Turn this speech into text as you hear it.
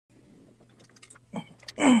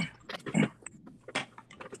Go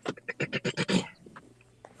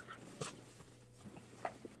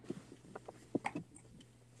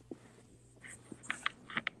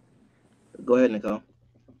ahead, Nicole.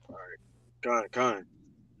 Kind.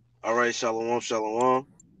 All right, shalom, shalom.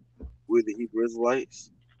 We're the Hebrew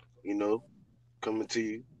Israelites, you know, coming to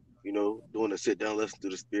you, doing a sit down lesson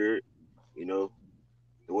through the spirit, you know.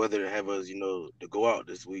 The weather have us, to go out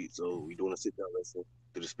this week, so we doing a sit down lesson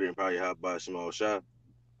through the spirit and probably how by Shema Shah.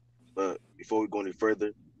 But before we go any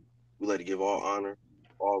further, we like to give all honor,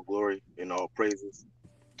 all glory, and all praises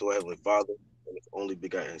to our Heavenly Father and His only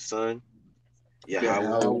begotten Son, Yahweh,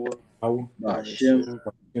 Yahweh, Yahweh, Bahashim,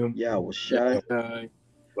 Bahashim, Yahweh Shai, Yahshai,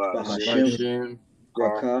 Ba'ashem, Bahashim, Bahashim,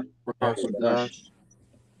 Rakah, Kwadash. Rakashadash.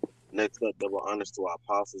 next up, double honors to our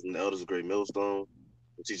apostles and the elders of Great Millstone,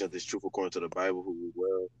 who teach us this truth according to the Bible, who we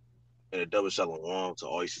well, and a double shalom to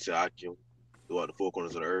all Yeshua Akim throughout the four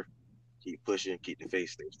corners of the earth. Keep pushing, keep the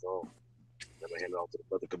faith, stay strong. I'm gonna hand it off to the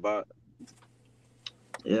brother Kabbat.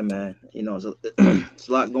 Yeah, man. It's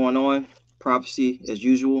a lot going on. Prophecy as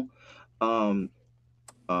usual. Um,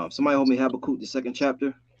 Somebody hold me Habakkuk, the second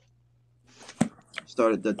chapter.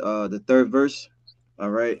 Started the third verse.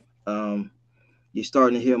 All right. You're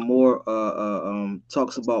starting to hear more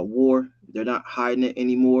talks about war. They're not hiding it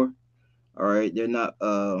anymore. All right. They're not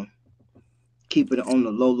keeping it on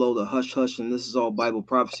the low, the hush hush. And this is all Bible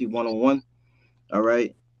prophecy 101. All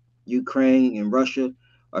right. Ukraine and Russia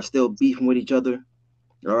are still beefing with each other.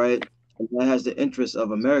 All right. And that has the interest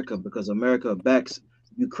of America because America backs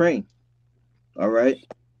Ukraine. All right.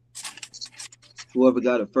 Whoever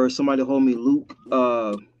got it first. Somebody hold me Luke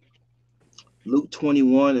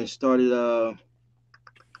 21 and started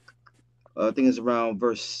I think it's around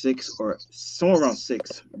verse 6 or somewhere around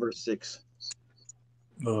 6, verse 6.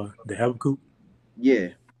 The Habakkuk. Yeah.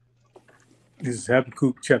 This is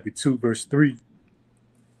Habakkuk chapter 2, verse 3.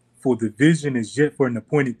 For the vision is yet for an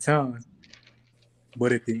appointed time,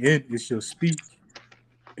 but at the end it shall speak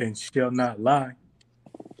and shall not lie,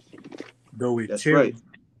 though it That's tarry. right.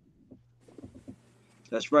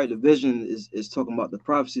 That's right. The vision is talking about the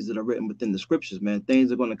prophecies that are written within the scriptures, man.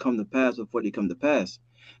 Things are going to come to pass before they come to pass.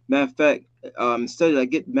 Matter of fact, instead I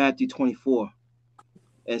get Matthew 24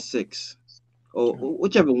 and 6. Or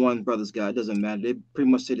whichever one brothers got, it doesn't matter. They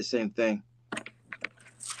pretty much say the same thing.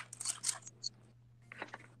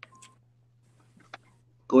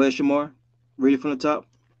 Go ahead, Shamar. Read it from the top.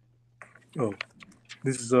 Oh,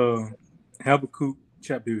 this is Habakkuk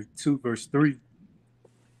chapter 2, verse 3.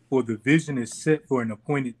 For the vision is set for an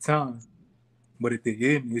appointed time, but at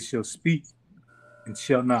the end it shall speak and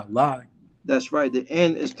shall not lie. That's right. The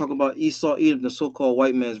end is talking about Esau Edom, the so-called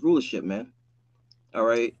white man's rulership, man. All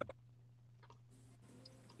right.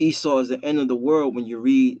 Esau is the end of the world when you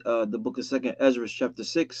read the book of Second Ezra, chapter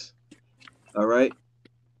 6. All right.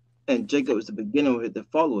 And Jacob is the beginning of it, the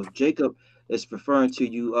follower. Jacob is referring to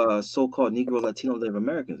you so-called Negro, Latino, Native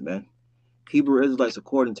Americans, man. Hebrew Israelites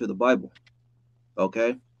according to the Bible.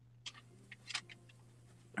 Okay.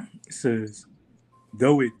 It says,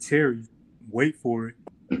 though it tarry, wait for it,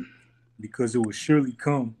 because it will surely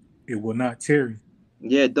come, it will not tarry.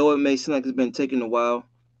 Yeah, though it may seem like it's been taking a while,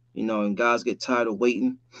 and guys get tired of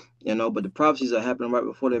waiting, but the prophecies are happening right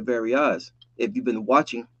before their very eyes. If you've been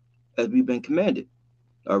watching, as we've been commanded,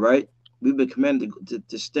 all right? We've been commanded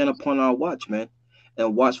to stand upon our watch, man,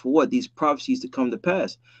 and watch for what? These prophecies to come to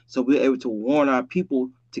pass. So we're able to warn our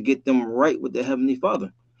people to get them right with their Heavenly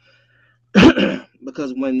Father.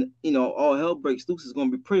 Because when, all hell breaks loose, it's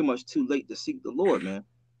going to be pretty much too late to seek the Lord, man.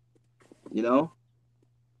 You know?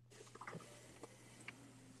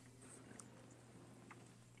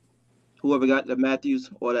 Whoever got that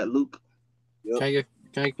Matthews or that Luke, Yep. Can I get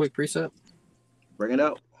a quick precept? bring it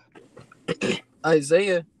out.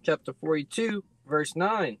 Isaiah chapter 42, verse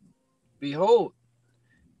 9. Behold,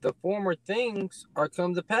 the former things are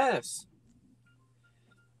come to pass,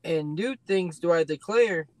 and new things do I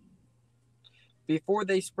declare. Before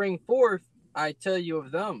they spring forth, I tell you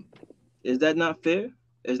of them. Is that not fair?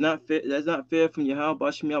 It's not fair. That's not fair from Yahweh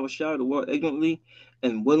Bashim Yahushua, the world ignorantly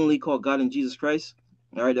and willingly called God in Jesus Christ.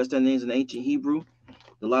 All right, that's their names in ancient Hebrew.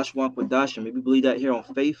 The Lashwan Quadashim. Maybe believe that here on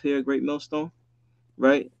faith here at Great Millstone.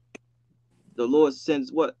 Right? The Lord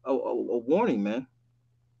sends what? A warning, man.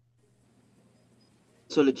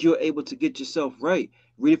 So that you're able to get yourself right.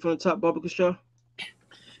 Read it from the top, Baba Kushah.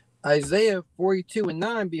 Isaiah 42 and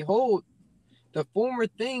 9. Behold, the former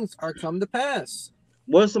things are come to pass.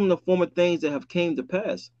 What are some of the former things that have came to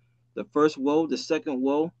pass? The first woe, the second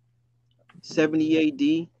woe, 70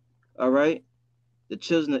 AD. All right. The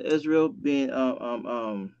children of Israel being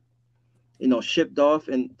shipped off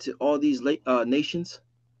into all these nations.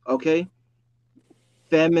 Okay.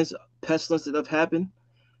 famines, pestilence that have happened.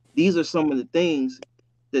 These are some of the things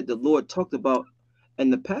that the Lord talked about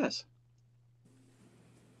in the past.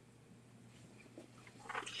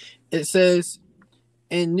 It says,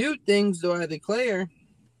 "And new things do I declare,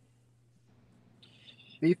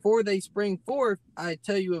 before they spring forth, I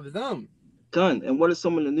tell you of them." Done. And what are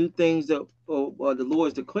some of the new things that the Lord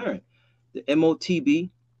is declaring? The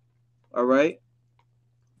MOTB, all right,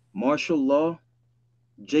 martial law,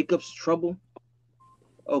 Jacob's trouble,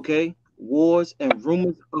 okay, wars and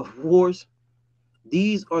rumors of wars.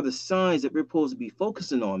 These are the signs that we're supposed to be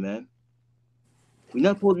focusing on, man. We're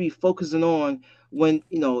not supposed to be focusing on when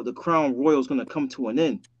the crown royal is going to come to an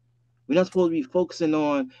end. We're not supposed to be focusing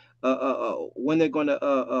on when they're going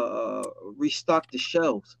to restock the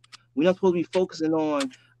shelves. We're not supposed to be focusing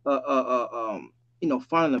on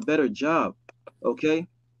finding a better job. Okay,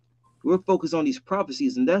 we're focused on these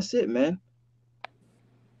prophecies, and that's it, man.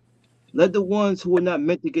 Let the ones who are not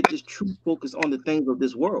meant to get this truth focus on the things of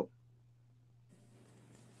this world.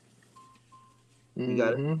 You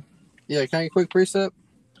got it. Yeah, can I get a quick precept?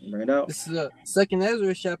 Bring it out. This is 2nd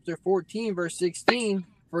Ezra chapter 14, verse 16.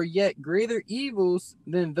 "For yet greater evils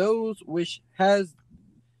than those which has..."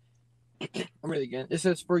 I'm ready again. It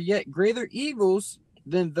says, "For yet greater evils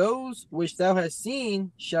than those which thou hast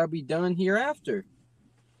seen shall be done hereafter."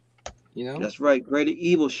 That's right. Greater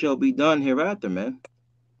evil shall be done hereafter, man.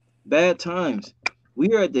 Bad times.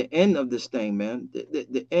 We are at the end of this thing, man.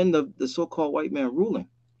 The end of the so-called white man ruling.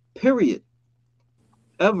 Period.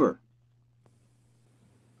 Ever.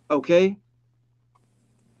 Okay?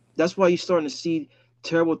 That's why you're starting to see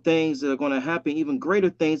terrible things that are going to happen. Even greater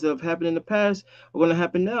things that have happened in the past are going to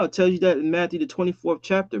happen now. It tells you that in Matthew, the 24th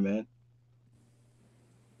chapter, man.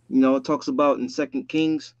 It talks about in 2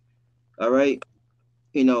 Kings, all right,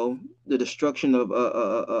 the destruction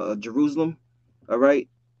of Jerusalem, all right,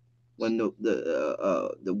 when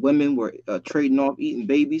the women were trading off eating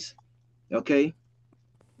babies, okay,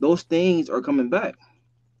 those things are coming back.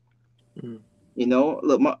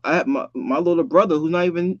 Look, I have my little brother who's not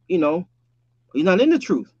even, he's not in the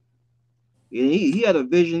truth. He had a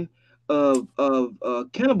vision of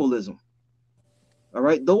cannibalism. All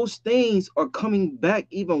right, those things are coming back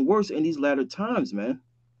even worse in these latter times, man.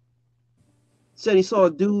 Said he saw a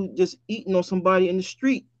dude just eating on somebody in the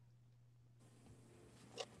street,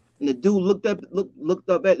 and the dude looked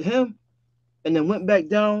up at him, and then went back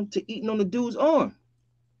down to eating on the dude's arm.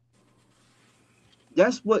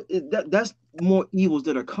 That's that's more evils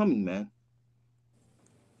that are coming, man.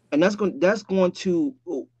 And that's going to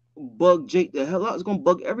bug Jake the hell out. It's going to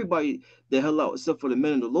bug everybody the hell out except for the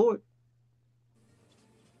men of the Lord.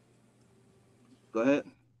 Go ahead.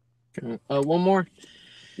 One more.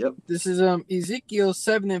 Yep. This is Ezekiel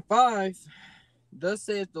 7:5. "Thus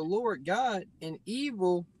saith the Lord God, an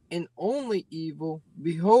evil and only evil,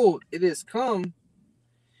 behold, it is come,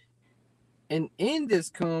 and end is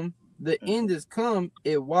come, the end is come,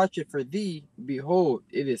 it watcheth for thee, behold,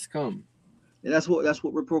 it is come." And that's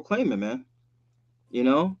what we're proclaiming, man.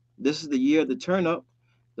 This is the year of the turn up.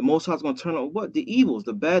 The Most High's going to turn up what? The evils,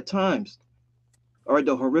 the bad times, all right,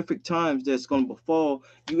 the horrific times that's going to befall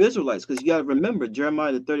you Israelites. Because you got to remember,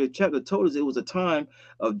 Jeremiah the 30th chapter told us it was a time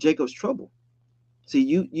of Jacob's trouble. See,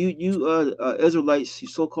 you Israelites, you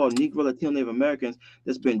so-called Negro, Latino, Native Americans,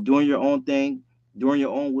 that's been doing your own thing, doing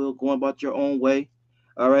your own will, going about your own way,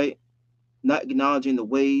 all right, not acknowledging the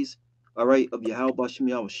ways, all right, of Yahweh Bashem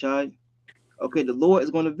Yahweh Shai. Okay, the Lord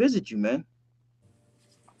is going to visit you, man.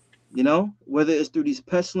 Whether it's through these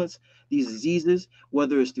pestilence, these diseases,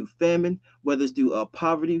 whether it's through famine, whether it's through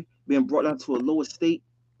poverty being brought down to a lower state,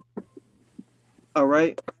 all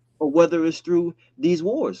right, or whether it's through these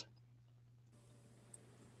wars.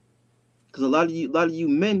 Because a lot of you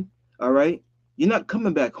men, all right, you're not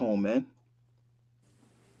coming back home, man.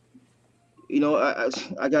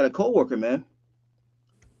 I got a coworker, man.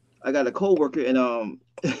 I got a coworker, and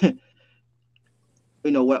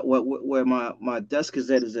where my desk is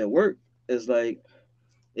at work is like,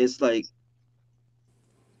 it's like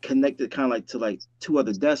connected kind of like to like two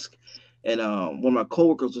other desks, and one of my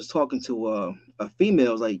coworkers was talking to a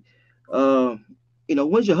female, like,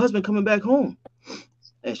 when's your husband coming back home?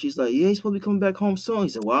 And she's like, yeah, he's supposed to be coming back home soon. He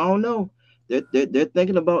said, well, I don't know. They're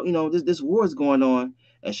thinking about, this war is going on.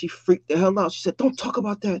 And she freaked the hell out. She said, don't talk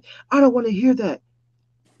about that. I don't want to hear that.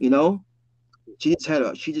 She just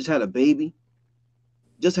had a baby.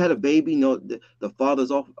 Just had a baby. The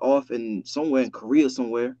father's off in somewhere in Korea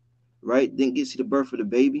somewhere, right? Didn't get to see the birth of the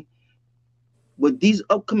baby. With these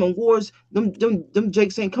upcoming wars, them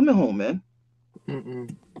Jakes ain't coming home, man.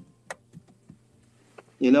 And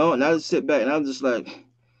I just sit back and I'm just like,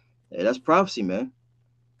 hey, that's prophecy, man.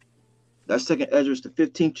 That's second Ezra, the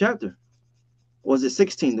 15th chapter. Or was it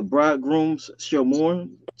 16? The bridegrooms shall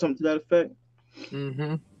mourn, something to that effect.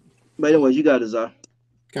 Mm-hmm. But anyways, you got it, Zah.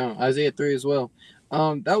 Come on, Isaiah 3 as well.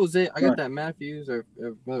 That was it. I All got right. that Matthews or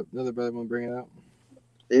another brother want to bring it out.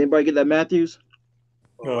 Anybody get that Matthews?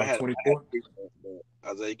 I had 24. a precept, but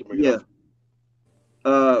Isaiah, you can bring it Yeah.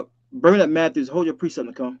 out. Bring that Matthews. Hold your precept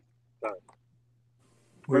to come.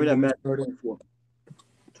 Where Bring you that want me to Matthews start at? 24.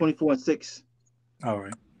 24 and 6. All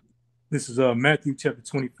right. This is Matthew chapter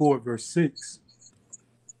 24, verse 6.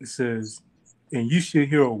 It says, "And you shall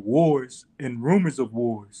hear of wars and rumors of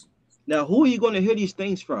wars." Now, who are you going to hear these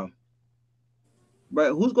things from? Right?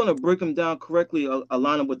 Who's going to break them down correctly,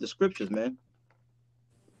 align them with the scriptures, man?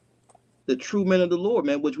 The true men of the Lord,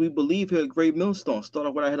 man, which we believe here at Great Millstone. Start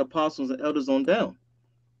off with our head apostles and elders on down.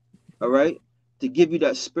 All right? To give you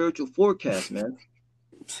that spiritual forecast, man.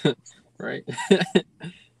 Right?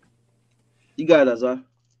 You got it, Azar.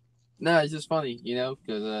 No, it's just funny,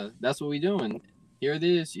 because that's what we doing. Here it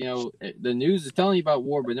is, the news is telling you about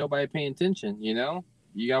war, but nobody paying attention, You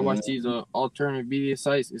gotta watch these alternative media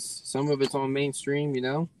sites. Some of it's on mainstream,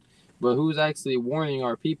 but who's actually warning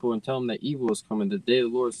our people and telling them that evil is coming? The day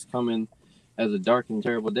of the Lord is coming as a dark and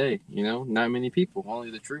terrible day. Not many people,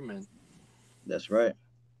 only the true men. That's right.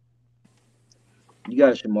 You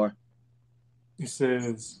got it, Shamar. It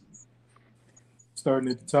says, starting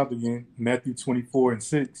at the top again, Matthew 24 and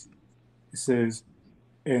 6. It says,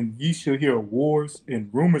 "And ye shall hear of wars and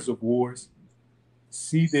rumors of wars.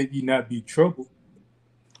 See that ye not be troubled.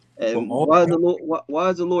 For And all why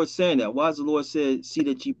is the Lord saying that? Why is the Lord said, see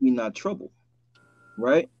that you be not troubled?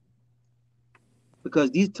 Right?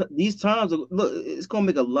 Because these times, look, it's gonna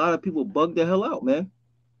make a lot of people bug the hell out, man.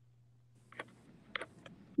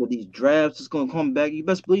 With these drafts, it's gonna come back. You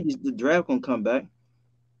best believe the draft gonna come back.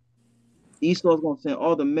 Esau's gonna send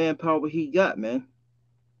all the manpower he got, man,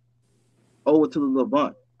 over to the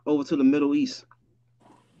Levant, over to the Middle East.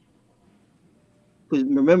 Because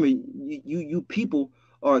remember, you people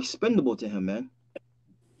are expendable to him, man.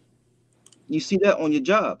 You see that on your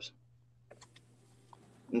jobs.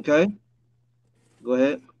 Okay, go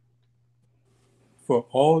ahead. For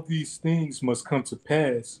all these things must come to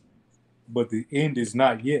pass, but the end is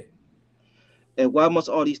not yet." And why must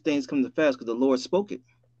all these things come to pass? Because the Lord spoke it.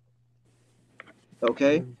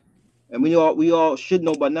 Okay, and we all should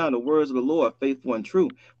know by now the words of the Lord are faithful and true.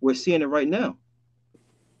 We're seeing it right now.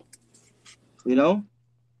 You know,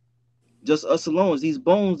 just us alone is these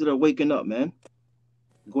bones that are waking up, man.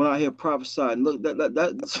 Going out here prophesying. Look,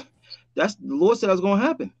 that's the Lord said that's gonna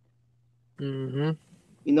happen. Mm-hmm.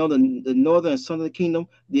 You know, the northern and southern kingdom,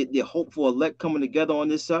 the hopeful elect coming together on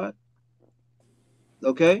this side.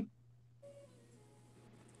 Okay,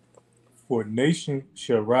 "For nation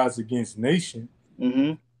shall rise against nation,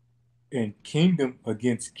 mm-hmm. and kingdom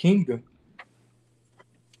against kingdom,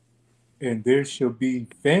 and there shall be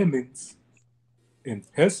famines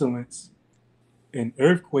and pestilence and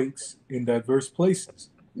earthquakes in diverse places."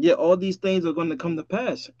 Yeah, all these things are going to come to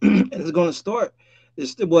pass, and it's going to start.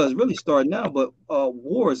 It's really starting now, but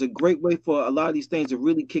war is a great way for a lot of these things to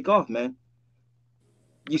really kick off, man.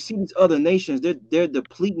 You see these other nations, they're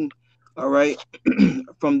depleting, all right,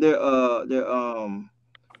 from their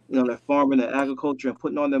farming and agriculture and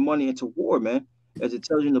putting all their money into war, man, as it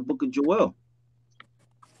tells you in the book of Joel.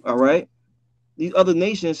 All right, these other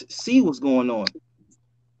nations see what's going on.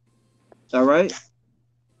 All right,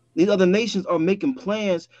 these other nations are making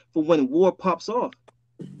plans for when war pops off.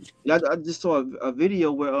 I just saw a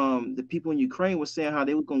video where the people in Ukraine were saying how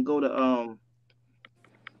they were gonna go to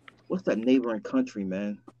what's that neighboring country,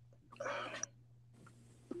 man?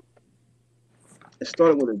 It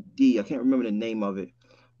started with a D. I can't remember the name of it,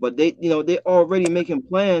 but they're already making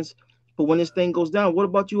plans for when this thing goes down. What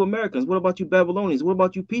about you Americans? What about you Babylonians? What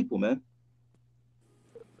about you people, man?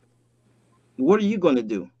 What are you gonna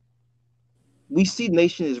do? We see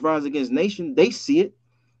nation is rise against nation. They see it,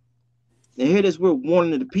 and here it is. We're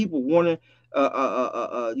warning the people, warning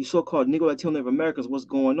you so-called Negro Latino Native Americans what's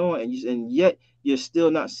going on, and yet you're still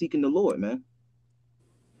not seeking the Lord, man.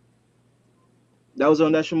 That was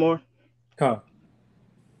on that Shamar. Con,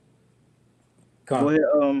 Go con.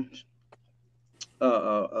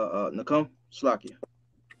 ahead, Nakum Slakia.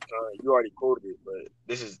 You already quoted it, but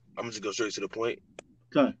I'm just go straight to the point.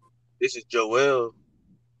 Come. This is Joel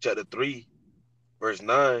chapter 3, verse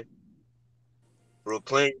 9.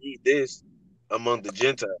 Proclaim ye this among the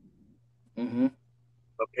Gentiles. Mm-hmm.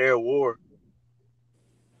 Prepare war.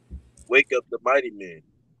 Wake up the mighty men.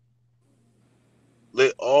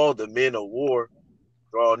 Let all the men of war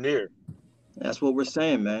draw near. That's what we're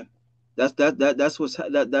saying, man. That's that's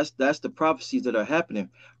the prophecies that are happening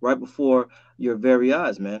right before your very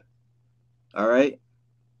eyes, man. All right,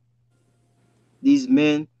 these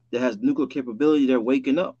men that has nuclear capability, they're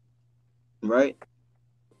waking up. Right,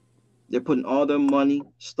 they're putting all their money,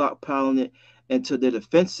 stockpiling it into their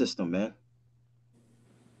defense system, man.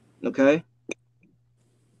 Okay,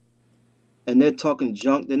 and they're talking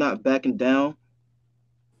junk. They're not backing down.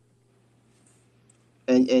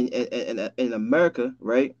 And in America,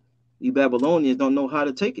 right? You Babylonians don't know how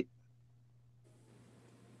to take it.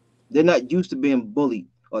 They're not used to being bullied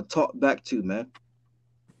or talked back to, man.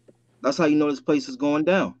 That's how you know this place is going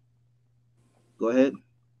down. Go ahead.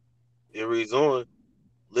 It reads on,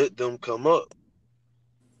 let them come up,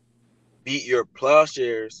 beat your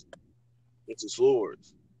plowshares into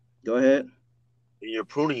swords, Go ahead. and your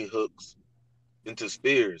pruning hooks into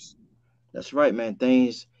spears. That's right, man.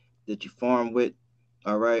 Things that you farm with,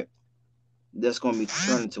 all right, that's going to be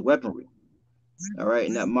turned into weaponry. All right.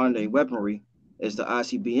 And that modern day weaponry is the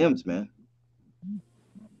ICBMs, man.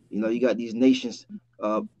 You know, you got these nations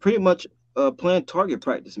pretty much playing target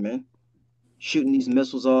practice, man. Shooting these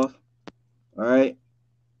missiles off, all right,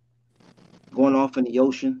 going off in the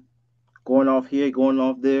ocean, going off here, going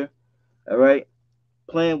off there, all right,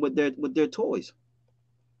 playing with their toys.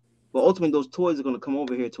 But ultimately, those toys are going to come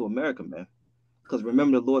over here to America, man. Because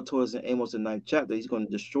remember, the Lord told us in Amos the ninth chapter, He's going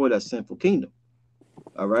to destroy that sinful kingdom.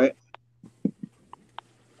 All right.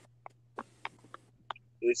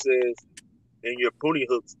 It says, and your pruning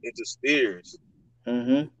hooks into spears.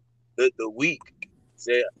 Mm-hmm. Let the weak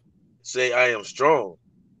say I am strong.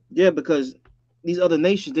 Yeah, because these other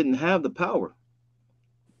nations didn't have the power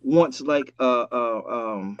once, like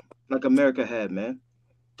America had, man.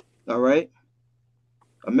 All right.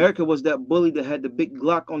 America was that bully that had the big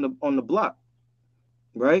Glock on the block,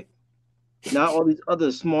 right? Now all these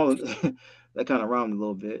other smaller, that kind of rhymed a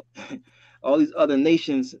little bit. All these other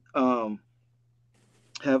nations have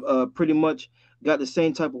pretty much got the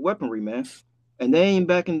same type of weaponry, man, and they ain't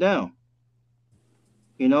backing down.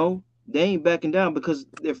 You know, they ain't backing down because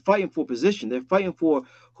they're fighting for position. They're fighting for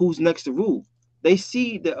who's next to rule. They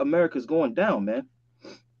see that America's going down, man.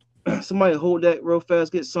 Somebody hold that real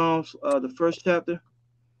fast. Get Psalms, the first chapter,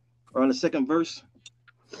 or on the second verse.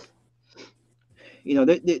 You know,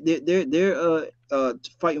 they're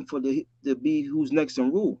fighting for the to be who's next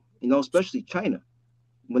in rule. You know, especially China.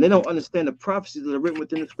 When they don't understand the prophecies that are written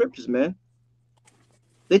within the scriptures, man,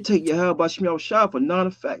 they take Yahweh Bashim Shah for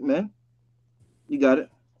non-effect, man. You got it.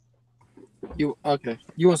 You okay?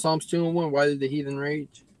 You want Psalms 2:1? Why did the heathen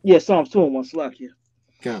rage? Yeah, Psalms 2:1, slack here.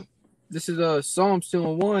 Okay. This is Psalms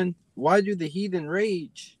 2:1. Why do the heathen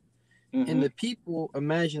rage, and the people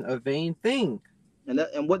imagine a vain thing?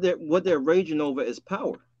 And what they're raging over is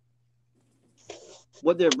power.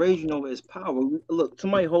 What they're raging over is power. Look,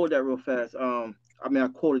 somebody hold that real fast. I mean I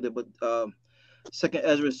quoted it, but Second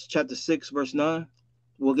Ezra chapter 6 verse 9.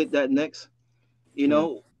 We'll get that next. You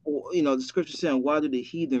know, the scripture saying, why do the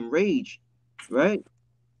heathen rage? Right?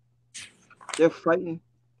 They're fighting,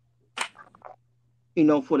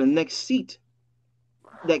 for the next seat.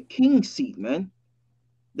 That king seat, man.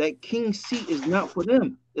 That king seat is not for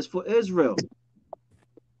them. It's for Israel.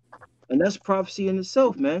 And that's prophecy in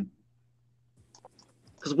itself, man.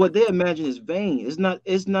 Because what they imagine is vain. It's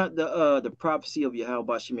not the prophecy of Yahweh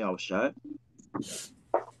Bashim Yahushua.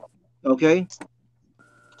 Okay?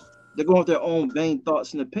 They're going with their own vain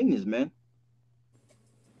thoughts and opinions, man.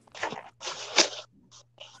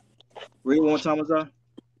 Read one time, Azar.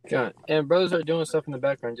 God. And brothers are doing stuff in the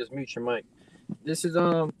background. Just mute your mic. This is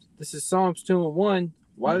Psalms 2:1.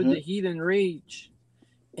 Why do the heathen rage,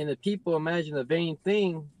 and the people imagine a vain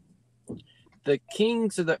thing? The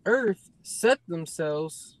kings of the earth set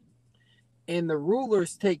themselves, and the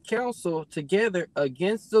rulers take counsel together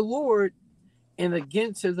against the Lord and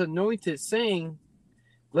against His anointed, saying,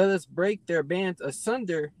 "Let us break their bands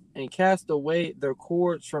asunder and cast away their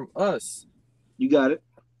cords from us." You got it.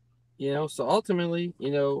 So ultimately,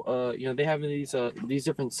 they having these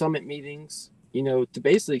different summit meetings, to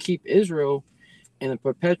basically keep Israel in a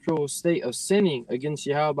perpetual state of sinning against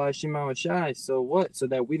Yahweh Shema Shai. So what? So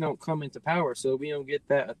that we don't come into power, so we don't get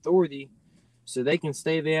that authority, so they can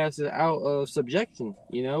stay their asses out of subjection,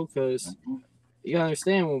 because you gotta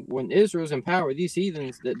understand when Israel's in power, these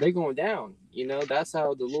heathens, that they're going down. That's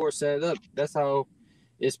how the Lord set it up. That's how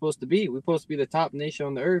it's supposed to be. We're supposed to be the top nation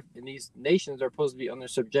on the earth, and these nations are supposed to be under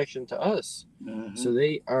subjection to us. So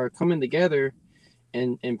they are coming together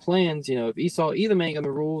and plans. If Esau Edom ain't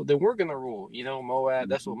gonna rule, then we're gonna rule. Moab.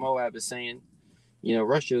 That's what Moab is saying.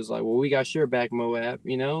 Russia's like, well, we got your back, Moab.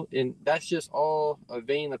 And that's just all a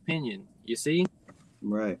vain opinion. You see?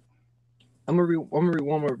 Right. I'm gonna read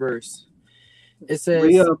one more verse. It says,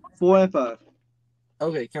 read 4 and 5.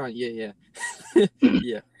 Okay, come on, yeah.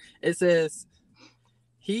 Yeah. It says,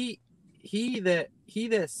 he that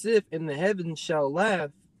sitteth in the heavens shall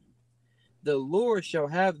laugh, the Lord shall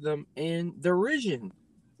have them in derision.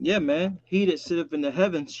 Yeah, man. He that sitteth in the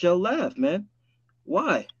heavens shall laugh, man.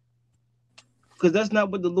 Why? Because that's not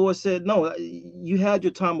what the Lord said. No, you had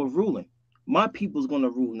your time of ruling. My people's gonna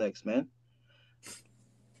rule next, man.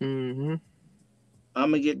 Mm-hmm.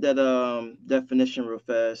 I'm gonna get that definition real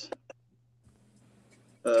fast.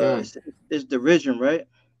 Gone. It's derision, right?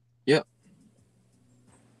 Yep.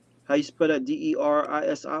 How you spell that?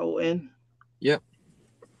 Derision? Yep.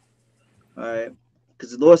 All right.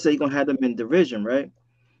 Because the Lord said He's gonna have them in derision, right?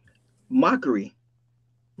 Mockery.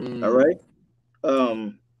 All Mm. right.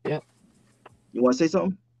 Um, Yep. you want to say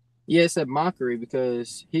something? Yeah, it said mockery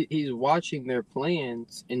because he's watching their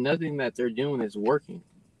plans and nothing that they're doing is working.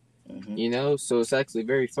 Mm-hmm. You know, so it's actually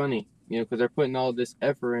very funny, you know, because they're putting all this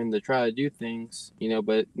effort in to try to do things, you know,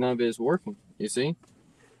 but none of it is working. You see?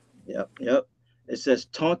 Yep. Yep. It says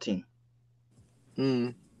taunting.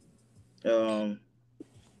 Mm. Um,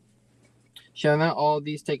 Shall not all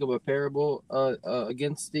these take up a parable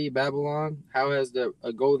against thee, Babylon? How has the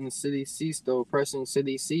golden city ceased, the oppressing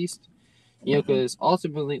city ceased? You know, mm-hmm. because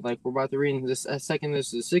ultimately, like we're about to read in this second,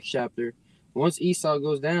 this is the 6th chapter. Once Esau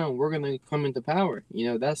goes down, we're gonna come into power. You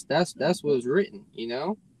know, that's what was written. You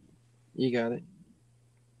know, you got it.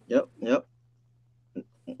 Yep. Yep.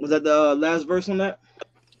 Was that the last verse on that?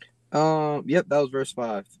 Yep, that was verse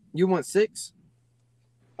 5. You want 6?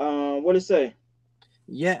 What did it say?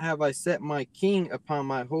 Yet have I set my king upon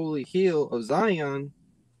my holy hill of Zion.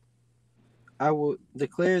 I will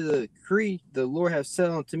declare the decree the Lord hath said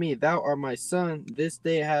unto me, Thou art my son, this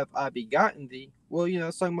day have I begotten thee. Well, you know,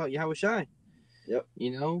 it's talking about Yahweh Shai. Yep.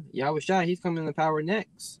 You know, Yahweh Shai, he's coming to power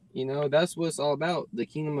next. You know, that's what it's all about. The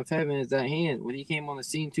kingdom of heaven is at hand. When he came on the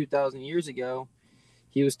scene 2,000 years ago,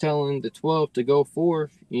 he was telling the 12 to go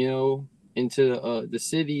forth, you know, into the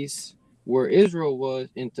cities where Israel was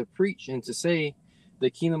and to preach and to say the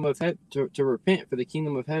kingdom of heaven, to repent, for the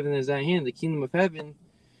kingdom of heaven is at hand. The kingdom of heaven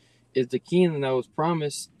is the kingdom that was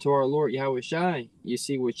promised to our Lord Yahweh Shai. You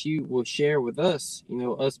see, what you will share with us, you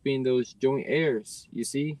know, us being those joint heirs, you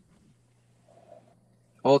see?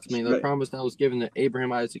 That's Ultimately, the right. promise that was given to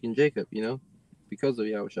Abraham, Isaac, and Jacob, you know, because of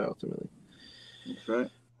Yahweh Shai ultimately. That's right.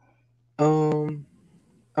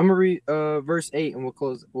 I'm gonna read verse 8 and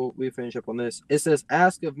we'll finish up on this. It says,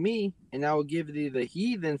 Ask of me, and I will give thee the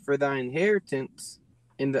heathen for thy inheritance,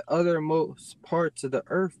 and the othermost parts of the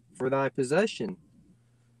earth for thy possession.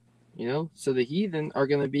 You know, so the heathen are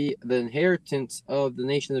going to be the inheritance of the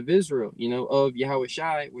nation of Israel, you know, of Yahweh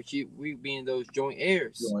Shai, which we being those joint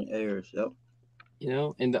heirs, Joint heirs. Yep. you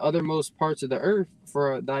know, and the othermost parts of the earth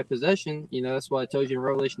for thy possession. You know, that's why I told you in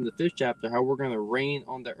Revelation, the 5th chapter, how we're going to reign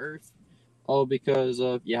on the earth, all because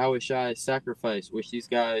of Yahweh Shai's sacrifice, which these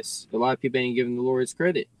guys, a lot of people ain't giving the Lord's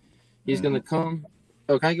credit. He's going Mm-hmm. to come.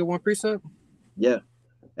 Oh, can I get one precept? Yeah.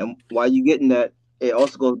 And while you getting that, it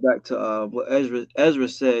also goes back to what Ezra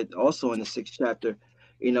said also in the 6th chapter.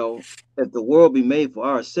 You know, if the world be made for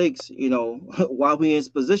our sakes, you know, while we in this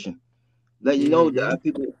position, let you know that Mm-hmm. our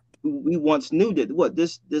people we once knew that what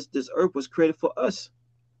this earth was created for us.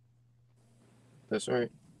 That's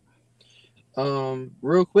right.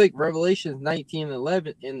 Real quick, Revelations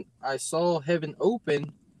 19:11, and I saw heaven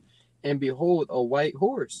open, and behold, a white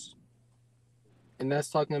horse. And that's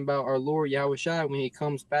talking about our Lord Yahweh Shai when he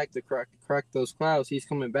comes back to crack those clouds. He's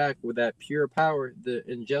coming back with that pure power, the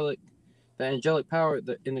angelic power,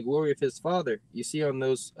 in the glory of his Father. You see on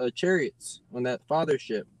those chariots, on that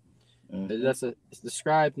fathership. Mm-hmm. It's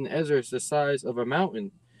described in Ezra as the size of a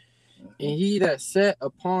mountain. Mm-hmm. And he that sat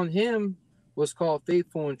upon him was called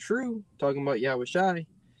faithful and true, talking about Yahweh Shai.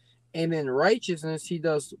 And in righteousness he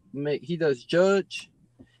does judge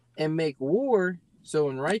and make war. So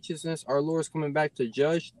in righteousness, our Lord's coming back to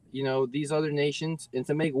judge, you know, these other nations and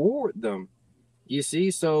to make war with them. You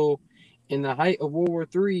see, so in the height of World War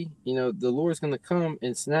III, you know, the Lord's going to come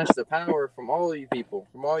and snatch the power from all you people,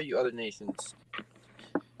 from all you other nations.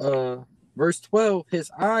 Verse 12,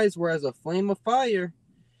 his eyes were as a flame of fire,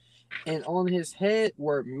 and on his head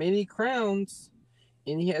were many crowns,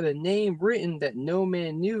 and he had a name written that no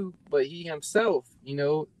man knew but he himself, you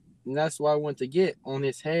know, and that's what I want to get. On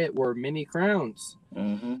his head were many crowns,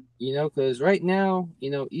 Mm-hmm. you know, because right now, you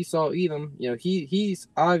know, Esau Edom, you know, he's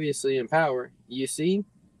obviously in power, you see,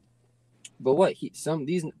 but what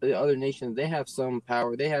these other nations, they have some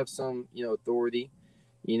power, they have some, you know, authority,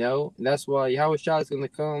 you know, and that's why Yahweh Shah is going to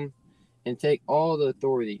come and take all the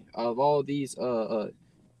authority of all these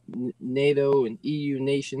NATO and EU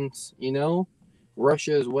nations, you know,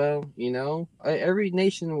 Russia as well, you know, every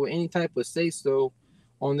nation with any type of say so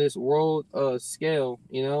on this world scale,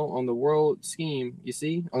 on the world scheme, you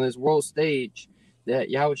see, on this world stage, that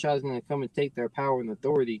Yahweh Shah is going to come and take their power and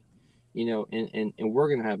authority, and we're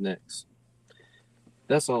going to have next.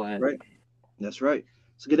 That's all I had. Right. That's right.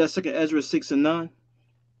 So get that second Ezra 6 and 9.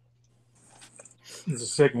 This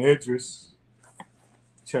is second Esdras,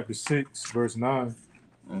 chapter 6, verse 9.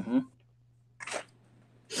 Mm-hmm.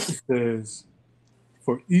 It says,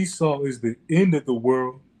 "For Esau is the end of the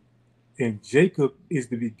world, and Jacob is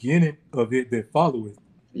the beginning of it that followeth."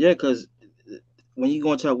 Yeah, because when you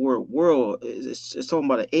go into that world, it's talking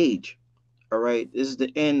about an age. All right. This is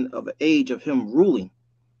the end of an age of him ruling.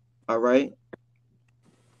 All right.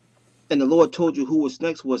 And the Lord told you who was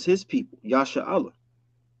next was his people, Yasha Allah.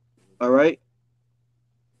 All right.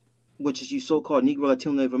 Which is you so-called Negro,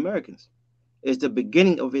 Latino, Native Americans. It's the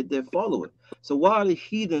beginning of it that follow it. So why are the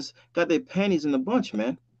heathens got their panties in a bunch,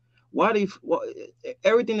 man?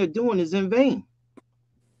 Everything they're doing is in vain.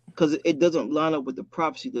 Because it doesn't line up with the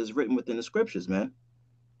prophecy that's written within the scriptures, man.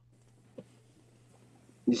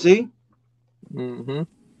 You see? Mm-hmm.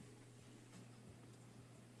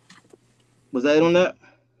 Was that it on that?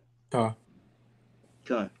 Huh.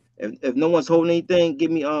 Okay. If no one's holding anything, give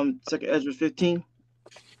me second Ezra 15.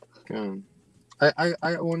 I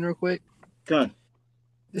got one real quick. Okay.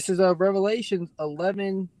 This is Revelation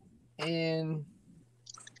 11 and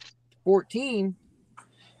 14.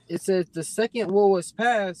 It says, "The second woe is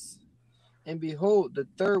past, and behold, the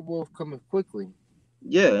third woe cometh quickly."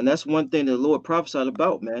 Yeah, and that's one thing the Lord prophesied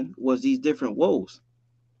about, man, was these different woes.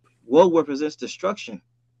 Woe represents destruction.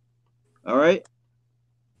 All right.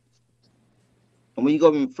 And when you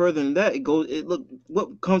go even further than that, look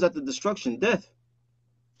what comes after destruction, death.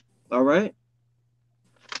 All right.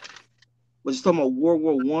 We're just talking about World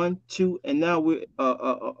War One, Two, and now we're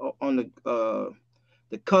on the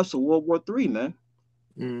cusp of World War Three, man.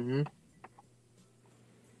 Mm-hmm.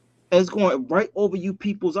 And it's going right over you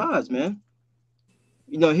people's eyes, man.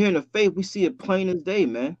 Here in the faith, we see it plain as day,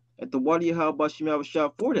 man. At the Wadi how about Shema was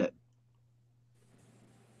shot for that.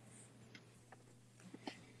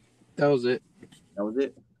 That was it. That was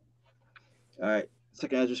it. All right.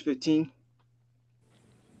 Second Ezra 15.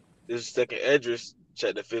 This is second Esdras,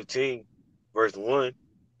 chapter 15, verse 1.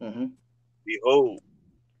 Mm-hmm. Behold,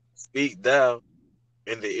 speak thou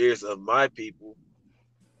in the ears of my people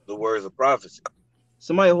the words of prophecy.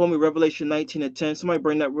 Somebody hold me Revelation 19 and 10. Somebody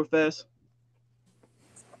bring that real fast.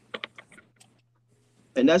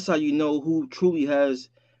 And that's how you know who truly has,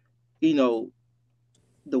 the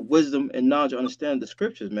wisdom and knowledge to understand the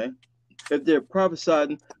scriptures, man. If they're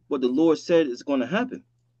prophesying what the Lord said is going to happen.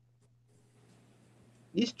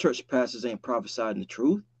 These church pastors ain't prophesying the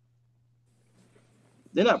truth.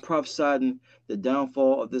 They're not prophesying the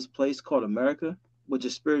downfall of this place called America, which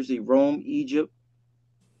is spiritually Rome, Egypt,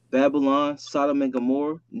 Babylon, Sodom and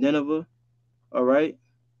Gomorrah, Nineveh. All right?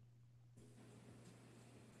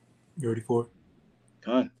 You ready for it?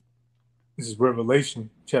 Come on. This is Revelation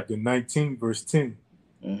chapter 19, verse 10.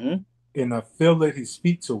 Mm-hmm. "And I fell at his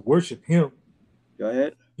feet to worship him. Go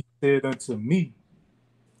ahead. He said unto me,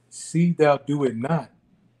 See thou do it not.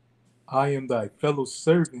 I am thy fellow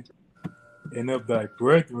servant and of thy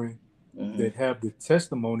brethren Mm-hmm. that have the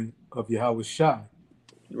testimony of Yahweh Shai."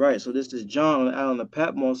 Right. So this is John on the island of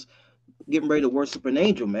Patmos getting ready to worship an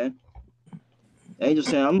angel, man. Angel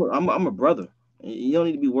saying, I'm a brother. You don't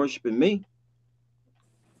need to be worshiping me.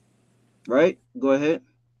 Right? Go ahead.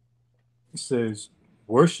 It says,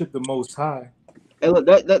 "Worship the Most High." And look,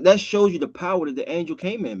 that shows you the power that the angel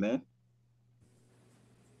came in, man.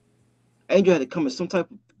 Angel had to come in some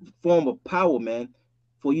type of form of power, man,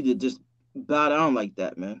 for you to just bow down like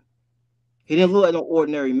that, man. He didn't look like no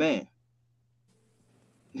ordinary man.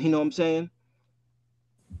 You know what I'm saying?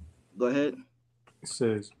 Go ahead. It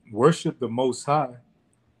says, "Worship the Most High,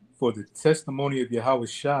 for the testimony of Yahweh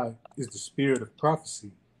Shai is the spirit of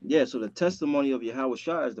prophecy." Yeah, so the testimony of Yahweh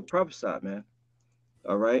Shai is the prophesied, man.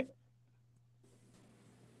 All right?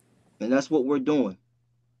 And that's what we're doing.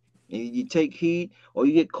 And you take heed or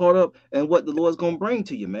you get caught up in what the Lord's going to bring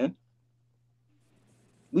to you, man.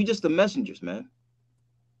 We just the messengers, man.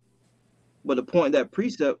 But the point of that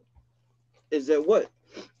precept is that what?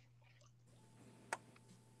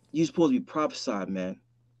 You're supposed to be prophesied, man.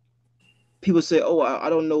 People say, oh, I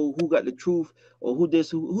don't know who got the truth or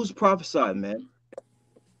who's prophesied, man.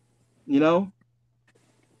 You know?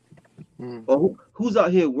 Or who's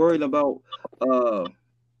out here worrying about,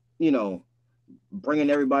 you know, bringing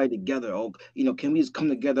everybody together? Or, can we just come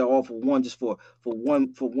together all for one, just for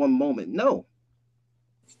one moment? No.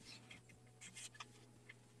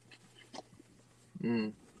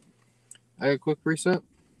 I got a quick precept.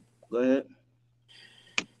 Go ahead.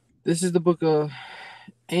 This is the book of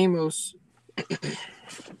Amos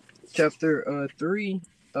chapter 3.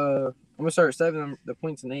 I'm gonna start at 7. The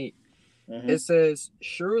points in 8. It says,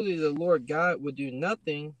 "Surely the Lord God would do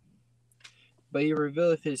nothing, but He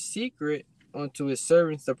revealeth His secret unto His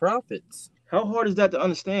servants the prophets." How hard is that to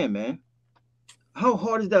understand, man? How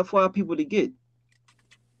hard is that for our people to get?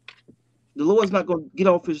 The Lord's not going to get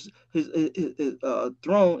off his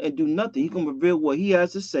throne and do nothing. He's going to reveal what he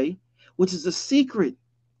has to say, which is a secret.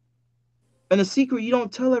 And a secret you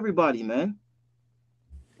don't tell everybody, man.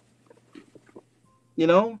 You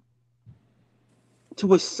know?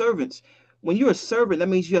 To his servants. When you're a servant, that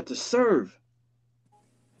means you have to serve.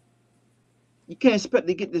 You can't expect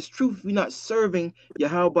to get this truth if you're not serving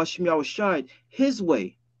Yahweh Bashim Yahushai his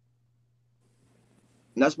way.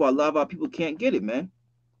 And that's why a lot of our people can't get it, man.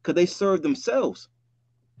 Because they serve themselves.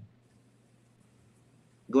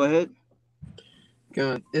 Go ahead.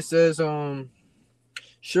 God. It says,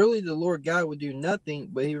 "Surely the Lord God would do nothing,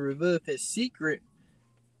 but He revealeth His secret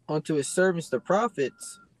unto His servants the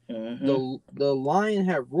prophets. The lion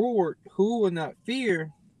have roared, who will not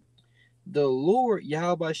fear? The Lord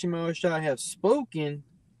Yahweh Shema Shai have spoken,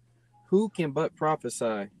 who can but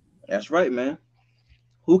prophesy?" That's right, man.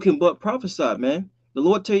 Who can but prophesy, man? The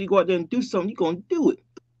Lord tell you to go out there and do something, you're going to do it.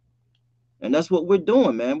 And that's what we're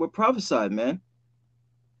doing, man. We're prophesying, man.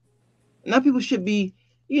 And now people should be,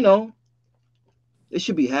 you know, they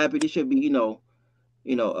should be happy. They should be, trying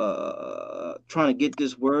to get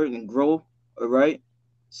this word and grow, all right?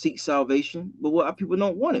 Seek salvation. But what our people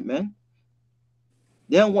don't want it, man.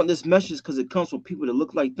 They don't want this message because it comes from people that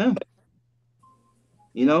look like them.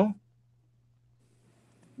 You know?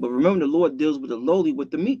 But remember, the Lord deals with the lowly with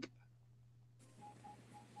the meek.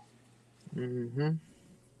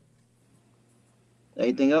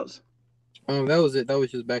 Anything else? That was it. That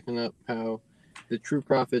was just backing up how the true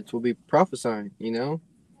prophets will be prophesying, you know?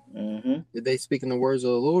 Did they speak in the words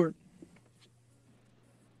of the Lord?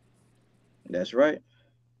 That's right.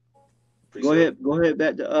 Go ahead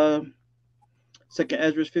back to 2nd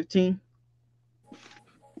Ezra 15.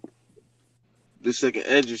 This 2nd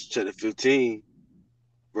Ezra chapter 15,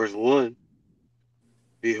 verse 1.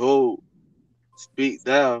 Behold, speak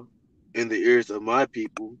thou in the ears of my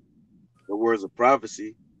people the words of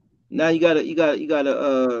prophecy. Now you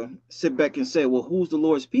gotta sit back and say, well, who's the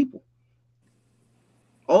Lord's people?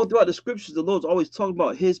 All throughout the scriptures, the Lord's always talking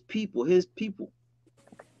about his people, his people.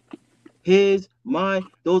 His, my,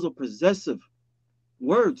 those are possessive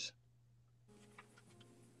words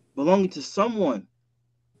belonging to someone.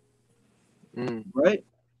 Right?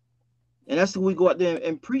 And that's who we go out there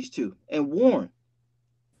and preach to and warn.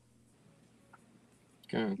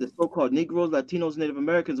 Okay. The so-called Negroes, Latinos, Native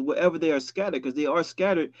Americans, wherever they are scattered, because they are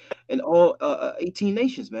scattered in all 18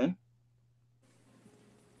 nations, man.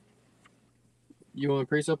 You want to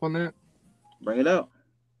preach up on that? Bring it out.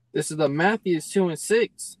 This is the Matthew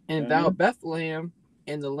 2:6. And thou, Bethlehem,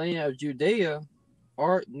 in the land of Judea,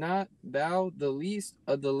 art not thou the least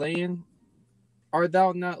of the land? Art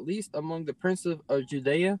thou not least among the princes of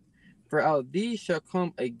Judea? For out of thee shall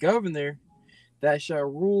come a governor that shall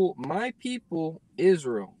rule my people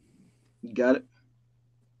Israel. You got it.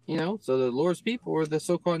 You know, so the Lord's people are the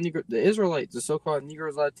so-called Negro, the Israelites, the so-called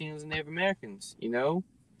Negroes, Latinos, and Native Americans. You know,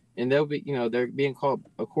 and they'll be, you know, they're being called,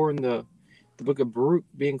 according to the book of Baruch,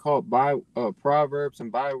 being called by proverbs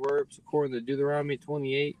and bywords, according to Deuteronomy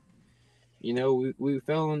 28. You know, we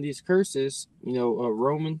fell on these curses. You know,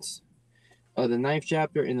 Romans. The 9th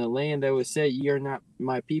chapter, in the land that was said, ye are not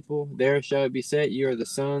my people, there shall it be said, ye are the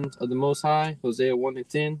sons of the Most High. Hosea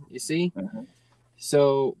 1:10. You see?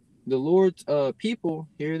 So the Lord's people,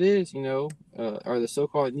 here it is, you know, are the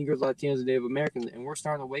so-called Negroes, Latinos, and Native Americans, and we're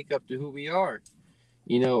starting to wake up to who we are.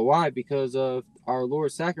 You know why? Because of our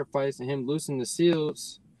Lord's sacrifice and Him loosening the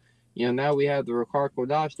seals. You know, now we have the Rakar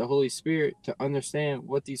Kodash, the Holy Spirit, to understand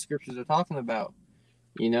what these scriptures are talking about.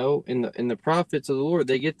 You know, in the prophets of the Lord,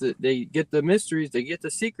 they get the mysteries, they get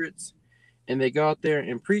the secrets, and they go out there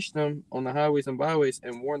and preach them on the highways and byways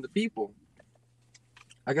and warn the people.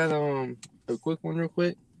 I got a quick one real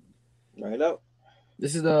quick. Right out.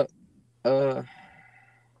 This is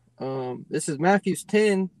this is Matthew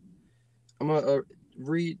 10. I'm gonna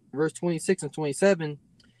read verse 26 and 27.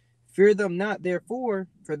 Fear them not, therefore,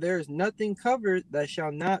 for there is nothing covered that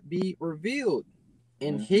shall not be revealed,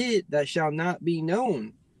 and hid that shall not be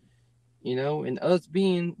known. You know, and us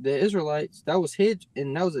being the Israelites, that was hid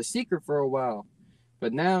and that was a secret for a while.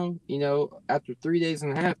 But now, you know, after 3 days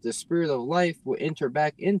and a half, the spirit of life will enter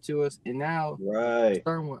back into us. And now,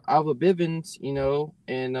 starting with Alva Bivens, you know,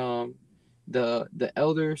 and the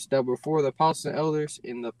elders that were for the apostles and elders,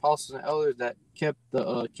 and the apostles and elders that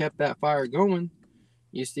kept that fire going,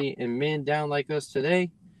 you see, and men down like us today,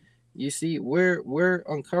 You see, we're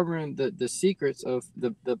uncovering the secrets of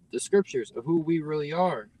the scriptures of who we really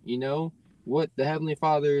are. You know what the Heavenly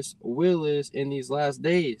Father's will is in these last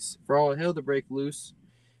days for all hell to break loose.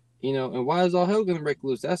 You know, and why is all hell going to break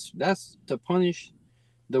loose? That's to punish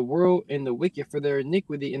the world and the wicked for their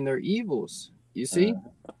iniquity and their evils. You see,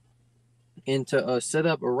 and to set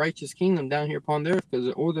up a righteous kingdom down here upon the earth. Because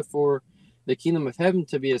in order for the kingdom of heaven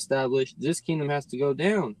to be established, this kingdom has to go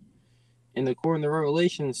down. And according to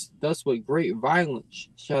Revelations, thus with great violence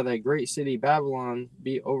shall that great city Babylon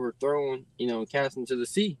be overthrown, you know, cast into the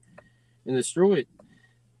sea and destroyed.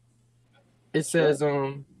 It That's right. says,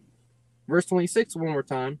 verse 26 one more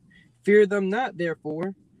time, fear them not,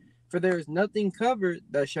 therefore, for there is nothing covered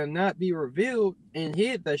that shall not be revealed, and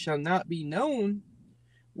hid that shall not be known.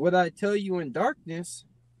 What I tell you in darkness,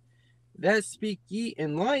 that speak ye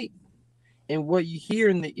in light, and what you hear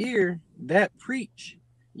in the ear, that preach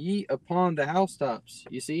ye upon the housetops.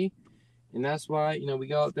 You see? And that's why, you know, we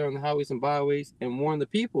go out there on the highways and byways and warn the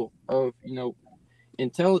people of, you know,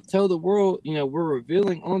 and tell the world, you know, we're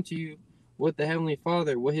revealing onto you what the Heavenly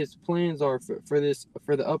Father, what his plans are for this,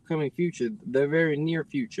 for the upcoming future, the very near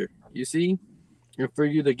future. You see? And for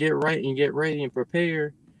you to get right and get ready and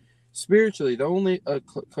prepare spiritually. The only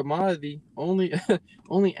commodity,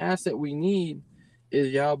 only asset we need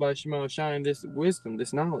is Yahweh Shema Shine, this wisdom,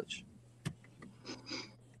 this knowledge.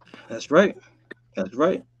 That's right. That's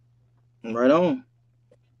right. Right on.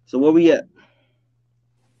 So where we at?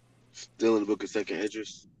 Still in the book of Second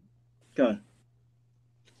Esdras. Come.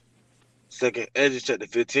 Second Esdras chapter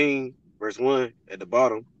 15, verse 1 at the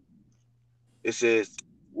bottom. It says,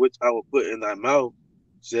 which I will put in thy mouth,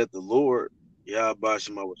 saith the Lord, Yahweh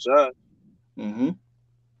Shema Shai, Mm-hmm.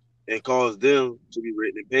 and cause them to be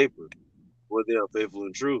written in paper, for they are faithful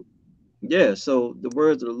and true. Yeah. So the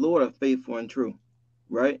words of the Lord are faithful and true.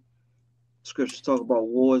 Right. Scriptures talk about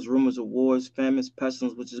wars, rumors of wars, famines,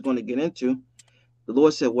 pestilence, which is going to get into. The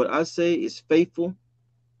Lord said, "What I say is faithful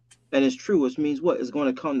and it's true," which means what? It's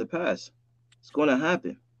going to come to pass. It's going to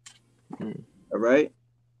happen. Mm. All right.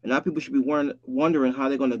 And now people should be wondering how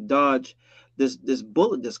they're going to dodge this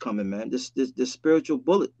bullet that's coming, man. This spiritual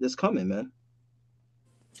bullet that's coming, man.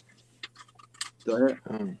 Go ahead.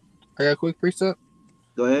 I got a quick precept.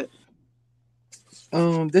 Go ahead.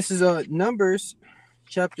 This is Numbers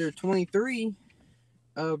chapter 23,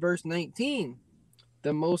 verse 19.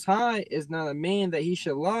 The Most High is not a man that he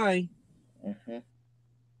should lie, Mm-hmm.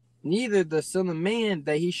 neither the Son of Man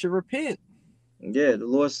that he should repent. Yeah, the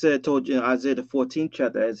Lord said, told you in Isaiah the 14th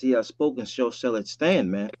chapter, as he has spoken, so shall it stand,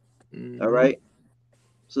 man. All Mm-hmm. right.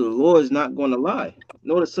 So the Lord is not going to lie.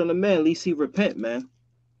 Nor the Son of Man, at least he repent, man.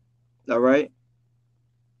 All right.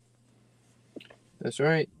 That's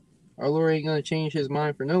right. Our Lord ain't gonna change his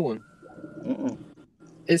mind for no one. Mm-mm.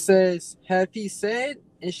 It says, have he said,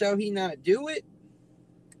 and shall he not do it?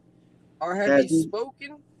 Or have he Has he?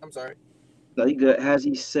 spoken? I'm sorry. No, he good. Has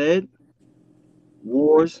he said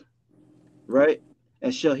wars, right?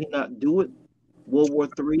 And shall he not do it? World War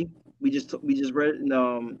III. We just read it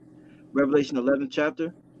in Revelation 11th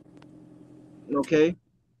chapter. Okay,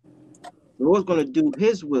 the Lord's going to do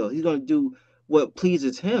His will. He's going to do what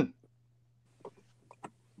pleases Him.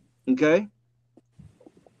 Okay,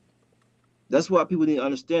 that's why people need to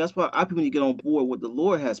understand. That's why our people need to get on board what the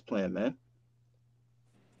Lord has planned, man.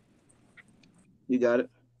 You got it.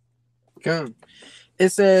 Come. It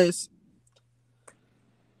says,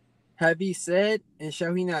 have he said, and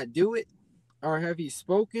shall he not do it? Or have he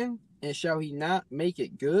spoken, and shall he not make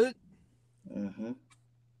it good? Mm-hmm.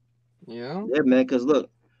 You know? Yeah, man. Because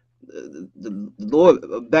look, the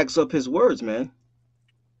Lord backs up His words, man.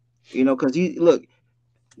 You know, because He look,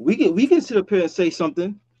 we can sit up here and say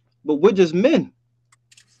something, but we're just men,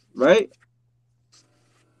 right?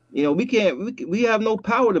 You know, we can't. We have no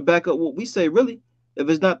power to back up what we say, really, if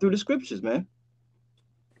it's not through the scriptures, man.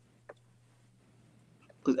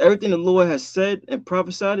 Because everything the Lord has said and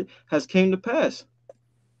prophesied has came to pass.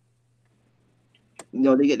 You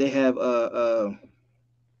know, they have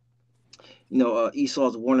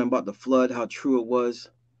Esau's warning about the flood, how true it was.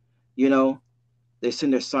 You know, they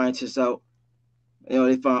send their scientists out. You know,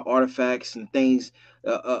 they find artifacts and things.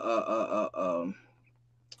 You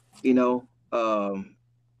know,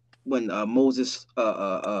 when Moses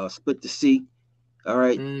split the sea. All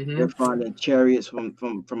right, Mm-hmm. they're finding chariots from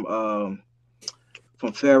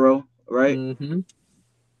Pharaoh. Right. Mm-hmm.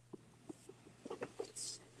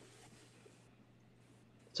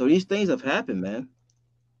 So these things have happened, man.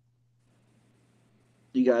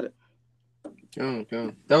 You got it. Go.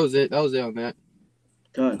 That was it. That was it on that.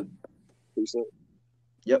 Done. So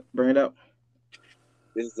Yep. Bring it up.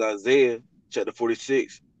 this is Isaiah chapter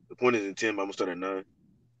 46. The point is in 10, but I'm going to start at 9.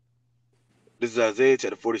 This is Isaiah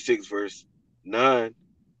chapter 46, verse 9.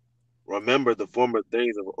 Remember the former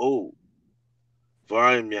things of old, for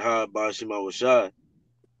I am Yahweh Bashima Shai,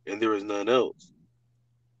 and there is none else.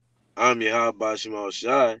 I am Yahweh Bashima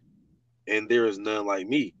Shai, and there is none like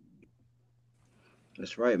me.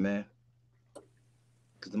 That's right, man.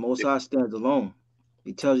 Because the Most High stands alone.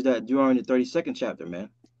 He tells you that during the 32nd chapter,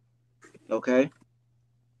 man. Okay?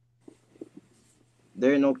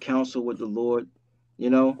 There ain't no counsel with the Lord.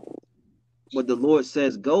 You know, what the Lord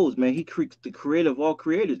says goes, man. He the creator of all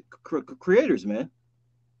creators, man.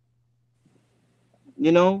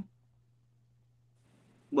 You know,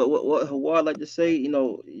 but what Hawaii like to say, you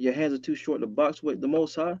know, your hands are too short to box with the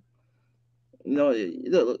Most High. You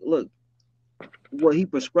know, look, what he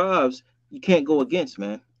prescribes, you can't go against,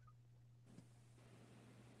 man.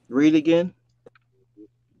 Read again.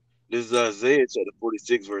 This is Isaiah chapter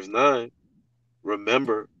 46, verse 9.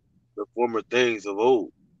 Remember the former things of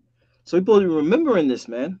old. So we're supposed to be remembering this,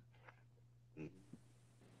 man.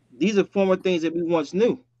 These are former things that we once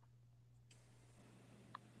knew.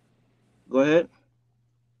 Go ahead.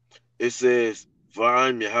 It says, for I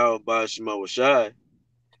am Yahweh Bashima Shai,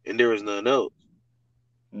 and there is none else.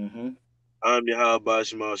 Mm-hmm. I am Yahweh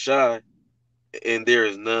Bashima Shai, and there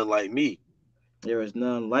is none like me. There is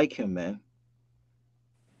none like him, man.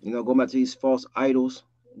 You know, go back to these false idols,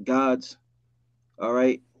 gods. All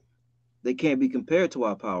right, they can't be compared to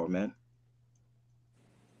our power, man.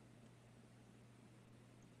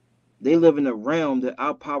 They live in a realm that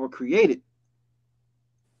our power created.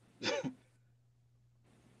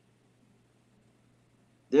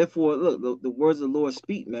 Therefore, look, the words of the Lord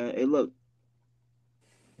speak, man. Hey, look,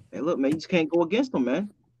 man, you just can't go against them,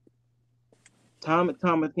 man. Time and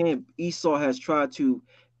time again, Esau has tried to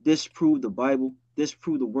disprove the Bible,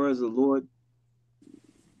 disprove the words of the Lord.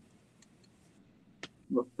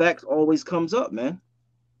 But facts always comes up, man.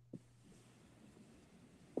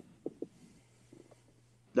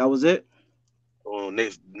 That was it.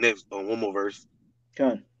 Next, one more verse.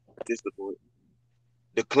 Okay. This is the point.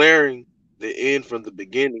 Declaring the end from the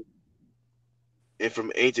beginning, and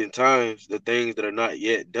from ancient times the things that are not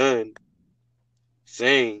yet done,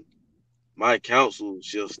 saying, my counsel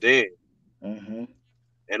shall stand, Mm-hmm.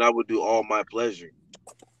 and I will do all my pleasure.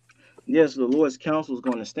 Yes, the Lord's counsel is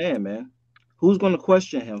going to stand, man. Who's going to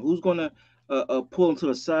question him? Who's going to pull him to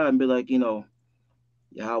the side and be like, you know,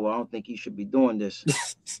 Yahweh, I don't think you should be doing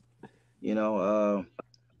this. You know,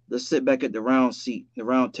 let's sit back at the round seat, the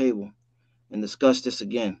round table, and discuss this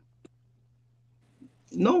again.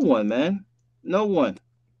 No one, man. No one.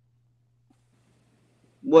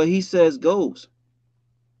 What he says goes.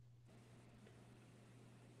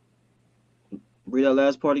 Read that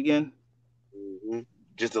last part again. Mm-hmm.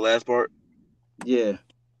 Just the last part. Yeah.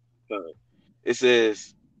 It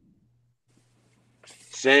says,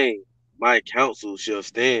 saying, my counsel shall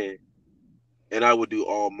stand, and I will do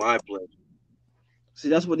all my pleasure. See,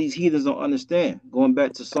 that's what these heathens don't understand. Going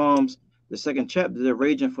back to Psalms, the second chapter, they're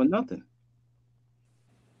raging for nothing.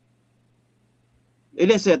 It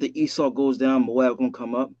didn't say that the Esau goes down, Moab gonna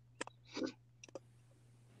come up.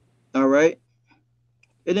 All right.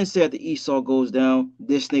 It didn't say that the Esau goes down,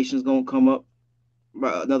 this nation's gonna come up,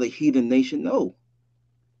 another heathen nation. No.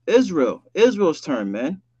 Israel. Israel's turn,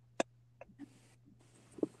 man.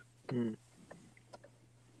 Hmm.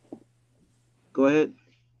 Go ahead.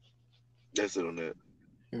 That's it on that.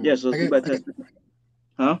 Yeah, so let's go back to that.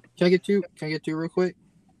 Huh? Can I get you real quick?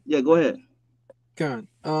 Yeah, go ahead. Come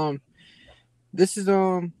on. This is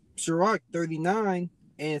Sirach 39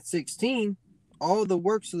 and 16. All the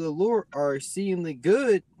works of the Lord are exceedingly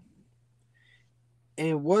good,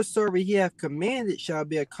 and whatsoever he hath commanded shall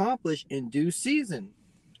be accomplished in due season.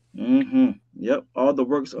 Mm-hmm. Yep. All the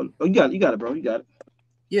works. Oh, you got it, bro. You got it.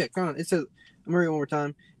 Yeah, come on. It says, I'm reading one more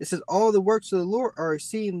time. It says, all the works of the Lord are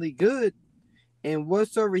exceedingly good, and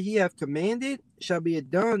whatsoever he hath commanded shall be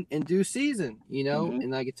done in due season. You know, Mm-hmm.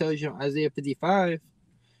 and like it tells you in Isaiah 55,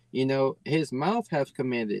 you know, his mouth hath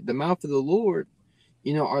commanded. The mouth of the Lord,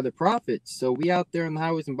 you know, are the prophets. So we out there on the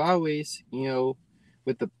highways and byways, you know,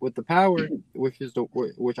 with the power,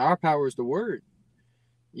 which our power is the word.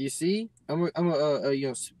 You see, I'm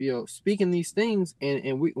you know, speaking these things,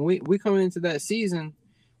 and we coming into that season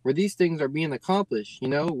where these things are being accomplished. You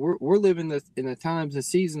know, we're living in the times and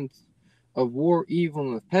seasons of war, evil,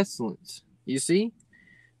 and of pestilence. You see,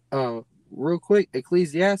 real quick,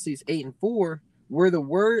 Ecclesiastes 8:4, where the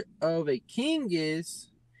word of a king is,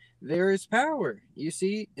 there is power. You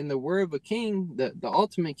see, in the word of a king, the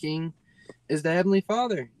ultimate king is the Heavenly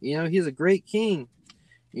Father. You know, he's a great king.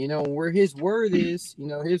 You know, where his word is, you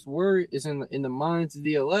know, his word is in the minds of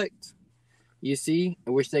the elect. You see,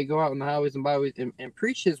 in which they go out on the highways and byways and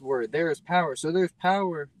preach His word. There is power. So there's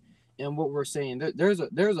power in what we're saying. There's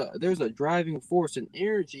a driving force and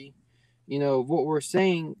energy, of what we're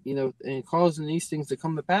saying, and causing these things to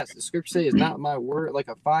come to pass. The scripture says, "Is not my word like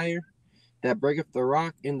a fire that breaketh the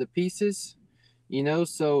rock into pieces?"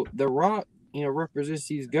 So the rock, represents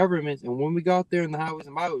these governments. And when we go out there in the highways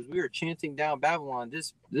and byways, we are chanting down Babylon.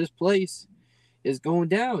 This place is going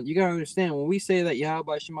down. You gotta understand, when we say that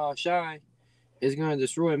Yahweh Shema Shai is going to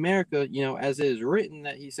destroy America, as it is written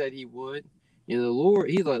that He said He would. The Lord,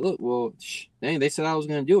 He's like, look, well, dang, they said I was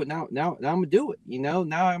going to do it. Now I'm going to do it. Now I'm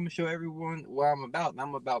going to show everyone what I'm about. And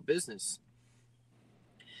I'm about business.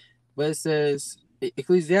 But it says,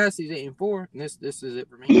 Ecclesiastes 8:4, and this is it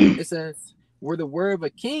for me. It says, where the word of a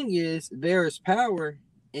king is, there is power,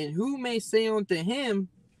 and who may say unto him,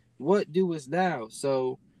 what doest thou?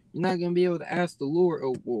 So you're not going to be able to ask the Lord,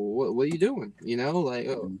 oh, well, what are you doing? Like,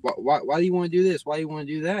 oh, why do you want to do this? Why do you want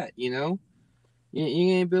to do that? You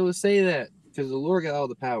ain't be able to say that because the Lord got all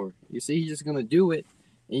the power. You see, He's just going to do it,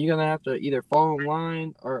 and you're going to have to either fall in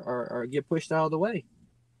line or get pushed out of the way.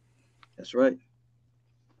 That's right.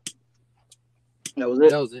 That was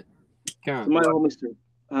it. That was it. Somebody hold me straight.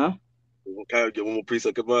 Huh? Can I get one more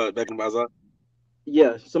precept back in my side?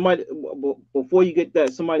 Yeah. Somebody, before you get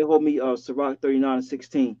that, somebody hold me Sirach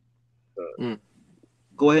 39:16.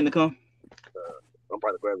 Go ahead and come. I'm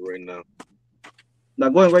probably grab it right now. Now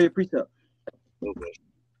go ahead and write your precept. Okay.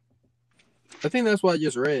 I think that's what I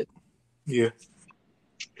just read. Yeah.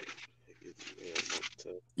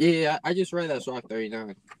 Yeah, I just read that Sirach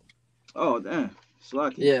 39. Oh, damn.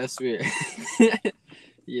 Slacky. Yeah, that's weird.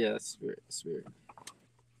 Yeah, that's weird.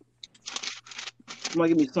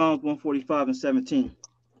 Somebody give me Psalms 145:17.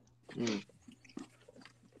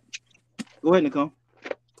 Go ahead, Nicole.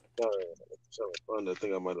 I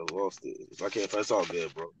think I might have lost it. If I can't find it, it's all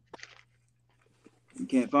good, bro. You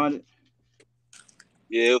can't find it?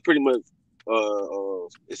 Yeah, it was pretty much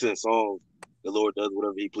it's in Psalms. The Lord does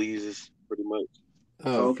whatever He pleases, pretty much.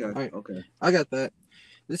 Oh, okay. Right. Okay. I got that.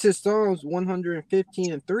 This is Psalms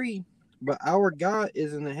 115:3. But our God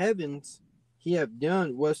is in the heavens. He have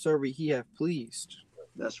done whatsoever He have pleased.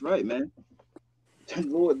 That's right, man. The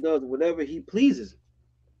Lord does whatever He pleases.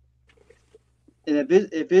 And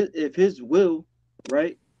if His will,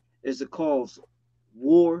 right, is to cause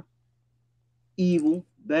war, evil,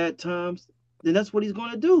 bad times, then that's what He's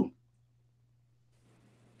going to do.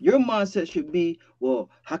 Your mindset should be,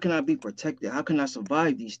 well, how can I be protected? How can I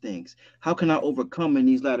survive these things? How can I overcome in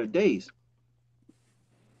these latter days?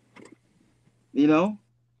 When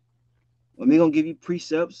we're going to give you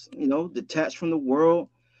precepts, detach from the world,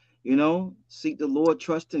 seek the Lord,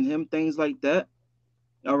 trust in Him, things like that.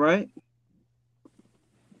 All right.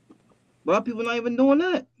 A lot of people not even doing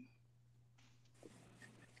that.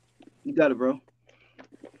 You got it, bro.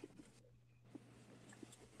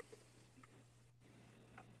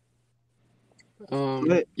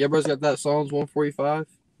 Yeah, bro's got that Psalms 145.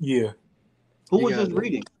 Yeah. Who was just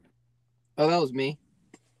reading? Oh, that was me.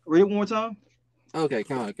 Read it one more time. Okay,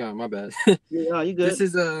 come on, my bad. Yeah, you good. This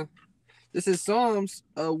is Psalms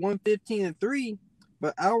 115:3.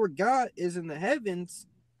 But our God is in the heavens.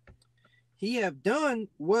 He have done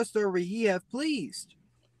whatsoever He have pleased.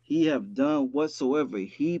 He have done whatsoever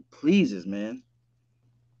He pleases, man.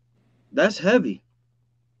 That's heavy.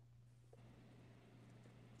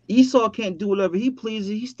 Esau can't do whatever he pleases.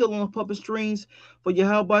 He's still on the puppet strings for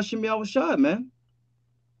Yahweh Shem Yahushua, man.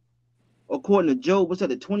 According to Job, what's that,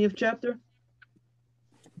 the 20th chapter?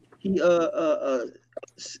 He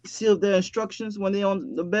sealed their instructions when they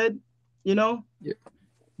on the bed, Yeah.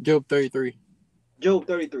 Job 33. Job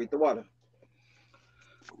 33, the water.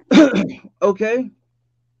 Okay.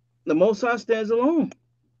 The Most High stands alone.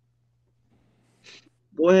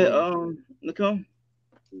 Go ahead, Nicole.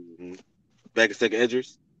 Back in second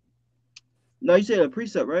Edris. No, you said a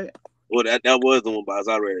precept, right? Well, that was the one, but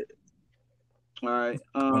I read it. All right.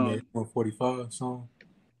 145 song.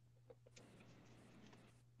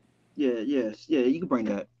 Yeah, you can bring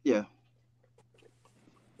that. Yeah.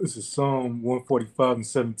 This is Psalm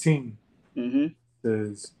 145:17.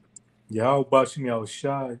 Says, Yahweh Bashem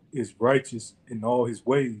Yahushai is righteous in all His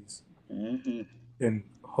ways and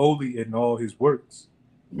holy in all His works.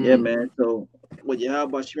 Yeah, man. So what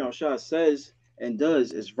Yahweh Bashem Yahushai says and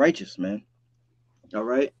does is righteous, man. All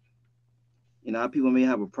right. People may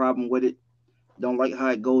have a problem with it, don't like how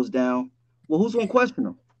it goes down. Well, who's gonna question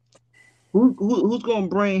him? Who's gonna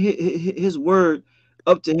bring his word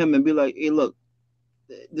up to him and be like, hey, look,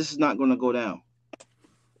 this is not gonna go down.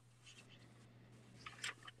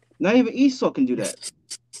 Not even Esau can do that.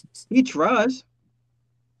 He tries.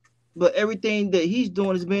 But everything that he's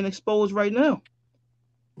doing is being exposed right now.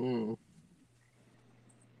 Mm.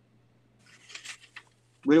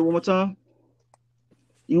 Read it one more time.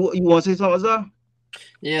 You want to say something, Azar?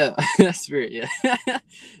 Yeah, that's spirit. Yeah,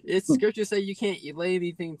 it's scripture say you can't lay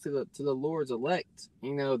anything to the Lord's elect.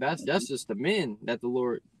 You know, that's just the men that the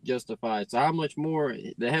Lord justified. So how much more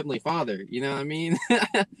the Heavenly Father? You know what I mean?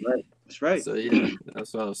 Right. That's right. So yeah,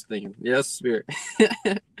 that's what I was thinking. Yeah, that's spirit.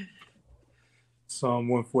 Psalm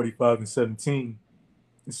 145:17.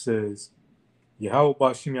 It says, Yahweh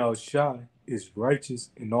Bashim Yahushai is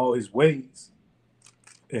righteous in all his ways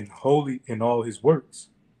and holy in all his works.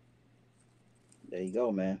 There you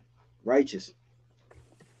go, man. Righteous.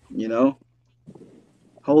 You know,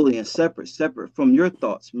 holy and separate from your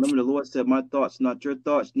thoughts. Remember, the Lord said, "My thoughts, not your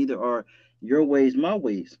thoughts. Neither are your ways my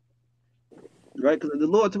ways." Right? Because if the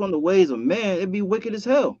Lord took on the ways of man, it'd be wicked as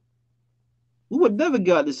hell. We would never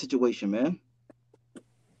get out of this situation, man.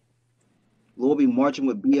 Lord be marching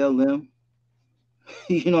with BLM.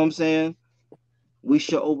 You know what I'm saying? We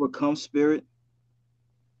shall overcome spirit.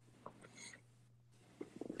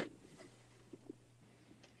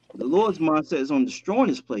 The Lord's mindset is on destroying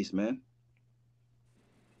this place, man.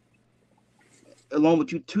 Along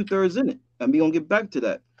with you 2/3 in it. And we gonna get back to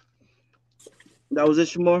that. That was it,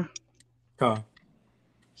 Shamar. Con.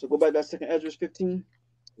 So go back to that second Ezra 15.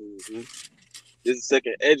 Mm-hmm. This is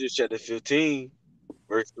second Ezra chapter 15,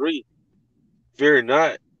 verse 3. Fear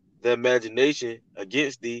not the imagination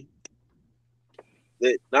against thee,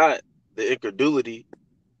 let not the incredulity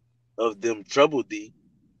of them trouble thee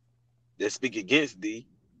that speak against thee.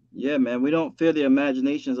 Yeah, man. We don't fear the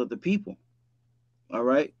imaginations of the people. All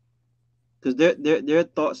right? Because their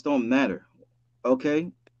thoughts don't matter.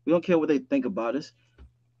 Okay? We don't care what they think about us.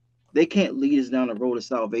 They can't lead us down the road of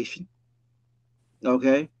salvation.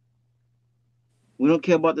 Okay? We don't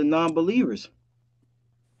care about the non-believers.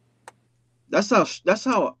 That's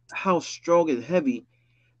how strong and heavy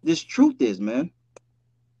this truth is, man.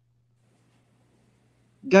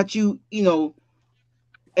 Got you,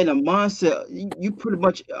 in a mindset. You pretty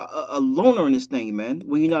much a loner in this thing, man.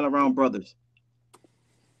 When you're not around brothers,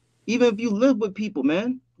 even if you live with people,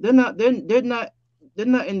 man, they're not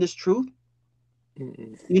in this truth,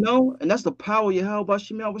 Mm-mm. and that's the power of Yahweh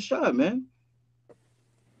Shemel Rashad, man.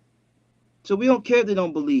 So we don't care if they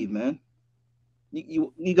don't believe, man.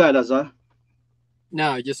 You got us, huh?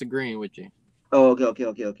 No, just agreeing with you. Oh,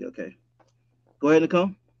 okay. Go ahead and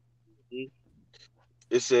come. Mhm.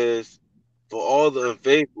 It says, for all the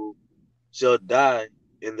unfaithful shall die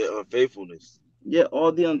in their unfaithfulness. Yeah,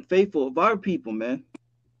 all the unfaithful of our people, man,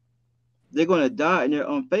 they're going to die in their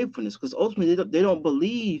unfaithfulness because ultimately they don't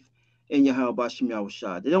believe in Yahweh Shemel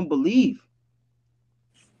Rashad. They don't believe.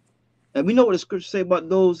 And we know what the scriptures say about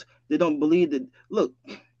those that don't believe that. Look,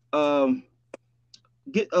 um,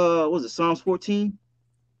 what was it, Psalms 14?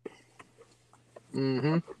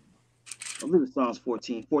 Mm-hmm. I believe it's Psalms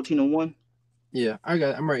 14 and 1. Yeah, I got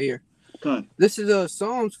it. I'm right here. Come. This is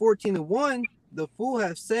Psalms 14 and 1. The fool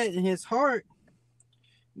hath said in his heart,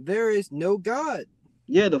 there is no God.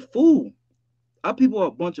 Yeah, the fool. Our people are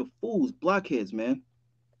a bunch of fools, blockheads, man.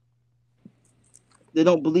 They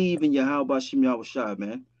don't believe in Yahweh Shem Yahushua,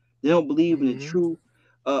 man. They don't believe in the Mm-hmm. true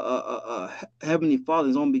Heavenly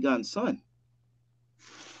Father's only begotten Son.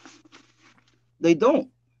 They don't.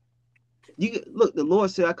 Look, the Lord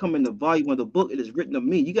said, I come in the volume of the book, it is written of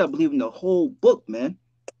me. You got to believe in the whole book, man.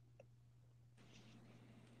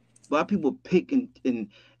 But our people pick and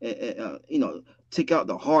take out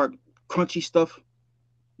the hard, crunchy stuff,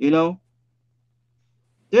 you know?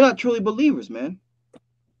 They're not truly believers, man.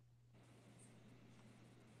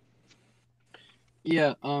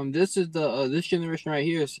 Yeah, this is the this generation right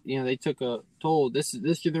here is, they took a toll. This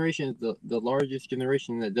generation is the largest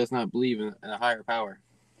generation that does not believe in a higher power.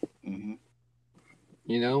 Mm-hmm.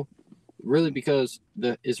 Really because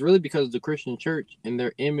it's really because of the Christian church and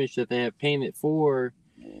their image that they have painted for,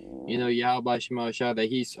 Yahweh Shema Shah, that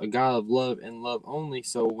he's a God of love and love only.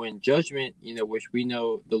 So when judgment, which we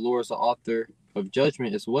know the Lord is the author of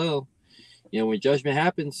judgment as well, when judgment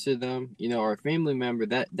happens to them, our family member,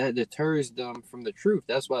 that deters them from the truth.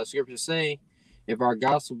 That's why the scriptures say, if our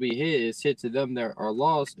gospel be hid, it's hid to them that are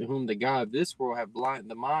lost, in whom the God of this world have blinded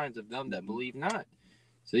the minds of them that believe not.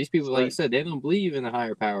 So these people, That's like you right. said, they don't believe in a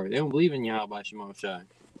higher power. They don't believe in Yahweh Shema Shai.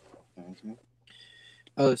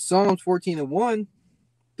 Mm-hmm. Psalms 14 and 1,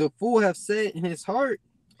 the fool hath said in his heart,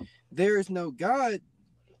 there is no God.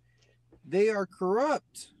 They are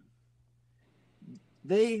corrupt.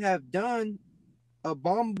 They have done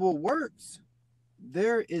abominable works.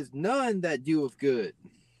 There is none that doeth good.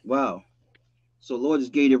 Wow. So Lord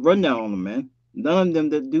just gave you a rundown on them, man. None of them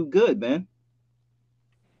that do good, man.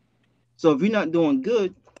 So if you're not doing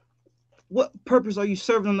good, what purpose are you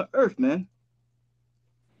serving on the earth, man?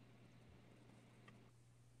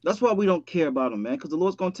 That's why we don't care about them, man, because the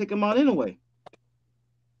Lord's going to take them out anyway.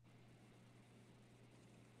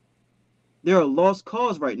 They're a lost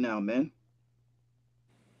cause right now, man.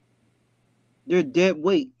 They're dead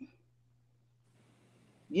weight.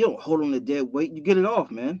 You don't hold on to dead weight. You get it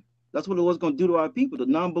off, man. That's what the Lord's going to do to our people, the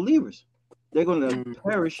non-believers. They're going to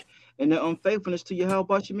perish in their unfaithfulness to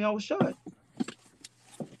Yahweh Shai.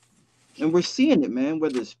 And we're seeing it, man,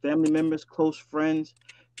 whether it's family members, close friends,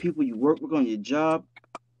 people you work with on your job,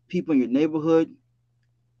 people in your neighborhood.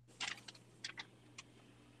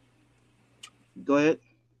 Go ahead.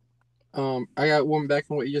 I got one back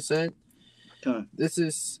on what you just said. Okay. This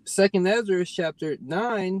is 2nd Ezra chapter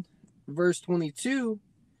 9, verse 22.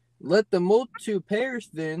 Let the multitude perish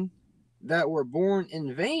then that were born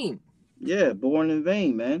in vain. Yeah, born in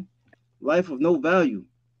vain, man. Life of no value.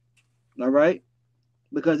 All right?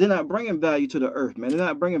 Because they're not bringing value to the earth, man. They're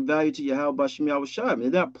not bringing value to Yahweh Shai,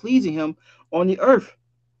 man. They're not pleasing him on the earth.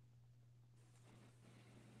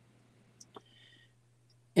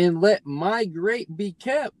 And let my grape be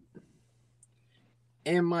kept,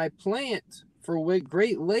 and my plant, for with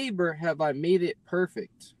great labor have I made it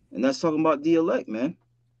perfect. And that's talking about the elect, man.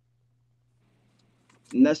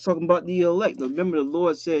 And that's talking about the elect. Remember, the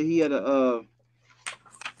Lord said he had a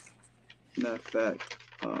matter of fact,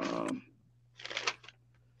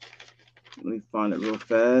 let me find it real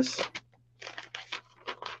fast.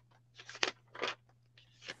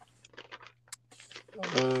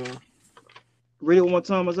 Read it one more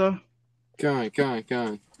time, Azar.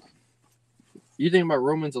 Con. You think about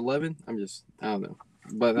Romans 11? I don't know.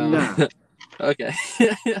 But nah. Okay.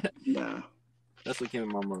 Nah. That's what came in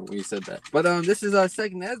my mind when you said that. But this is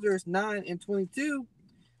 2nd Ezra 9 and 22.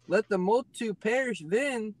 Let the multitude perish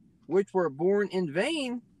then, which were born in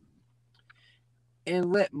vain,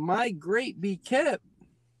 and let my grape be kept,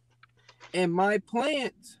 and my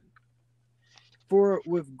plant, for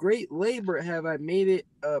with great labor have I made it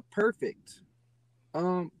perfect.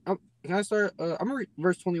 Can I start? I'm gonna read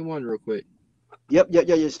verse 21 real quick. Yep.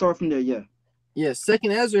 Start from there, yeah. Yeah,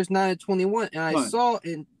 2nd Ezra 9:21, and I saw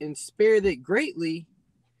and spared it greatly,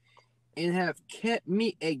 and have kept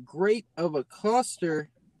me a grape of a cluster,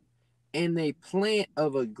 and a plant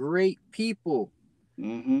of a great people.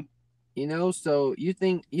 Mm-hmm. You know, so you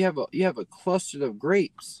think you have a cluster of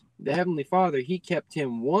grapes. The Heavenly Father, He kept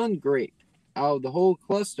him one grape out of the whole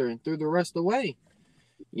cluster and threw the rest away.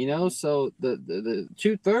 You know, so the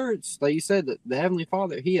 2/3, like you said, the Heavenly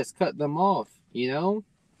Father, He has cut them off. You know.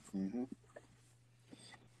 Mm-hmm.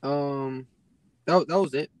 That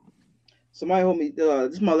was it. Somebody hold me.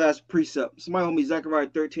 This is my last precept. Somebody hold me Zechariah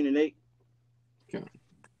 13 and 8. Okay.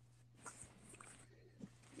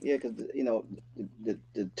 Yeah, because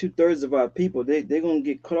the 2/3 of our people, they're gonna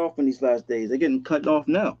get cut off in these last days. They're getting cut off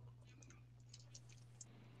now.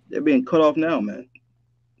 They're being cut off now, man.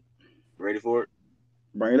 Ready for it?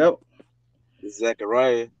 Bring it up.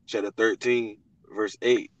 Zechariah chapter 13, verse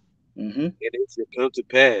 8. Mm-hmm. And it shall come to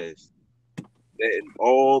pass that in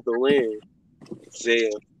all the land,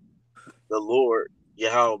 saith the Lord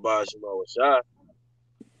Yahweh Shai,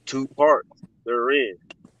 2 parts therein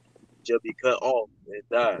shall be cut off and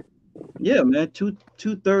die. Yeah, man.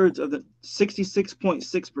 2/3 of the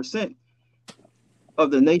 66.6% of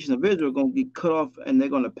the nation of Israel are gonna be cut off, and they're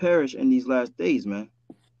gonna perish in these last days, man.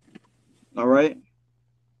 All right.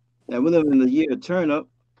 And we live in the year of turn up,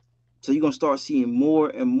 so you're gonna start seeing more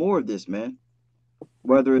and more of this, man.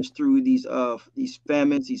 Whether it's through these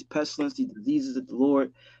famines, these pestilence, these diseases that the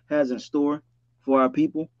Lord has in store for our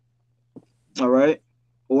people. All right.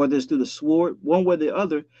 Or whether it's through the sword, one way or the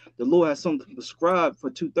other, the Lord has something prescribed for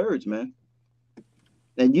 2/3, man.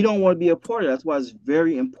 And you don't want to be a part of that. That's why it's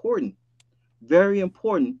very important,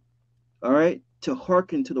 all right, to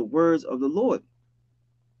hearken to the words of the Lord.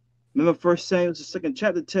 Remember, 1 Samuel, the 2nd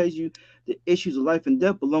chapter, tells you the issues of life and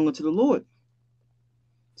death belonging to the Lord.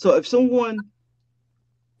 So if someone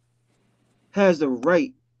has the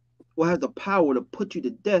right or has the power to put you to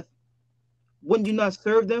death, wouldn't you not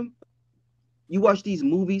serve them? You watch these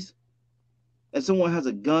movies and someone has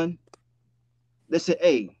a gun. They say,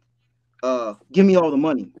 hey, give me all the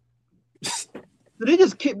money. So they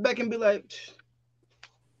just kick back and be like,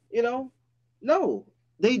 no.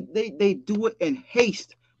 They do it in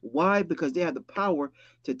haste. Why? Because they have the power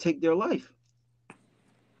to take their life.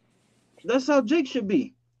 That's how Jake should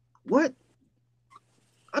be. What?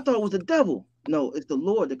 I thought it was the devil. No, it's the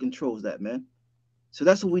Lord that controls that, man. So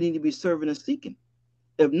that's what we need to be serving and seeking.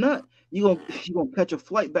 If not, you're gonna catch a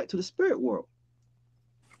flight back to the spirit world.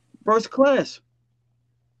 First class.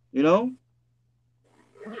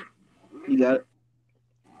 You got it.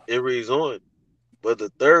 It reads on, but the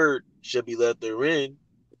third shall be left therein,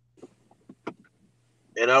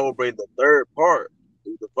 and I will bring the third part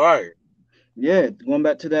through the fire. Yeah, going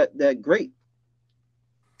back to that grape.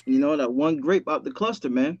 You know, that one grape out the cluster,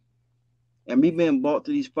 man. And we being brought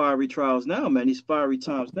through these fiery trials now, man. These fiery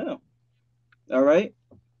times now. All right.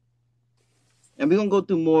 And we're gonna go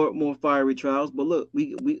through more fiery trials. But look,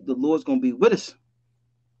 we the Lord's gonna be with us.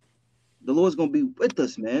 The Lord's gonna be with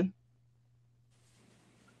us, man.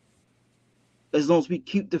 As long as we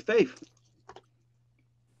keep the faith.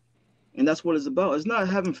 And that's what it's about. It's not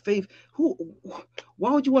having faith.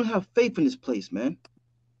 Why would you want to have faith in this place, man?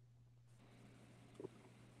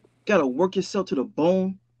 Gotta work yourself to the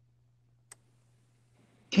bone.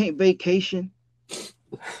 Can't vacation.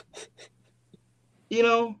 You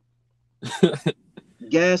know,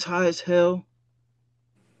 gas high as hell.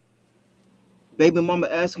 Baby mama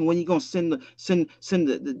asking when you gonna send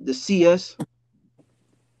the CS.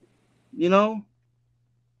 You know,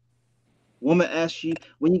 woman asks you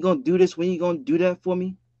when you gonna do this, when you gonna do that for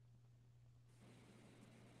me.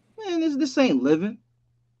 Man, this ain't living.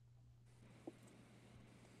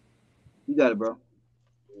 You got it, bro.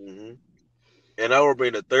 Hmm. And I will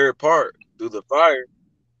bring the third part through the fire,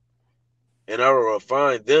 and I will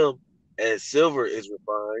refine them as silver is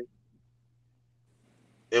refined,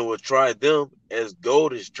 and will try them as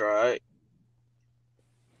gold is tried.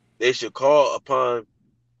 They shall call upon,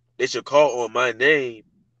 they shall call on my name,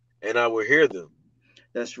 and I will hear them.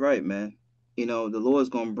 That's right, man. You know, the Lord's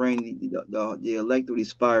gonna bring the elect through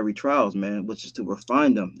these fiery trials, man, which is to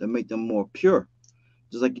refine them, to make them more pure.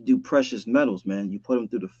 Just like you do precious metals, man. You put them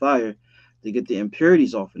through the fire to get the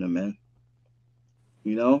impurities off of them, man.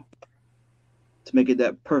 You know, to make it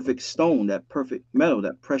that perfect stone, that perfect metal,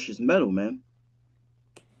 that precious metal, man.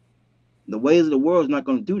 The ways of the world is not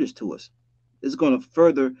going to do this to us. It's going to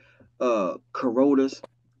further corrode us,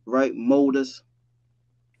 right? Mold us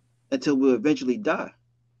until we eventually die.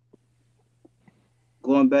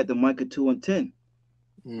 Going back to Micah 2 and 10,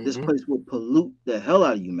 this place will pollute the hell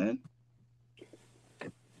out of you, man.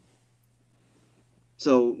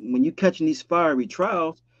 So when you catching these fiery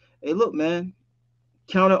trials, hey, look, man,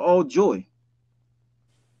 count it all joy.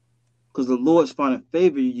 Because the Lord's finding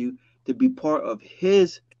favor in you to be part of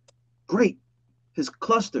his grape, his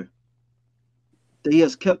cluster that he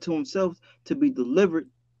has kept to himself to be delivered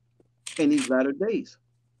in these latter days.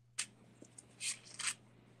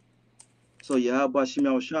 So yeah, how about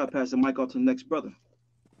Shimei Shah pass the mic off to the next brother?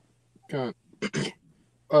 Okay.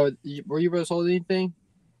 Were you brothers holding anything?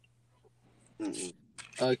 Mm-mm.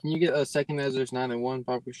 Can you get a second Ezra's 9 and 1,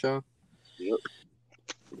 Papa Shaw? Yep.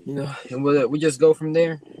 You know, and we just go from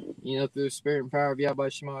there. You know, through the spirit and power of Yahweh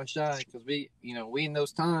Shema Shai, because we in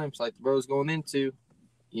those times like the bro's going into,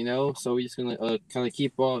 you know, so we just gonna kind of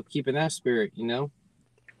keeping that spirit, you know.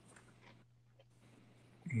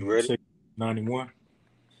 You ready? 91.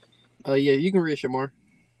 Yeah, you can read Shamar.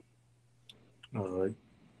 All right.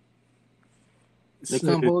 The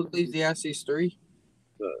come hold Ecclesiastes 3.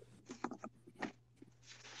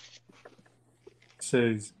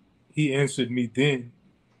 Says, he answered me then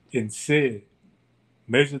and said,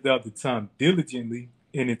 measure thou the time diligently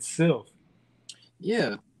in itself.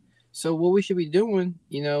 Yeah. So what we should be doing,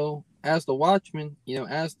 you know, as the watchmen, you know,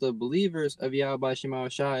 as the believers of Yahweh Shema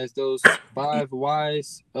Shai, as those 5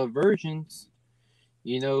 wise virgins,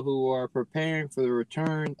 you know, who are preparing for the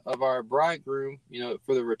return of our bridegroom, you know,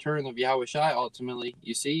 for the return of Yahweh Shai ultimately.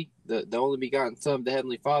 You see, the only begotten Son of the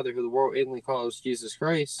Heavenly Father, who the world ignorantly calls Jesus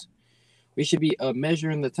Christ. We should be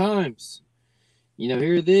measuring the times. You know,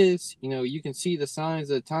 here it is. You know, you can see the signs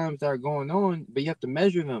of the times that are going on, but you have to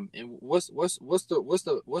measure them. And what's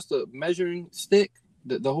the measuring stick?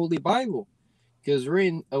 The Holy Bible, because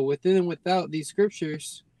written within and without these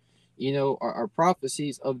scriptures, you know, are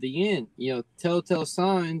prophecies of the end. You know, telltale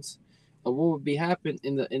signs of what would be happening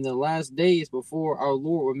in the last days before our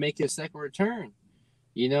Lord would make his second return.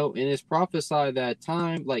 You know, and it's prophesied that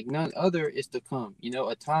time like none other is to come. You know,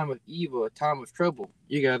 a time of evil, a time of trouble.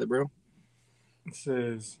 You got it, bro. It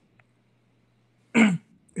says,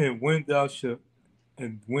 and when thou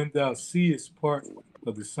seest part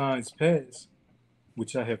of the signs past,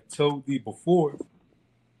 which I have told thee before,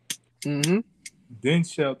 then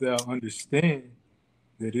shalt thou understand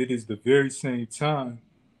that it is the very same time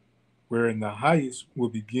wherein the highest will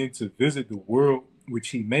begin to visit the world which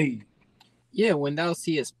he made. Yeah, when thou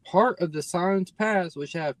seest part of the signs past,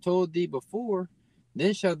 which I have told thee before,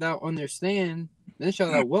 then shalt thou understand, then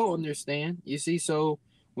shalt thou well understand. You see, so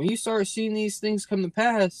when you start seeing these things come to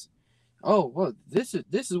pass, oh well, this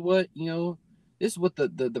is what, you know, this is what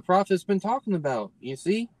the prophet's been talking about. You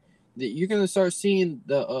see, you're gonna start seeing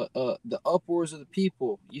the uproars of the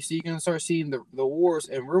people. You see, you're gonna start seeing the wars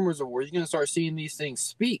and rumors of wars. You're gonna start seeing these things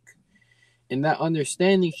speak, and that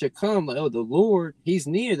understanding should come. Like, oh, the Lord, He's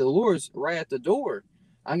near. The Lord's right at the door.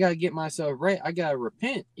 I gotta get myself right. I gotta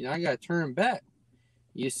repent. I gotta turn back.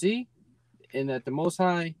 You see, and that the Most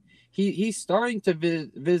High, He's starting to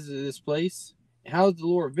visit this place. How does the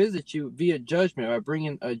Lord visit you? Via judgment, by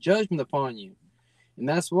bringing a judgment upon you, and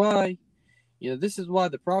that's why. This is why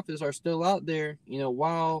the prophets are still out there.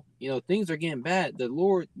 While things are getting bad, the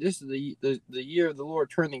Lord. This is the year of the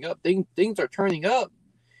Lord turning up. Things are turning up.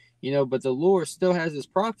 But the Lord still has His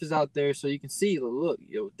prophets out there, so you can see. Look,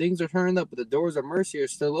 things are turning up, but the doors of mercy are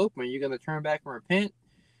still open. Are you going to turn back and repent?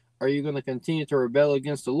 Or are you going to continue to rebel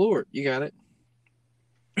against the Lord? You got it.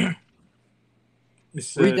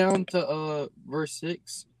 Read down to verse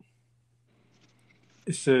 6.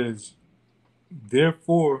 It says,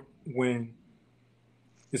 therefore, when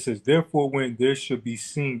there should be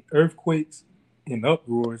seen earthquakes and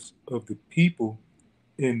uproars of the people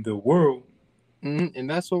in the world. And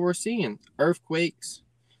that's what we're seeing. Earthquakes,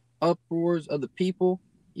 uproars of the people.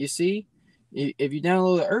 You see, if you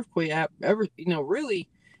download the earthquake app, really,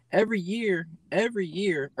 every year,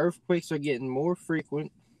 earthquakes are getting more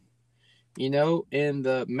frequent. And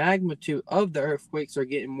the magnitude of the earthquakes are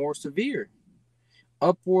getting more severe.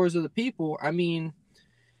 Uproars of the people. I mean,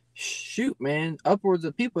 shoot, man, upwards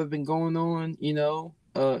of people have been going on,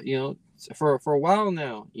 for a while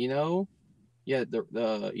now, yeah,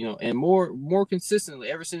 and more consistently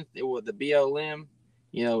ever since it was the BLM,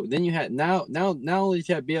 then you had now not only did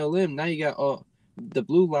you have BLM, now you got the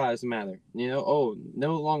Blue Lives Matter, no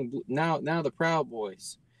longer now the Proud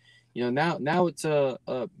Boys, now it's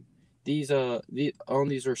these on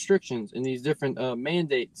these restrictions and these different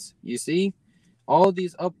mandates, you see. All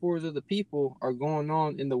these uproars of the people are going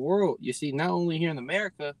on in the world. You see, not only here in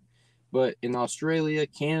America, but in Australia,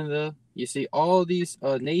 Canada. You see, all these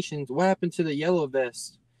nations. What happened to the yellow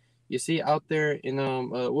vests? You see, out there in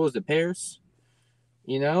what was it, Paris?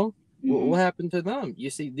 What happened to them? You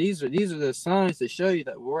see, these are the signs that show you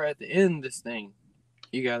that we're at the end of this thing.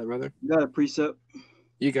 You got it, brother. You got a precept.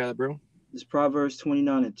 You got it, bro. It's Proverbs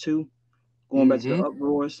 29:2. Going back to the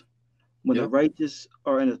uproars. When the righteous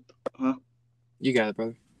are in a You got it,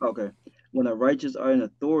 brother. Okay. When the righteous are in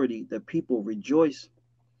authority, the people rejoice.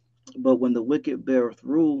 But when the wicked beareth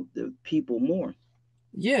rule, the people mourn.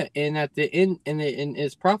 Yeah, and at the end, and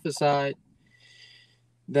it's prophesied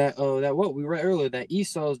that what we read earlier, that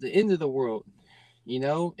Esau is the end of the world,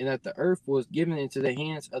 and that the earth was given into the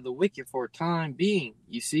hands of the wicked for a time being.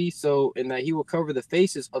 You see, so and that he will cover the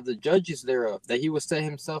faces of the judges thereof, that he will set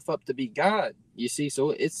himself up to be God. You see,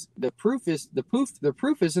 so it's the proof is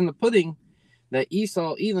in the pudding that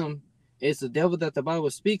Esau, Edom, is the devil that the Bible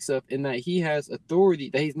speaks of, and that he has authority,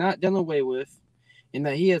 that he's not done away with, and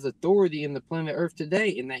that he has authority in the planet Earth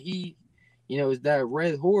today, and that he, is that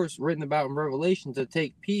red horse written about in Revelation to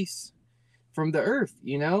take peace from the earth,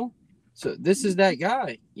 So this is that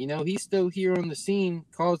guy, he's still here on the scene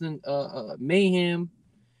causing mayhem,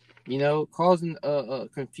 causing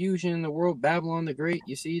confusion in the world. Babylon the Great,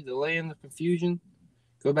 you see, the land of confusion.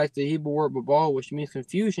 Go back to the Hebrew word babal, which means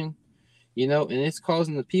confusion. And it's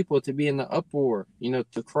causing the people to be in the uproar,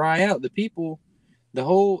 to cry out. The people, the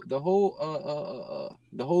whole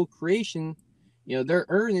creation, they're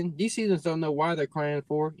earning. These seasons don't know why they're crying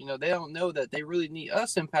for. They don't know that they really need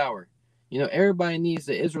us in power. Everybody needs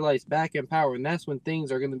the Israelites back in power, and that's when things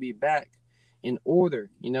are going to be back in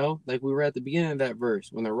order. Like we were at the beginning of that verse,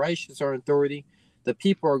 when the righteous are in authority, the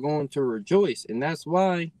people are going to rejoice, and that's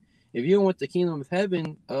why. If you don't want the kingdom of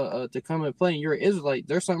heaven to come and play and you're an Israelite,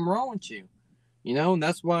 there's something wrong with you. And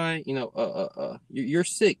that's why, you're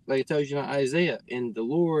sick, like it tells you in Isaiah, and the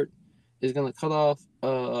Lord is going to cut off,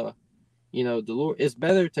 the Lord, it's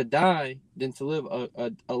better to die than to live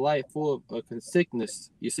a life full of sickness,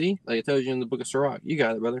 you see, like it tells you in the book of Sirach. You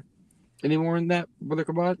got it, brother. Any more in that, Brother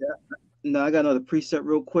Kabad? Yeah. No, I got another precept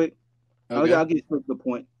real quick. Okay. I'll get to the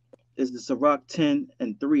point. Is the Sirach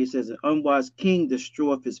 10:3. It says, an unwise king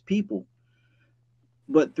destroyeth his people,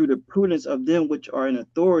 but through the prudence of them which are in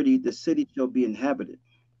authority, the city shall be inhabited.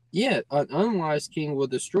 Yeah, an unwise king will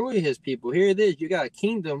destroy his people. Here it is. You got a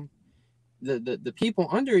kingdom. The people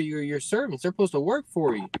under you are your servants. They're supposed to work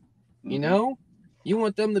for you. You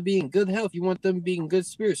want them to be in good health. You want them to be in good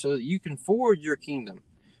spirit so that you can forward your kingdom.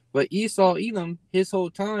 But Esau, Edom, his whole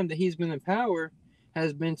time that he's been in power,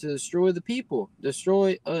 has been to destroy the people,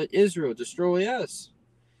 destroy Israel, destroy us,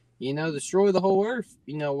 destroy the whole earth,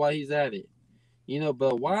 while he's at it.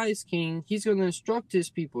 But a wise king, he's going to instruct his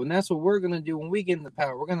people, and that's what we're going to do when we get in the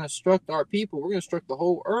power. We're going to instruct our people. We're going to instruct the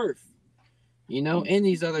whole earth, and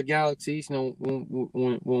these other galaxies,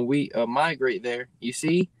 when we migrate there, you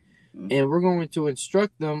see, and we're going to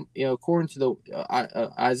instruct them, according to the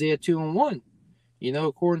Isaiah 2:1,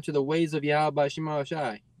 according to the ways of Yahweh Shema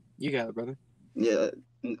Shai. You got it, brother. Yeah,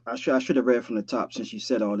 I should have read from the top since you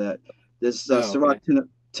said all that. This Oh, Sirach okay.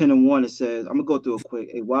 10:1. It says, I'm gonna go through it quick.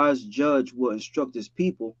 A wise judge will instruct his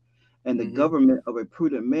people, and the Mm-hmm. government of a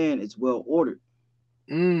prudent man is well ordered.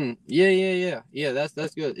 Yeah.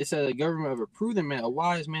 That's good. It said the government of a prudent man, a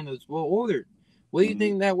wise man that's well ordered. What do you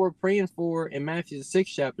think that we're praying for in Matthew the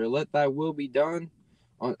 6th chapter? Let thy will be done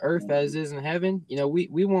on earth as is in heaven.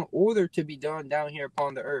 We want order to be done down here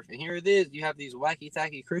upon the earth. And here it is. You have these wacky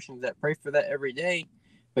tacky Christians that pray for that every day,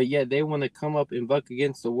 but yet they want to come up and buck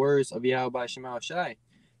against the words of Yahweh Shema Shai.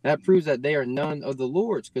 That proves that they are none of the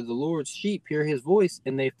Lord's, because the Lord's sheep hear his voice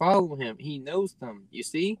and they follow him. He knows them. You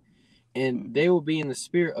see? And they will be in the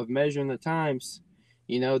spirit of measuring the times.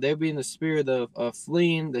 They'll be in the spirit of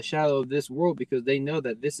fleeing the shadow of this world, because they know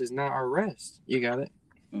that this is not our rest. You got it?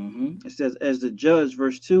 It says, as the judge,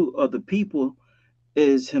 verse 2, of the people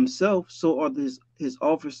is himself, so are his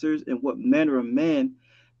officers, and what manner of man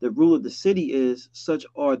the ruler of the city is, such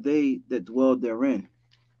are they that dwell therein.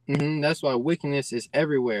 That's why wickedness is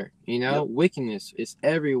everywhere. Yep. Wickedness is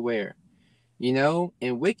everywhere.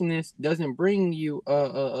 And wickedness doesn't bring you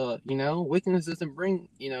wickedness doesn't bring,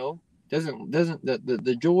 doesn't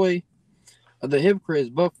the joy of the hypocrite is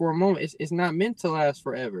but for a moment. It's not meant to last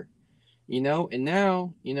forever. And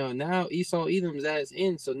now Esau Edom's at his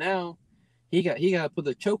end, so now he got to put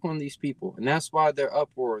the choke on these people, and that's why they're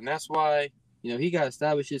uproar, and that's why he got to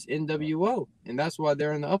establish his NWO, and that's why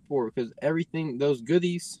they're in the uproar, because everything, those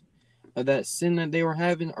goodies of that sin that they were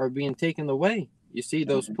having are being taken away. You see,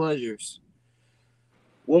 those pleasures.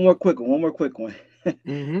 One more quick one.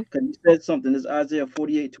 Mm-hmm. Because he said something. This Isaiah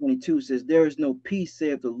 48:22 says, there is no peace,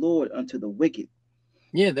 saith the Lord, unto the wicked.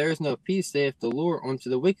 Yeah, there is no peace, saith the Lord, unto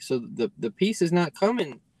the wicked. So the peace is not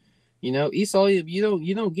coming. Esau, you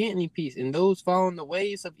don't get any peace. And those following the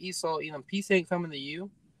ways of Esau, peace ain't coming to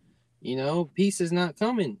you. Peace is not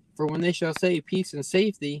coming. For when they shall say peace and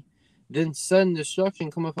safety, then sudden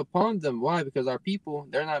destruction cometh upon them. Why? Because our people,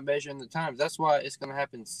 they're not measuring the times. That's why it's going to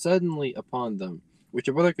happen suddenly upon them. Which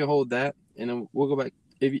your brother can hold that, and then we'll go back.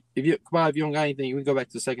 If you don't got anything, you can go back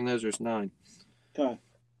to 2 Ezra 9. Okay.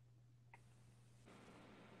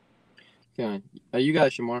 Okay. You got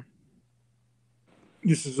it, Shamar.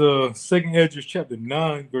 This is 2 Ezra chapter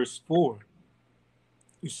 9, verse 4.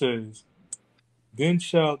 It says, Then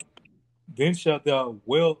shalt thou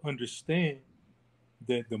well understand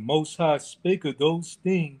that the Most High spake of those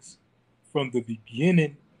things from the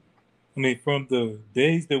beginning, from the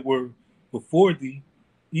days that were before thee,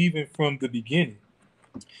 even from the beginning.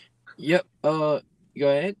 Yep. Go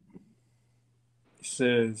ahead. It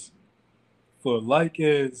says, For like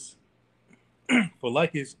as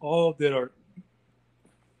all that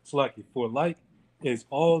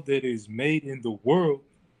is made in the world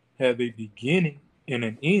have a beginning and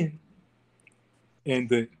an end, and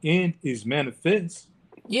the end is manifest.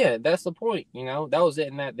 Yeah, that's the point. That was it.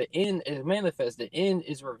 And that the end is manifest. The end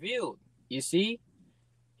is revealed. You see,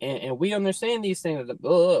 and we understand these things.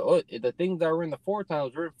 The things that were in the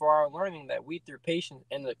foretimes written for our learning, that we through patience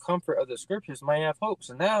and the comfort of the scriptures might have hope.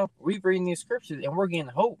 So now we're reading these scriptures and we're getting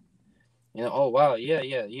hope. Oh wow, yeah.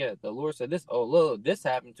 The Lord said this. Oh look, this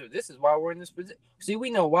happened too. This is why we're in this position. See, we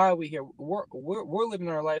know why we're here. We're living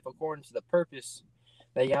our life according to the purpose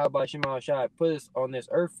that Yahweh Shema Shai put us on this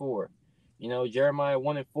earth for. Jeremiah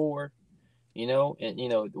 1:4.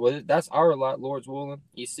 And that's our lot, Lord's willing.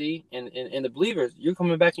 You see, and the believers, you're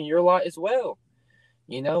coming back in your lot as well.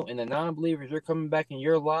 And the non-believers, you're coming back in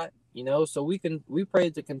your lot. So we pray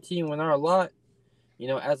to continue in our lot.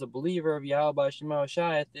 As a believer of Yahweh Shema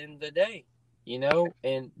Shai at the end of the day.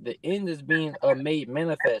 And the end is being made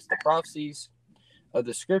manifest. The prophecies of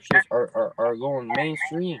the scriptures are going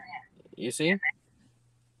mainstream. You see?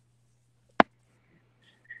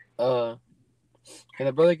 Can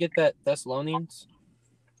the brother get that Thessalonians?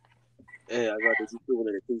 Hey, I got this. You still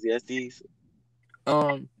in Ecclesiastes?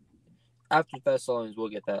 After Thessalonians, we'll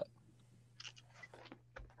get that.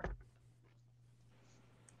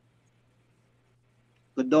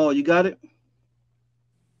 Gadol, you got it?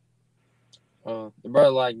 The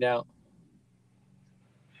brother lagged out.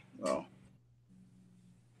 Oh.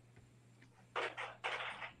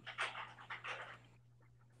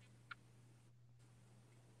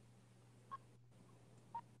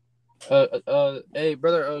 Hey,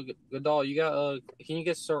 brother, Gadol, you got can you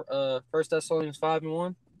get 1 Thessalonians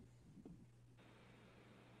 5:1?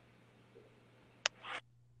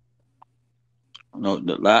 No,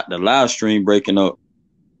 the live stream breaking up.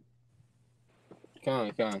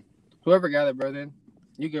 Come on. Whoever got it, brother.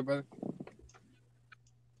 You good, brother?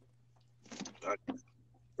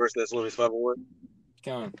 First Thessalonians 5:1.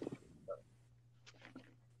 Come on.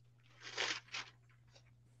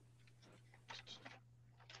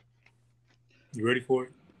 You ready for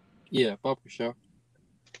it? Yeah, for sure.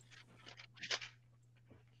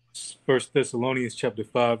 First Thessalonians chapter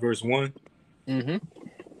 5, verse 1.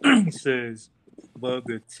 Mm-hmm. It says, "But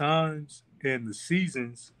the times and the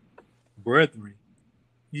seasons, brethren,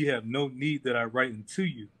 ye have no need that I write unto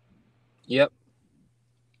you." Yep.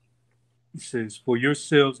 It says, "For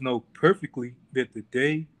yourselves know perfectly that the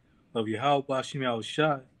day of Yahweh Bashim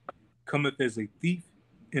Yahushai cometh as a thief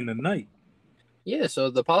in the night." Yeah, so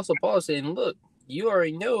the Apostle Paul is saying, look, you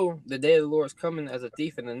already know the day of the Lord is coming as a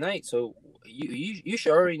thief in the night, so you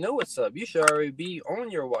should already know what's up. You should already be on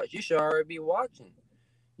your watch. You should already be watching.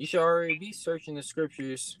 You should already be searching the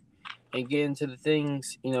scriptures and getting to the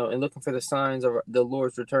things, and looking for the signs of the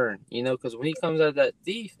Lord's return, because when he comes as that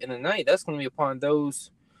thief in the night, that's going to be upon those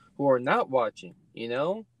who are not watching,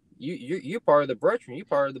 You're part of the brethren. You're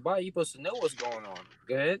part of the body. You're supposed to know what's going on.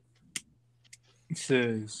 Go ahead. It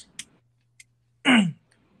says,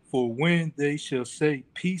 "For when they shall say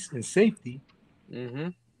peace and safety, Mm-hmm.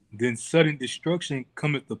 then sudden destruction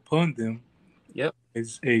cometh upon them Yep.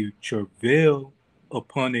 as a travail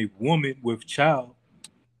upon a woman with child,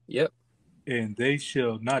 Yep. and they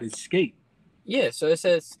shall not escape." Yeah, so it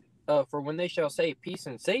says, for when they shall say peace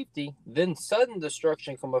and safety, then sudden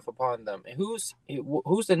destruction cometh upon them. And who's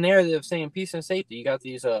the narrative saying peace and safety? You got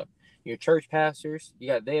these your church pastors. You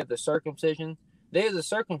got they of the circumcision. They of the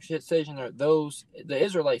circumcision are those the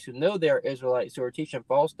Israelites who know they're Israelites who are teaching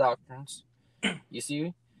false doctrines. You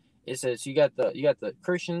see, it says you got the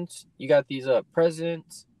Christians. You got these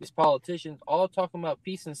presidents, these politicians, all talking about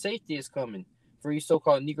peace and safety is coming for you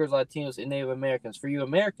so-called Negroes, Latinos, and Native Americans. For you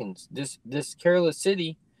Americans, this careless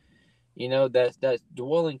city, that's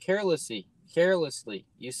dwelling carelessly.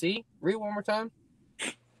 You see? Read one more time.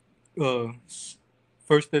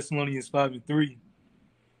 First Thessalonians 5:3.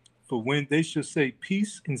 "For when they shall say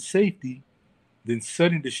peace and safety, then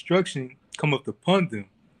sudden destruction cometh upon them,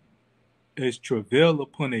 as travail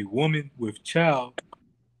upon a woman with child,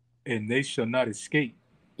 and they shall not escape."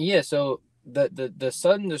 Yeah, so the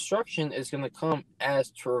sudden destruction is going to come as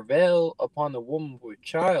travail upon the woman with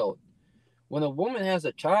child. When a woman has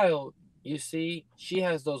a child, you see, she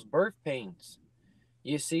has those birth pains.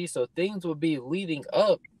 You see, so things will be leading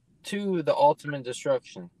up to the ultimate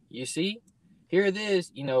destruction. You see, here it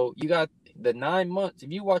is. You got the 9 months.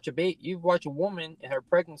 If you watch you watch a woman in her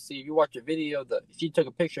pregnancy. If you watch a video that she took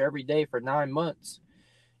a picture every day for 9 months,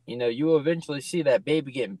 you will eventually see that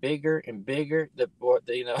baby getting bigger and bigger.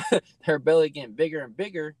 Her belly getting bigger and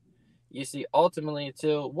bigger. You see, ultimately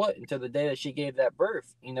until the day that she gave that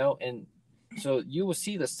birth. And so you will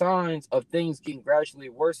see the signs of things getting gradually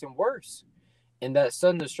worse and worse. And that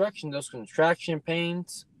sudden destruction, those contraction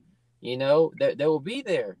pains, they will be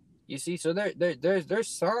there. You see, so there's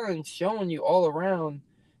signs showing you all around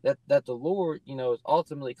that the Lord, is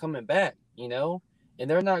ultimately coming back, and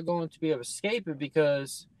they're not going to be able to escape it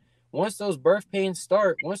because once those birth pains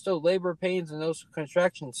start, once those labor pains and those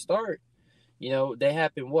contractions start, they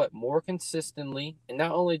happen more consistently, and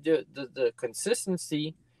not only do the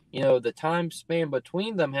consistency, the time span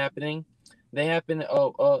between them happening, they happen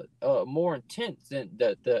more intense. Than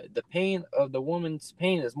the pain of the woman's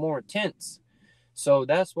pain is more intense. So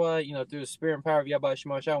that's why, through the spirit and power of Yahweh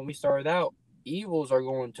Shemashah, when we started out, evils are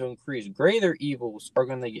going to increase. Greater evils are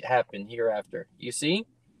going to happen hereafter. You see?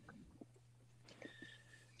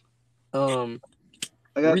 I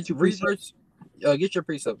got two precepts. Get your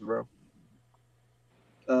precepts, bro.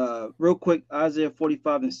 Real quick, Isaiah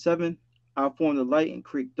 45:7. I form the light and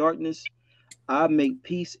create darkness. I make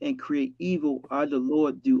peace and create evil. I, the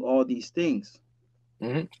Lord, do all these things.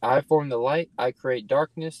 Mm-hmm. I form the light. I create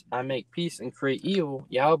darkness. I make peace and create evil.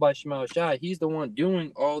 Yahweh Shema Shai, he's the one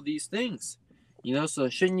doing all these things. So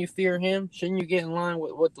shouldn't you fear him? Shouldn't you get in line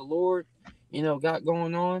with what the Lord, got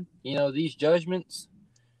going on? These judgments.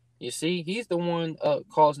 You see, he's the one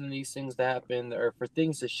causing these things to happen or for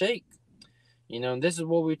things to shake. And this is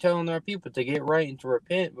what we're telling our people to get right and to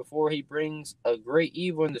repent before he brings a great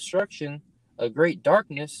evil and destruction, a great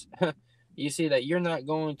darkness. You see that you're not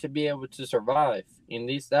going to be able to survive. And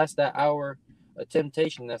that's that hour of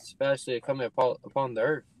temptation that's especially coming upon the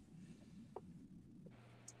earth.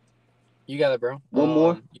 You got it, bro. One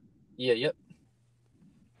more. Yeah, yep.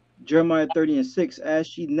 Jeremiah 30:6.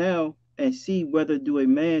 Ask ye now and see whether do a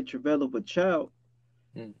man travail of a child.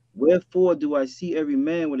 Wherefore do I see every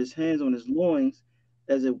man with his hands on his loins,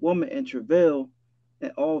 as a woman in travail,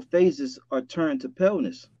 and all phases are turned to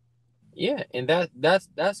paleness. Yeah, and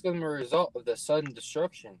that's going to be a result of the sudden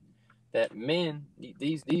destruction that men,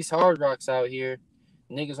 these hard rocks out here,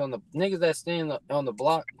 niggas that stand on the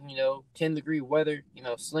block, 10-degree weather,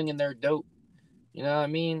 slinging their dope, you know what I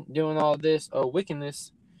mean, doing all this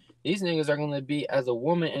wickedness. These niggas are going to be as a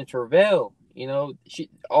woman in travail, she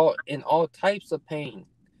all in all types of pain.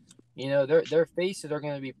 Their faces are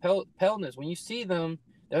going to be paleness. When you see them,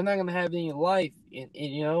 they're not going to have any life, and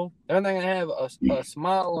they're not going to have a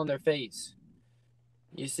smile on their face.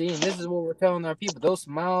 You see, and this is what we're telling our people: those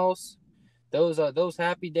smiles, those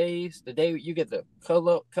happy days, the day you get to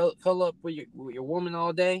cuddle up with your woman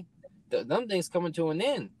all day, them things coming to an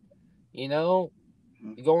end. You know,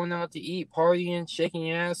 going out to eat, partying, shaking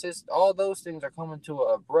your asses, all those things are coming to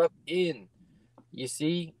an abrupt end. You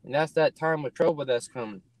see, and that's that time of trouble that's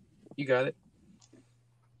coming. You got it.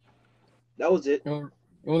 That was it. You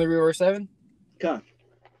want to read verse 7? Come.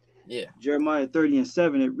 Yeah. Jeremiah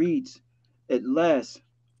 30:7, it reads, At last,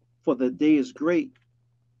 for the day is great,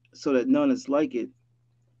 so that none is like it.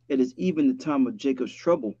 It is even the time of Jacob's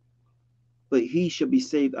trouble, but he shall be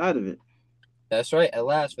saved out of it. That's right. At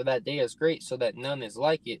last, for that day is great, so that none is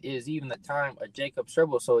like it. It is even the time of Jacob's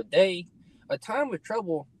trouble. So a time of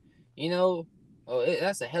trouble,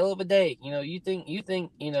 that's a hell of a day. You think,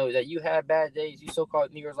 that you have bad days, you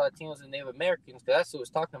so-called Negroes, Latinos, and Native Americans, because that's what it's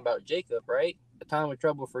talking about, Jacob, right? A time of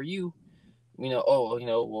trouble for you.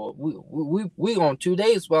 Well, we on 2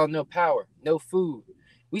 days without no power, no food.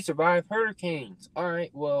 We survived hurricanes. All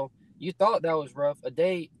right, well, you thought that was rough. A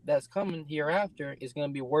day that's coming hereafter is going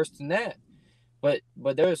to be worse than that. But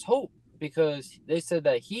there's hope, because they said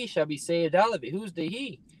that he shall be saved out of it. Who's the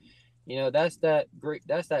he? That's that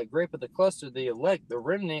grape of the cluster, the elect, the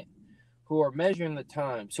remnant, who are measuring the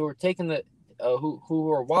times, who are taking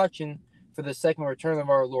who are watching for the second return of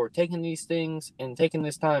our Lord, taking these things and taking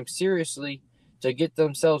this time seriously to get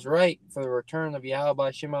themselves right for the return of Yahweh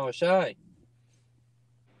Shema Shai.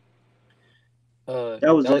 That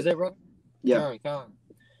was That was it. it, bro. Yeah.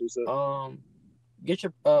 Get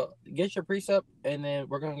your precept, and then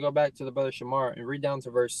we're gonna go back to the brother Shamar and read down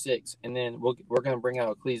to verse 6, and then we're gonna bring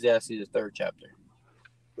out Ecclesiastes, the 3rd chapter.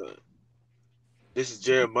 This is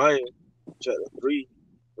Jeremiah chapter 3,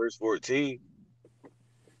 verse 14.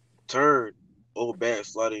 Turn, O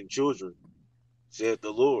backsliding children, saith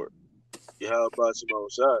the Lord, Yahweh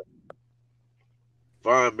Shai.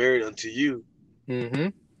 For I am married unto you, Mm-hmm.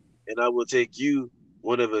 and I will take you,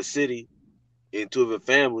 one of a city, and two of a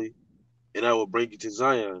family, and I will bring you to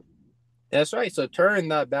Zion. That's right. So turn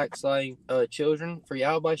not backsliding children, for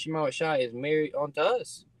Yahweh Shema Shai is married unto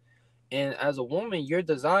us. And as a woman, your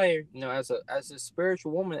desire, as a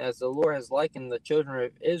spiritual woman, as the Lord has likened the children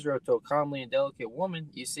of Israel to a comely and delicate woman,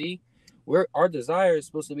 you see, our desire is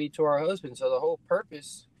supposed to be to our husband. So the whole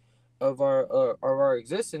purpose of our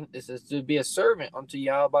existence is to be a servant unto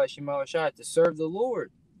Yahweh Shema Shai, to serve the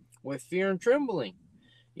Lord with fear and trembling.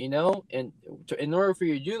 And in order for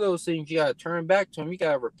you to do those things, you gotta turn back to him. You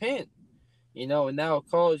gotta repent. And now it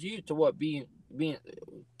calls you to what, being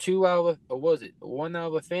two out of, or was it one out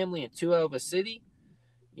of a family and two out of a city?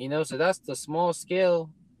 So that's the small scale.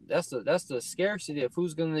 That's the scarcity of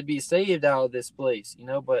who's going to be saved out of this place.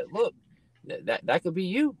 But look, that could be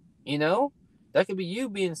you. That could be you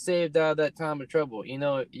being saved out of that time of trouble.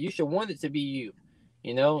 You should want it to be you.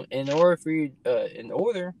 In order for you,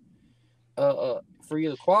 for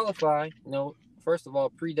you to qualify, first of all,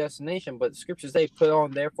 predestination, but the scriptures say, put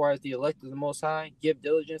on therefore as the elect of the Most High, give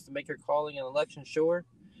diligence to make your calling and election sure.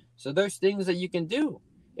 So there's things that you can do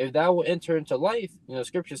if thou will enter into life.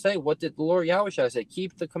 Scriptures say, what did the Lord Yahweh say?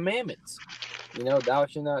 Keep the commandments. Thou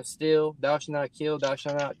shalt not steal, thou shalt not kill, thou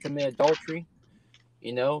shalt not commit adultery.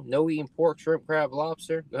 No eating pork, shrimp, crab,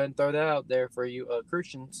 lobster. Go ahead and throw that out there for you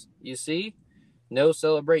Christians. You see, no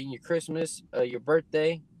celebrating your Christmas, your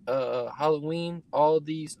birthday, Halloween, all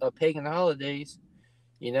these pagan holidays,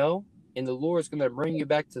 and the Lord's going to bring you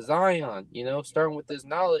back to Zion, starting with this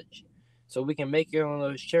knowledge, so we can make it on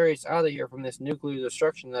those chariots out of here from this nuclear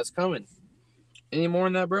destruction that's coming. Any more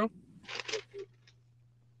on that, bro?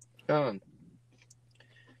 Come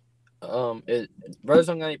on. Brothers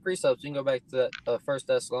don't got any precepts. You can go back to that 1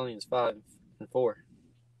 Thessalonians 5 and 4.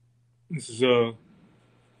 This is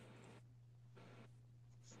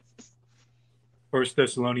 1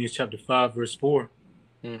 Thessalonians chapter 5, verse 4.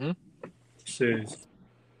 Mm-hmm. It says,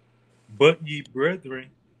 But ye brethren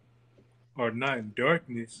are not in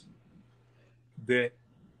darkness, that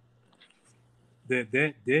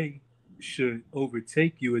day should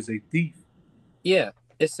overtake you as a thief. Yeah,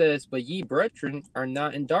 it says, but ye brethren are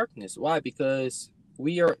not in darkness. Why? Because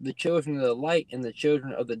we are the children of the light and the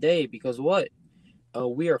children of the day. Because what?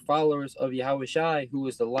 we are followers of Yahweh Shai, who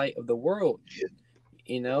is the light of the world.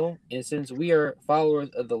 And since we are followers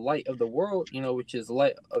of the light of the world, which is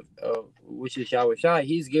light of which is Yahweh Shai,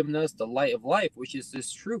 he's given us the light of life, which is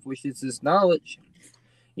this truth, which is this knowledge,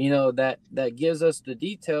 that gives us the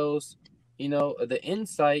details, the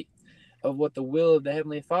insight of what the will of the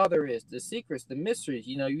Heavenly Father is, the secrets, the mysteries.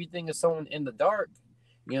 You think of someone in the dark,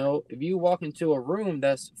 if you walk into a room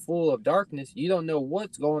that's full of darkness, you don't know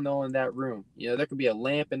what's going on in that room. There could be a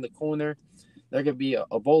lamp in the corner, there could be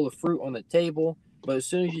a bowl of fruit on the table, but as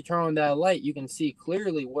soon as you turn on that light, you can see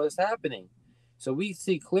clearly what's happening. So we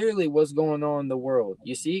see clearly what's going on in the world,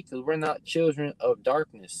 you see, because we're not children of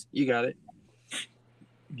darkness. You got it.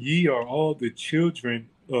 Ye are all the children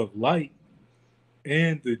of light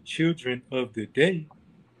and the children of the day.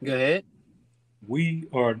 Go ahead. We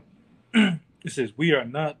are, it says, we are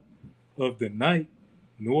not of the night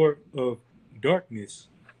nor of darkness.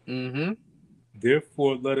 Mm-hmm.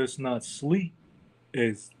 Therefore, let us not sleep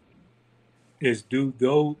as do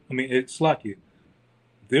those. It's like it.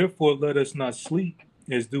 Therefore, let us not sleep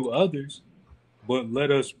as do others, but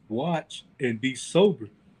let us watch and be sober.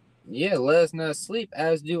 Yeah, let us not sleep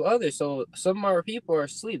as do others. So some of our people are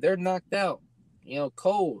asleep. They're knocked out,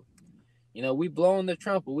 cold. We blowing the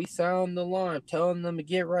trumpet. We sound the alarm, telling them to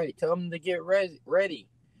get right, tell them to get ready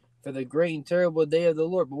for the great and terrible day of the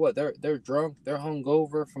Lord. But what? They're drunk. They're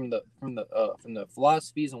hungover from the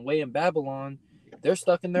philosophies and way in Babylon. They're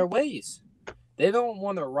stuck in their ways. They don't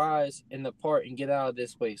want to rise and depart and get out of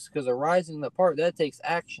this place, because a rising and depart, that takes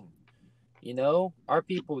action. Our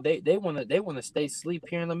people, they want to stay asleep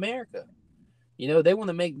here in America. They want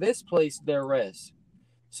to make this place their rest.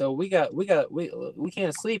 So we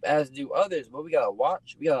can't sleep as do others, but we gotta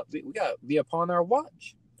watch. We gotta be upon our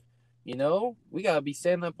watch. We gotta be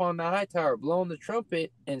standing upon the high tower, blowing the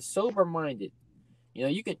trumpet, and sober minded.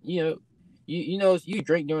 You can you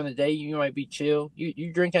drink during the day, you might be chill.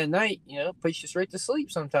 You drink at night, puts you straight to sleep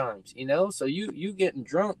sometimes. So you getting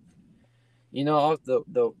drunk, off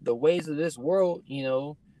the ways of this world.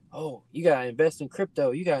 Oh, you gotta invest in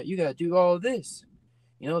crypto. You gotta do all of this.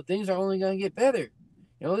 Things are only gonna get better.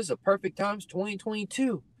 This is a perfect time. It's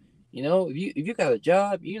 2022. If you got a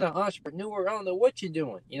job, you're an entrepreneur. I don't know what you're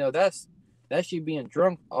doing. That's you being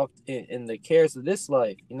drunk off in the cares of this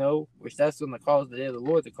life. Which that's going to cause the day of the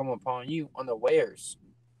Lord to come upon you unawares.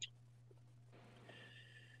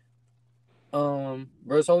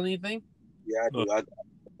 Brothers, hold anything? Yeah, I do.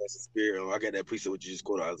 That's the spirit. I got that precept what you just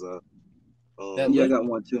quoted, Isaiah. Yeah, I got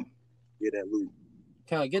one too. Yeah, that Luke.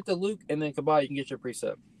 Kind of get the Luke, and then Kabbalah, you can get your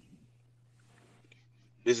precept.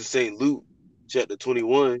 This is St. Luke, chapter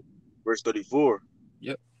 21, verse 34.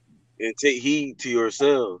 Yep. And take heed to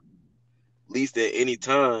yourselves, lest at any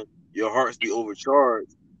time your hearts be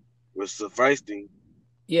overcharged with sufficing.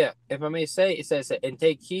 Yeah, if I may say, it says, and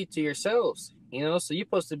take heed to yourselves. So you're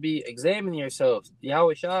supposed to be examining yourselves.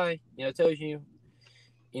 Yahweh Shai, tells you,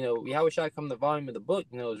 Yahweh Shai come the volume of the book,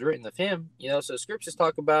 is written of him. So scriptures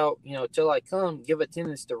talk about, till I come, give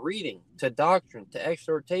attendance to reading, to doctrine, to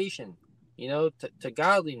exhortation, to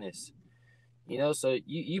godliness. So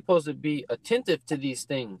you're supposed to be attentive to these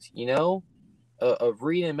things, of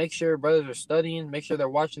reading. Make sure brothers are studying, make sure they're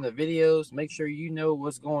watching the videos, make sure you know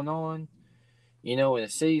what's going on, in the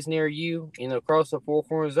cities near you, across the four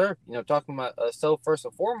corners of the earth, talking about self first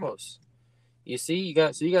and foremost. You see, you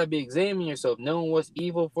got to be examining yourself, knowing what's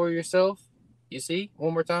evil for yourself. You see,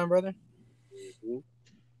 one more time, brother. Mm-hmm.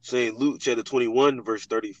 St. Luke chapter 21, verse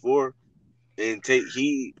 34. And take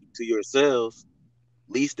heed to yourselves,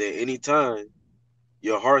 lest at any time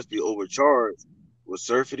your hearts be overcharged with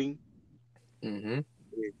surfeiting and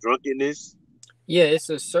drunkenness. Yeah, it's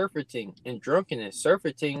a surfeiting and drunkenness.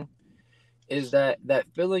 Surfeiting is that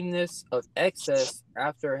feelingness of excess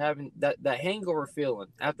after having that hangover feeling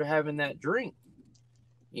after having that drink.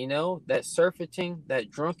 That surfeiting,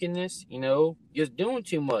 that drunkenness, just doing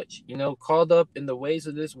too much, caught up in the ways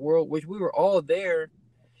of this world, which we were all there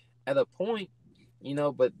at a point,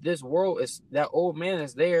 but this world is, that old man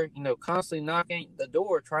is there, constantly knocking the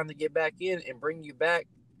door, trying to get back in and bring you back,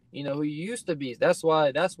 who you used to be. That's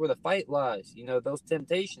where the fight lies, those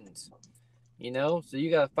temptations, so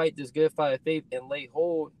you got to fight this good fight of faith and lay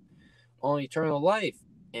hold on eternal life.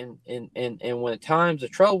 And when times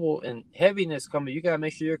of trouble and heaviness come, you got to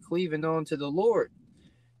make sure you're cleaving on to the Lord,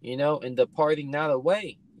 and departing not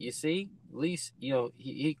away. You see, at least, he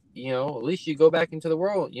at least you go back into the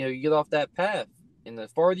world, you get off that path. And the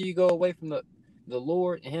farther you go away from the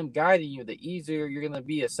Lord and him guiding you, the easier you're going to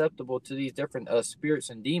be acceptable to these different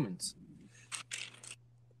spirits and demons.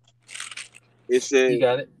 It says, you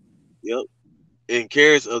got it. Yep. And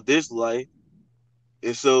cares of this life,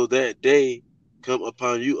 and so that day come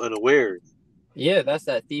upon you unawares. Yeah, that's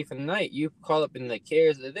that thief in the night. You caught up in the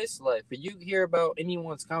cares of this life. But you hear about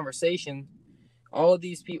anyone's conversation, all of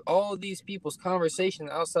these people's conversation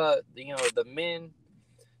outside, the men,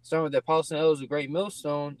 starting with the apostle and elders, a great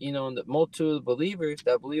millstone, and the multitude of believers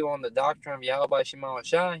that believe on the doctrine of Yahweh Shema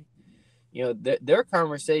Shai, their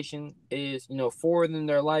conversation is, forwarding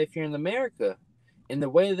their life here in America. And the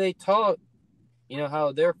way they talk,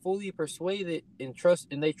 how they're fully persuaded and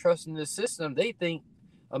they trust in the system. They think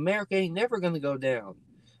America ain't never going to go down.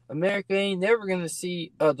 America ain't never going to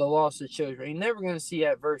see the loss of children. Ain't never going to see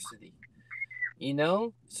adversity.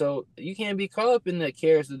 So you can't be caught up in the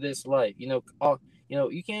cares of this life. You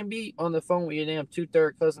can't be on the phone with your damn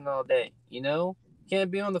 2/3 cousin all day. You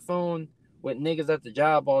can't be on the phone with niggas at the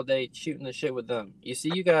job all day shooting the shit with them. You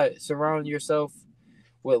see, you got to surround yourself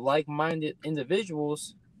with like-minded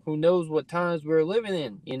individuals who knows what times we're living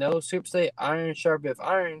in. Scripture say iron sharpeneth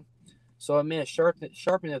iron, so a man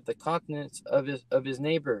sharpeneth the countenance of his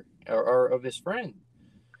neighbor or of his friend.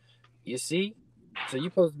 You see? So you're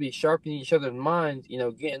supposed to be sharpening each other's minds,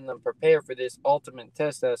 getting them prepared for this ultimate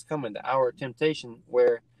test that's coming, the hour of temptation,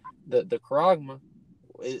 where the charagma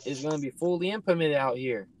is going to be fully implemented out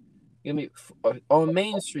here. Going to be on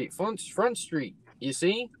Main Street, front Street. You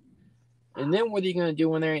see? And then what are you going to do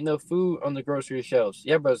when there ain't no food on the grocery shelves?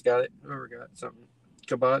 Yeah, bro's got it. Whoever got something.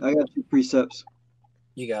 Kabod. I got two precepts.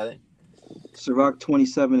 You got it. Sirach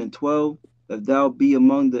 27:12. If thou be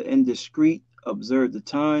among the indiscreet, observe the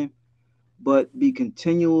time, but be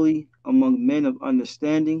continually among men of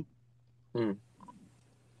understanding.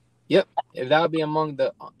 Yep. If thou be among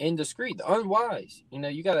the indiscreet, the unwise,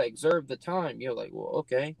 you got to observe the time. You're like, well,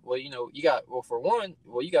 okay. Well, for one,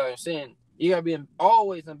 you got to understand, you got to be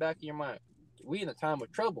always in the back of your mind. We in a time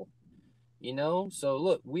of trouble, So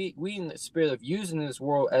look, we in the spirit of using this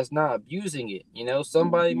world as not abusing it.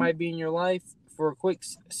 Somebody might be in your life for a quick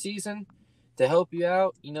season to help you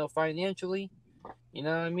out, financially. You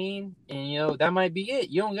know what I mean? And that might be it.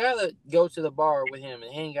 You don't gotta go to the bar with him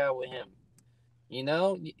and hang out with him.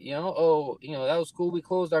 That was cool. We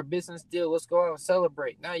closed our business deal. Let's go out and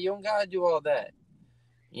celebrate. Now you don't gotta do all that.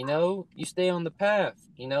 You stay on the path.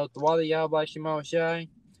 The Wali Yahweh Shema Shai.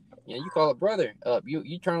 You call a brother up.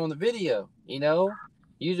 You turn on the video. You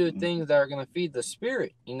do things that are gonna feed the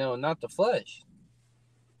spirit. Not the flesh.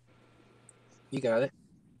 You got it.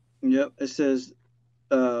 Yep. It says,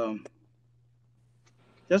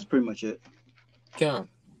 that's pretty much it. Come.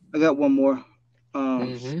 I got one more.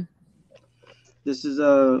 This is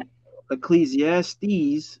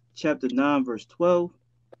Ecclesiastes chapter 9 verse 12.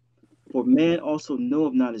 For man also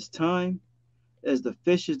knoweth not his time, as the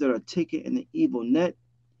fishes that are taken in the evil net,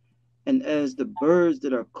 and as the birds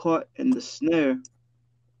that are caught in the snare,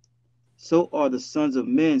 so are the sons of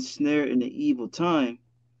men snared in the evil time,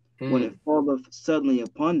 when it falleth suddenly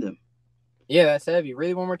upon them. Yeah, that's heavy.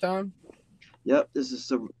 Read it one more time. Yep, this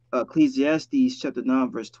is Ecclesiastes chapter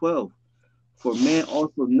 9 verse 12. For man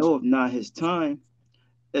also knoweth not his time,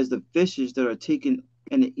 as the fishes that are taken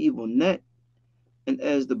in the evil net, and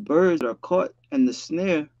as the birds that are caught in the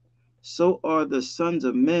snare, so are the sons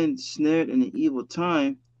of men snared in the evil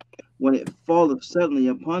time, when it falleth suddenly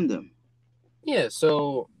upon them. Yeah,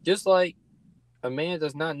 so just like a man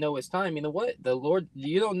does not know his time, you know what?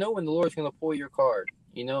 You don't know when the Lord's going to pull your card,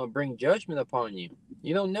 and bring judgment upon you.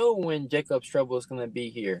 You don't know when Jacob's trouble is going to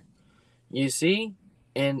be here. You see?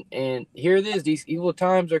 And here it is. These evil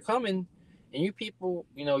times are coming, and you people,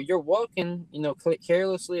 you're walking,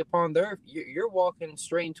 carelessly upon the earth. You're walking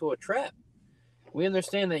straight into a trap. We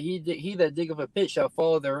understand that he that diggeth a pit shall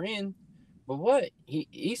fall therein. But what?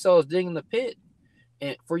 Esau is digging the pit,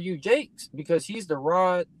 and for you, Jakes, because he's the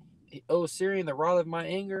rod. O Syrian, the rod of my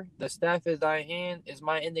anger, the staff is thy hand, is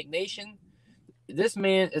my indignation. This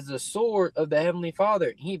man is the sword of the heavenly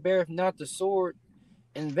Father. He beareth not the sword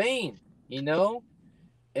in vain.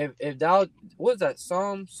 If thou, what is that?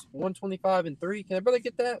 Psalms 125:3. Can I brother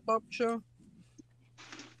get that, Papa Show?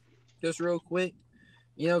 Just real quick.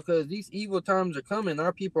 Because these evil times are coming.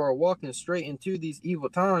 Our people are walking straight into these evil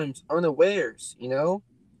times unawares,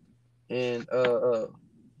 And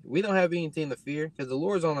we don't have anything to fear because the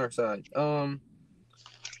Lord's on our side.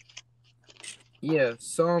 Yeah,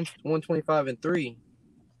 Psalms 125:3.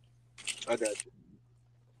 I got you.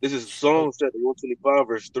 This is Psalms chapter 125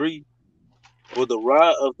 verse 3. For the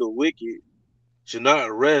rod of the wicked should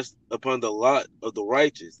not rest upon the lot of the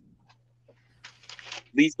righteous,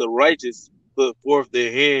 lest the righteous put forth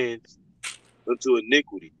their hands unto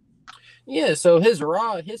iniquity. Yeah, so his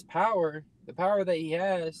rod, his power, the power that he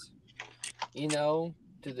has, to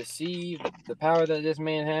deceive, the power that this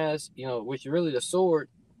man has, which is really the sword,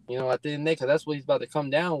 at the end of the day, because that's what he's about to come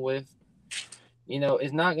down with.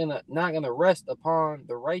 is not gonna rest upon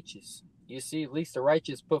the righteous. You see, at least the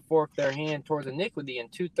righteous put forth their hand towards iniquity, and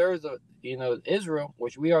 2/3 of Israel,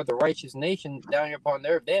 which we are the righteous nation down here upon the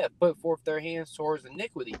earth, they have put forth their hands towards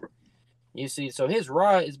iniquity. You see, so his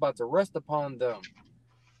rod is about to rest upon them.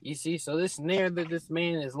 You see, so this snare that this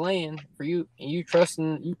man is laying for you, and you trust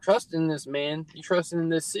in this man, you trust in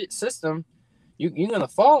this system, you're gonna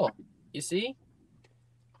fall. You see.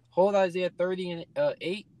 Hold Isaiah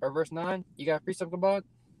 30:8 or verse 9. You got a precept about it?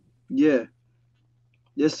 Yeah.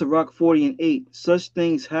 This Sirach 40:8. Such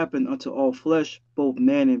things happen unto all flesh, both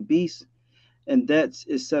man and beast, and that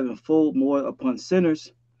is sevenfold more upon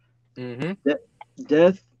sinners. Mm-hmm.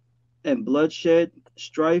 Death and bloodshed,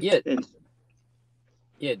 strife Yeah, and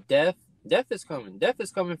death. Death is coming. Death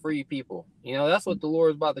is coming for you people. That's what the Lord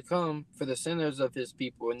is about to come for the sinners of his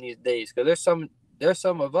people in these days. Because there's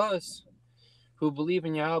some of us who believe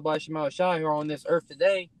in Yahweh Shema Shai who are on this earth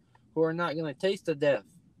today who are not going to taste the death.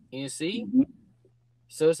 You see? Mhm.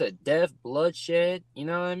 So it's a death, bloodshed, you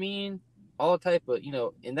know what I mean? All type of,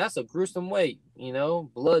 and that's a gruesome way,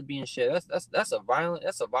 blood being shed. That's a violent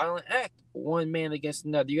act. One man against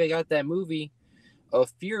another. You got that movie of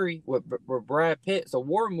Fury with Brad Pitt. It's a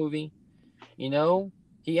war movie.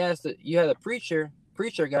 He asked you had a preacher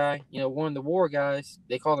guy, one of the war guys,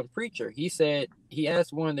 they called him preacher. He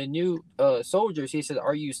asked one of the new soldiers, he said,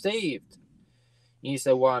 "Are you saved?" And he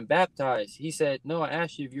said, "Well, I'm baptized." He said, "No, I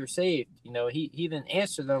asked you if you're saved." He didn't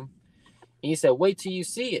answer them. And he said, "Wait till you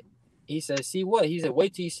see it." He said, "See what?" He said,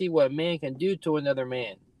 "Wait till you see what a man can do to another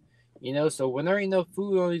man." So when there ain't no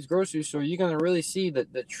food on these grocery stores, you're gonna really see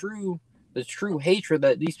the true hatred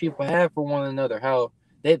that these people have for one another. How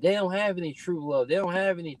they don't have any true love. They don't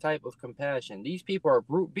have any type of compassion. These people are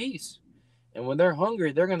brute beasts. And when they're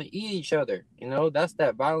hungry, they're gonna eat each other. That's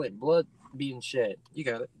that violent blood being shed. You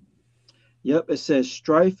got it. Yep, it says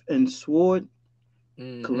strife and sword,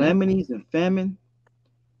 Mm-hmm. calamities and famine,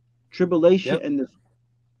 tribulation Yep. and the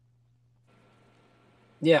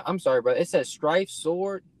Yeah, I'm sorry, but it says strife,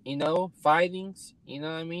 sword, fightings, what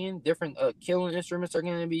I mean? Different killing instruments are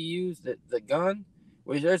going to be used. The gun,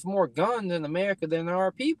 which there's more guns in America than there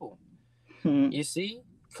are people. You see?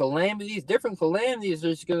 Calamities, different calamities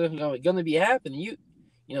are going to be happening.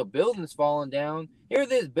 Buildings falling down. Here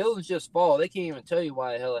it is, buildings just fall. They can't even tell you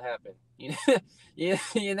why the hell it happened.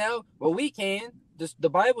 But we can. The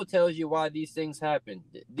Bible tells you why these things happen.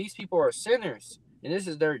 These people are sinners. And this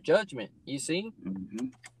is their judgment, you see? Mm-hmm.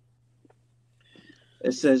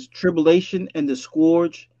 It says tribulation and the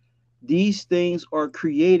scourge. These things are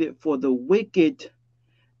created for the wicked,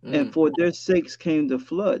 and for their sakes came the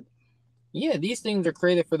flood. Yeah, these things are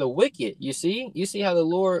created for the wicked, you see? You see how the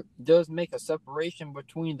Lord does make a separation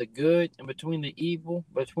between the good and between the evil,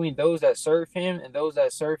 between those that serve him and those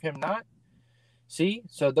that serve him not? See?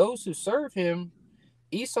 So those who serve him,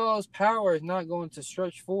 Esau's power is not going to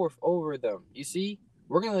stretch forth over them. You see,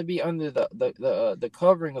 we're going to be under the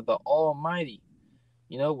covering of the Almighty,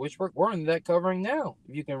 which we're under that covering now,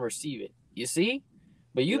 if you can receive it. You see?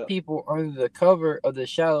 But you people are under the cover of the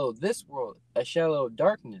shadow of this world, a shadow of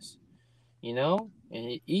darkness,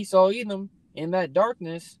 and Esau Edom in that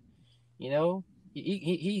darkness, he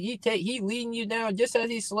leading you down just as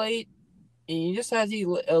he slayed, and just as he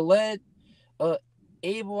led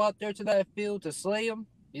Abel out there to that field to slay him.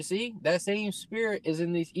 You see, that same spirit is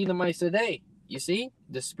in these Edomites today. You see,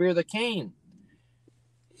 the spirit of Cain.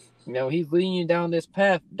 He's leading you down this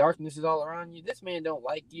path. Darkness is all around you. This man don't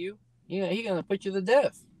like you. He's gonna put you to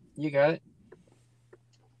death. You got it.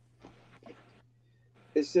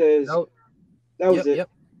 It says that was it. Yep.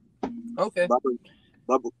 Okay.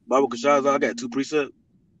 Bible Kashaza, I got 2 precepts.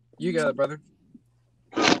 You got it, brother.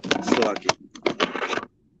 So I can.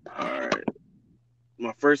 All right.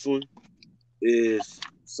 My first one is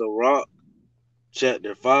Sirach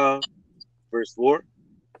chapter 5, verse 4.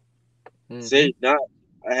 Mm-hmm. Say not,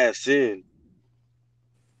 I have sinned,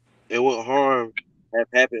 and what harm hath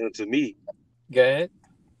happened unto me? Go ahead.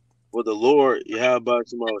 For the Lord Yahweh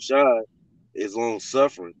Shai is long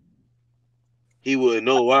suffering. He will in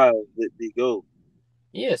no wise let thee go.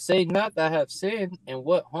 Yeah, say not that I have sinned, and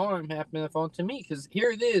what harm hath been unto me? Because here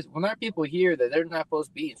it is. When our people hear that they're not supposed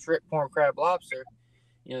to be eating shrimp, corn, crab, lobster,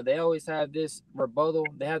 they always have this rebuttal.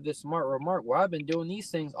 They have this smart remark. Well, I've been doing these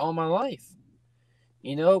things all my life.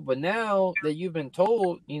 But now that you've been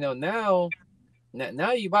told, now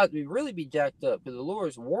you about to really be jacked up because the Lord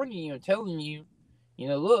is warning you and telling you,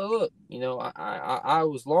 look, I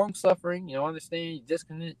was long suffering. Understand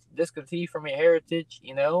you discontinue from your heritage.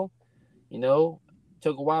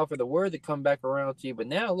 Took a while for the word to come back around to you, but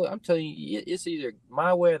now look, I'm telling you, it's either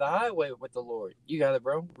my way or the highway with the Lord. You got it,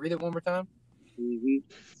 bro. Read it one more time. Mm-hmm.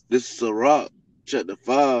 This is Sirach chapter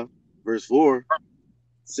 5, verse 4,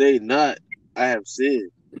 say not, I have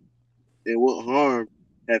sinned, and what harm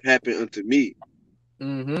have happened unto me?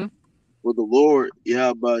 Mm-hmm. For the Lord,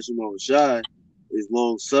 Yahweh Shai, is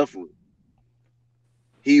long suffering.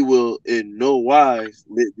 He will in no wise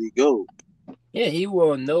let thee go. Yeah, he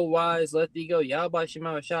will in no wise let thee go. Yahweh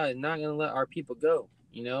Shema Shai is not gonna let our people go.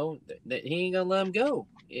 He ain't gonna let them go.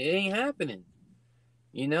 It ain't happening.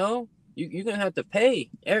 You're gonna have to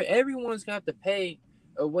pay. Everyone's gonna have to pay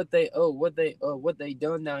what they owe, what they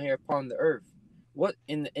done down here upon the earth. What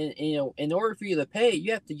in order for you to pay,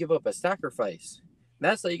 you have to give up a sacrifice.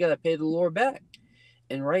 That's how you gotta pay the Lord back.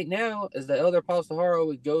 And right now, as the elder apostle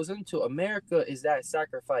Haro goes into, America is that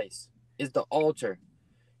sacrifice, is the altar.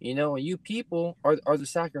 And you people are the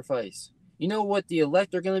sacrifice. You know what the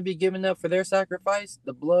elect are gonna be giving up for their sacrifice?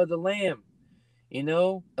 The blood of the lamb.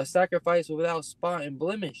 A sacrifice without spot and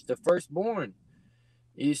blemish, the firstborn.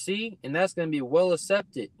 You see? And that's going to be well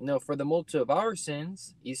accepted, for the multitude of our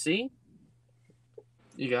sins. You see?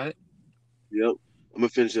 You got it? Yep. I'm going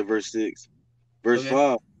to finish at verse 6. Verse Okay.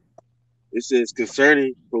 5, it says,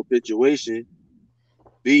 concerning propitiation,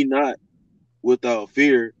 be not without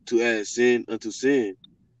fear to add sin unto sin.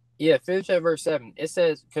 Yeah, finish at verse 7. It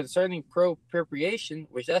says, concerning propitiation,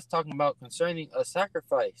 which that's talking about concerning a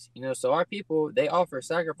sacrifice. So our people, they offer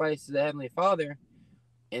sacrifice to the Heavenly Father,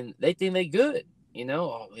 and they think they good.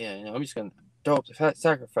 Oh, yeah, I'm just going to throw up the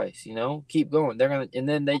sacrifice, keep going. And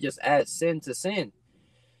then they just add sin to sin.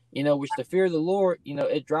 Which the fear of the Lord,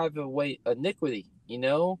 it drives away iniquity,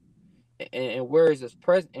 and where is his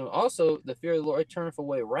presence? And also the fear of the Lord, it turneth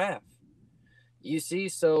away wrath. You see,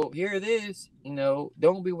 so here it is,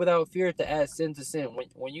 don't be without fear to add sin to sin.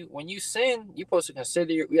 When you sin, you're supposed to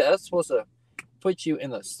consider that's supposed to put you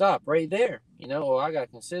in a stop right there. I gotta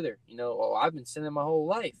consider, I've been sinning my whole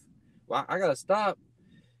life. Well, I gotta stop,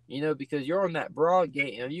 because you're on that broad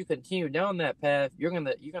gate, and if you continue down that path, you're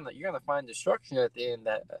gonna find destruction at the end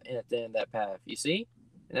of that path. You see,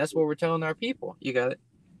 and that's what we're telling our people. You got it.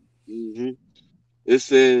 Mm-hmm. It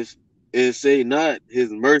says, and say not, his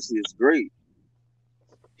mercy is great.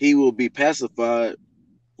 He will be pacified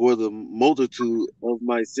for the multitude of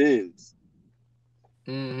my sins.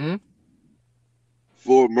 Mm-hmm.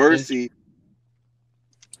 For And mercy,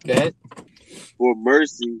 go ahead. for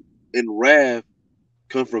mercy and wrath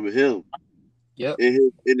come from him, Yep. and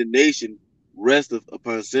his indignation resteth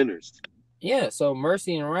upon sinners. Yeah. So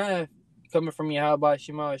mercy and wrath coming from Yahweh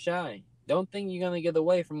Shema Shai. Don't think you're gonna get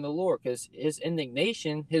away from the Lord, because his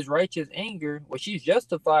indignation, his righteous anger, which he's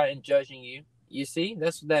justified in judging you. You see,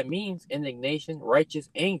 that's what that means. Indignation, righteous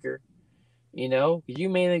anger. Because you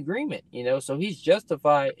made an agreement. So he's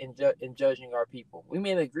justified in judging our people. We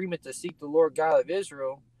made an agreement to seek the Lord God of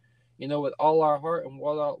Israel, with all our heart and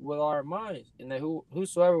with all our minds, and that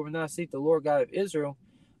whosoever will not seek the Lord God of Israel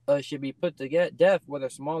should be put to death, whether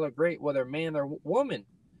small or great, whether man or woman.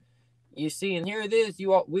 You see, and here it is.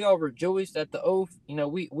 We all rejoiced at the oath.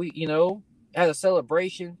 We had a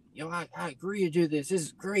celebration. I agree to do this. This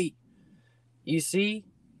is great. You see,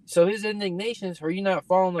 so his indignations for you not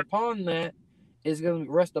falling upon that is going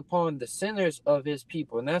to rest upon the sinners of his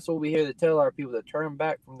people, and that's what we here to tell our people, to turn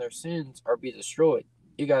back from their sins or be destroyed.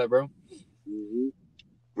 You got it, bro. Mm-hmm.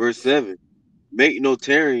 Verse 7, make no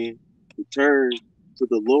tarrying, return to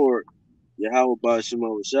the Lord, Yahweh by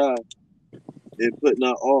Shema Shai, and put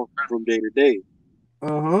not off from day to day.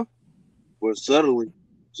 Uh-huh. For suddenly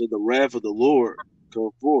shall the wrath of the Lord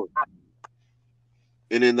come forth,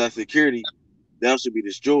 and in thy security thou shalt be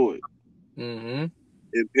destroyed, Mm-hmm.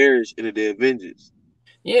 and perish in the day of vengeance.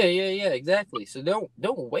 Yeah, exactly. So don't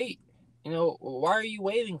wait. Why are you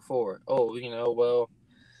waiting for it? Oh, well,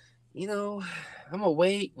 you know, I'm gonna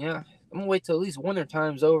wait. Yeah, I'm gonna wait till at least winter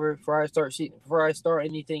time's over before I start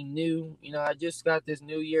anything new. I just got this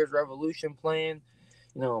New Year's revolution plan.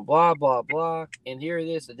 Blah blah blah. And here it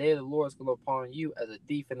is: the day of the Lord is come upon you as a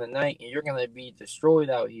thief in the night, and you're gonna be destroyed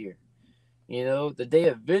out here. The day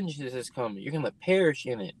of vengeance is coming. You're gonna perish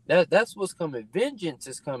in it. That's what's coming. Vengeance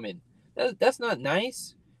is coming. That's not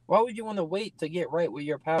nice. Why would you want to wait to get right with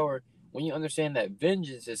your power when you understand that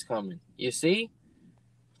vengeance is coming? You see,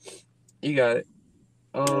 you got it.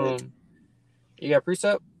 And You got a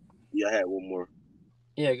precept? yeah, I had one more.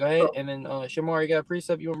 Yeah, go ahead. And then Shamar, you got a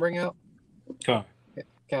precept you want to bring out? Con.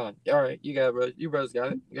 Come on. All right, you got it, bro. You brothers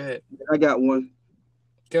got it. Go ahead. I got one.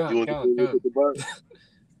 You want to continue Come with the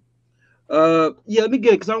bar? Yeah, let me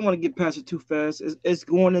get, because I don't want to get past it too fast. It's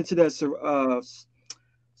going into that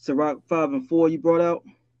Sirach 5 and 4 you brought out.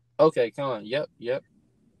 Okay, come on. Yep.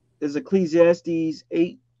 There's Ecclesiastes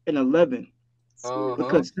 8 and 11.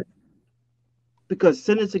 Uh-huh. Because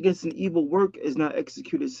sentence against an evil work is not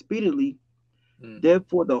executed speedily, Mm.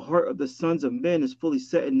 Therefore, the heart of the sons of men is fully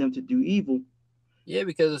set in them to do evil. Yeah,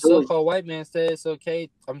 because the Though it's, so-called white man says it's okay.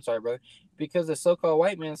 I'm sorry, brother. Because the so-called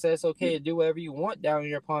white man says it's okay to do whatever you want down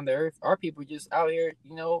here upon the earth. Our people just out here,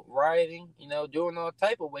 rioting, doing all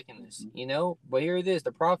type of wickedness, But here it is,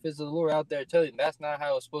 the prophets of the Lord out there telling you that's not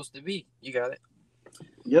how it's supposed to be. You got it.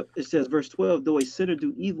 yep, it says, verse 12, though a sinner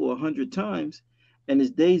do evil 100 times, and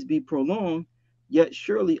his days be prolonged, yet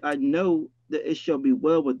surely I know that it shall be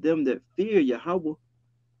well with them that fear Yahweh,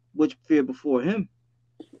 which fear before him.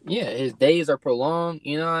 Yeah, his days are prolonged.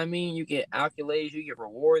 You know what I mean? You get accolades, you get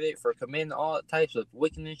rewarded for committing all types of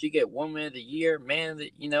wickedness. You get woman of the year, man of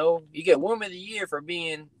the, you get woman of the year for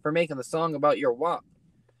making the song about your walk.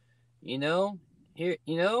 You know, here,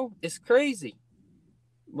 it's crazy.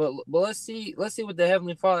 But let's see what the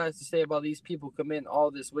Heavenly Father has to say about these people committing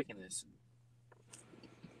all this wickedness.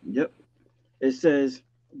 Yep. It says,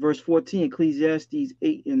 verse 14, Ecclesiastes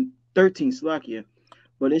 8 and 13, Slakia.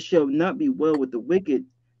 But it shall not be well with the wicked,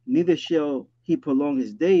 neither shall he prolong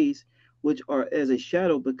his days, which are as a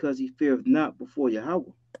shadow, because he feareth not before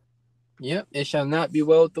Yahweh. Yep, it shall not be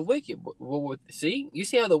well with the wicked. See, you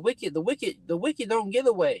see how the wicked don't get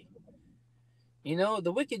away.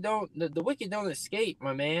 The wicked don't escape,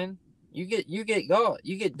 my man. You get God,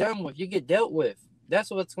 you get done with, you get dealt with.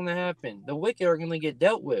 That's what's gonna happen. The wicked are gonna get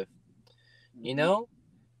dealt with. You know.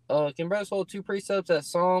 Can brothers hold two precepts at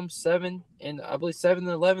Psalm 7 and I believe 7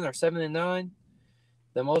 and 11 or 7 and 9?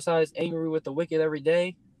 The Most High is angry with the wicked every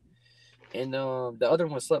day. And the other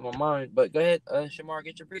one slipped my mind. But go ahead, Shamar,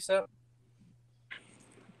 get your precept.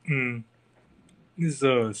 Mm. This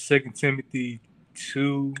is 2 Timothy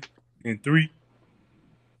 2 and 3.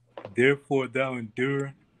 Therefore thou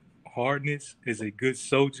endure hardness as a good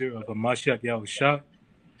soldier of a Mashiach Yahushua.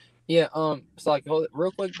 Yeah, it's like hold it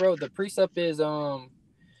real quick, bro. The precept is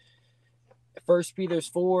First Peter's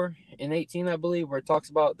 4 and 18, I believe, where it talks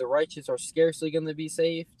about the righteous are scarcely gonna be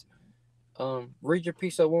saved. Read your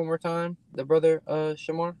precept one more time, the brother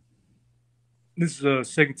Shamar. This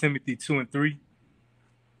is 2 Timothy 2 and 3.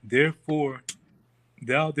 Therefore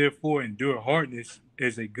thou endure hardness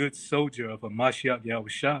as a good soldier of a Mashiach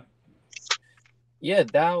Yahushua. Yeah,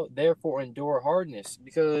 thou therefore endure hardness,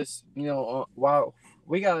 because while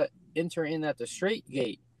we gotta enter in at the straight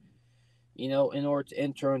gate, in order to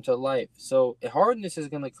enter into life. So hardness is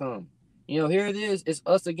gonna come. Here it is. It's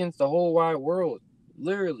us against the whole wide world.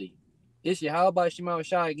 Literally, it's Yahweh Shema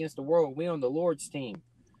Shai against the world. We on the Lord's team.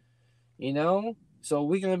 So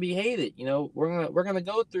we're gonna be hated. We're gonna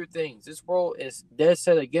go through things. This world is dead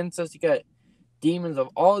set against us. You got demons of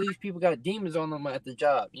all these people got demons on them at the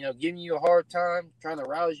job, giving you a hard time, trying to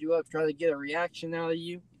rouse you up, trying to get a reaction out of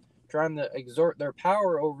you, trying to exert their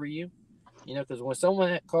power over you. Because when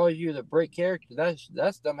someone calls you to break character,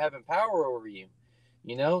 that's them having power over you.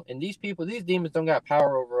 And these demons don't got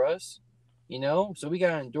power over us. So we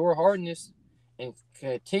gotta endure hardness and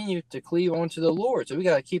continue to cleave onto the Lord. So we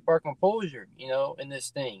gotta keep our composure, in this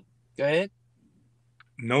thing. Go ahead.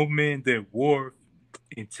 No man that warreth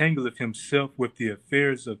entangleth himself with the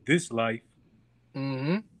affairs of this life,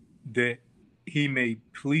 Mm-hmm. that he may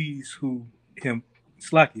please who him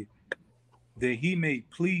slack it, that he may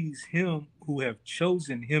please him who have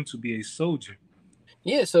chosen him to be a soldier.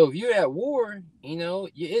 Yeah, so if you're at war,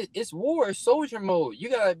 it's war, it's soldier mode. You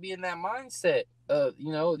gotta be in that mindset of,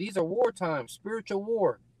 these are war times, spiritual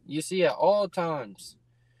war. You see at all times.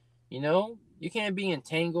 You can't be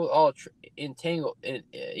entangled,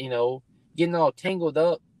 getting all tangled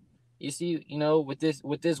up. You see, with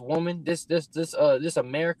this woman, this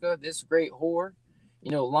America, this great whore,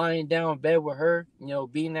 lying down in bed with her,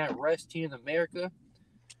 being that rest here in America.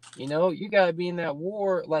 You gotta be in that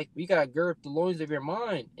war, like you gotta gird up the loins of your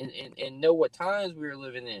mind and know what times we are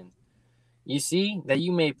living in. You see, that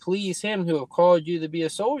you may please him who have called you to be a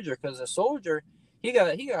soldier, because a soldier, he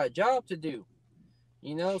got a job to do.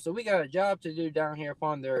 So we got a job to do down here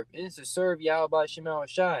upon the earth. And it's to serve Yahweh Shema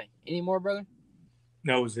Shai. Any more, brother?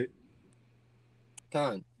 That was it.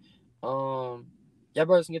 Con. Y'all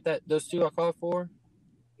brothers can get those two I called for.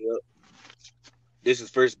 Yep. This is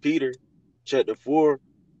First Peter, chapter 4.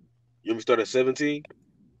 You want me to start at 17?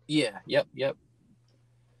 Yeah. Yep.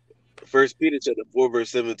 First Peter, chapter 4, verse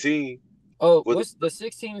 17. Oh, For the, what's the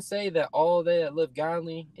 16 say that all they that live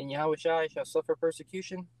godly in Yahweh Shai shall suffer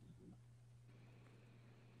persecution?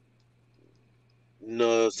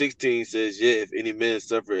 no, 16 says, "Yet if any man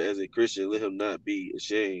suffer as a Christian, let him not be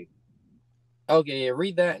ashamed." Okay, yeah,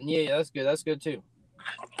 read that, and yeah, that's good. That's good too.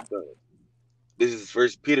 This is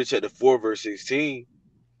First Peter, chapter 4, verse 16.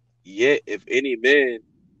 Yet if any man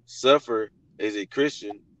suffer as a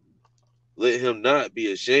Christian, let him not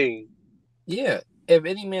be ashamed. Yeah, if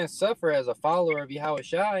any man suffer as a follower of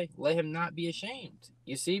Yahushua, let him not be ashamed.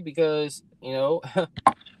 You see, because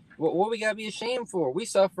what we gotta be ashamed for? We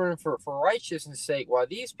suffering for righteousness' sake, while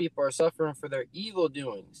these people are suffering for their evil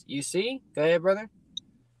doings. You see? Go ahead, brother.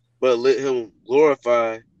 But let him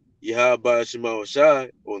glorify Yahweh Shema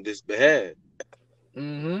Shai on this behalf.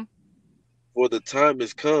 Mm-hmm. For the time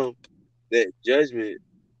has come that judgment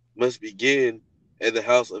must begin at the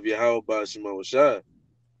house of Yahweh Shema Shai.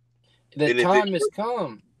 The And if it time has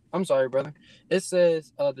come. I'm sorry, brother. It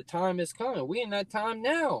says the time is coming. We in that time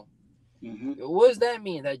now. Mm-hmm. What does that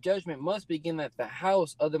mean? That judgment must begin at the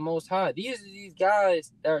house of the Most High. These are these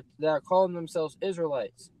guys that are calling themselves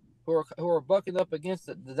Israelites, who are bucking up against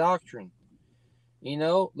the doctrine.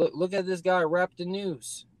 Look at this guy wrapped in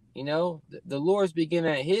news. The Lord's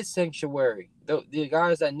beginning at His sanctuary. The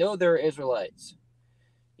guys that know they're Israelites.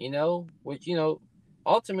 Which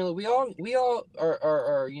ultimately we all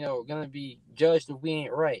are gonna be judged if we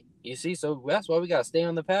ain't right. You see, so that's why we gotta stay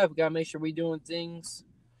on the path. We gotta make sure we doing things.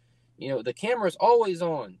 The camera's always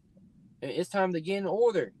on. It's time to get in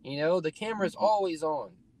order. The camera's always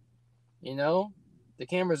on. The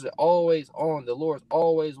cameras are always on. The Lord's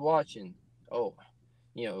always watching. Oh,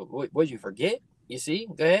 what'd you forget? You see?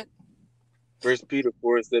 Go ahead. 1 Peter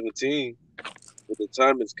 4:17, for the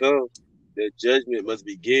time has come that judgment must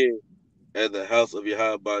begin at the house of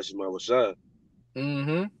Yahweh Shema Shai.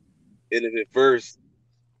 Mm-hmm. And if it first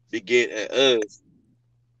begin at us,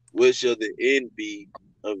 what shall the end be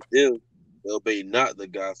of them that obey not the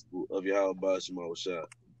gospel of Yahweh Shema Shai?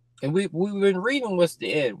 And we've been reading what's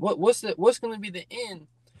the end. What's going to be the end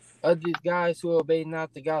of these guys who obey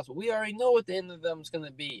not the gospel? We already know what the end of them is going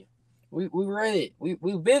to be. We read it.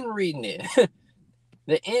 We've been reading it.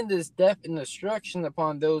 The end is death and destruction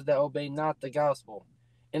upon those that obey not the gospel.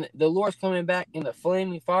 And the Lord's coming back in a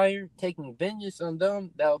flaming fire, taking vengeance on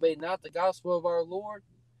them that obey not the gospel of our Lord.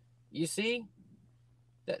 You see?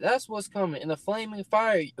 That's what's coming. In a flaming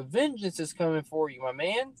fire, vengeance is coming for you, my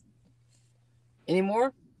man. Any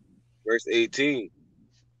more? Verse 18, and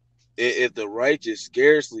if the righteous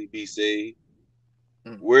scarcely be saved,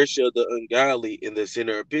 where shall the ungodly and the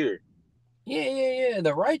sinner appear? Yeah.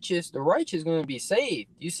 The righteous is going to be saved.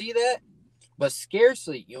 You see that? But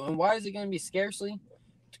scarcely. And why is it going to be scarcely?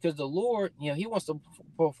 Because the Lord, He wants to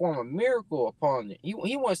perform a miracle upon it. He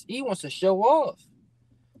wants to show off.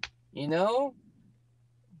 The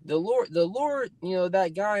Lord,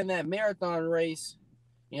 that guy in that marathon race,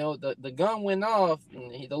 the gun went off,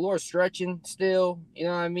 and the Lord's stretching still. You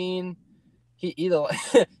know what I mean?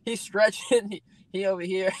 He's stretching. He over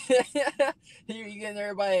here. he getting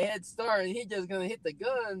everybody a head start, and he just gonna hit the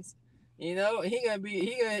guns. He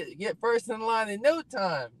gonna get first in line in no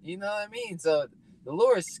time. You know what I mean? So the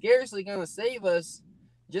Lord's scarcely gonna save us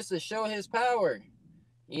just to show His power.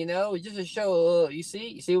 Just to show. You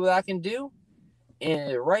see what I can do.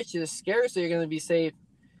 And the righteous scarcely are gonna be saved.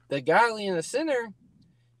 The godly and the sinner,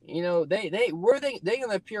 they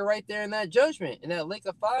gonna appear right there in that judgment, in that lake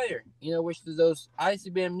of fire, which is those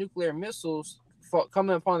ICBM nuclear missiles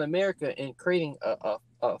coming upon America and creating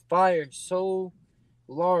a fire so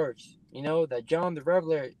large, that John the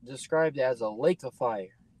Revelator described it as a lake of fire.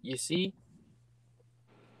 You see?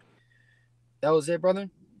 That was it, brother?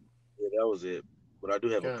 Yeah, that was it. But I do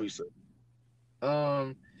have a Okay. precept.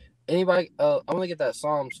 Anybody? I want to get that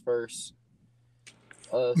Psalms first.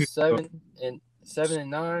 7 and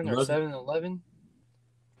 9 or 7 and 11.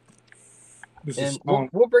 And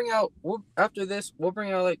we'll bring out after this. We'll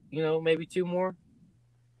bring out maybe 2 more.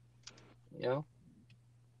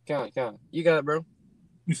 Count. You got it, bro.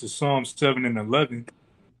 This is Psalm 7 and 11.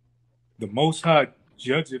 The Most High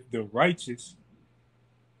judgeth the righteous,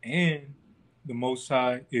 and the Most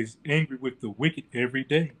High is angry with the wicked every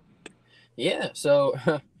day. Yeah. So,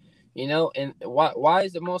 and why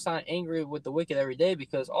is the Most High angry with the wicked every day?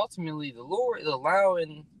 Because ultimately the Lord is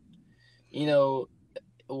allowing,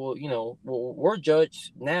 we're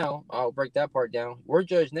judged now. I'll break that part down. We're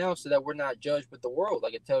judged now so that we're not judged with the world,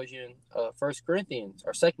 like it tells you in 1 Corinthians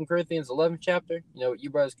or 2 Corinthians 11th chapter. You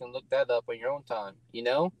brothers can look that up on your own time.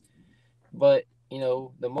 But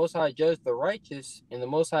the Most High judges the righteous, and the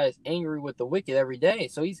Most High is angry with the wicked every day.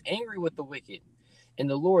 So He's angry with the wicked, and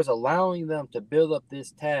the Lord is allowing them to build up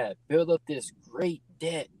this tab, build up this great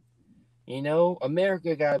debt.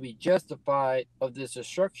 America gotta be justified of this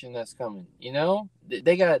destruction that's coming.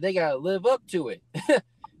 They gotta live up to it.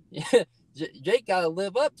 Jake gotta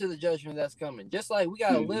live up to the judgment that's coming. Just like we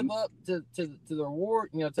gotta live up to the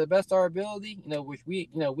reward, to the best of our ability. Which we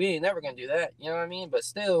ain't never gonna do that. You know what I mean? But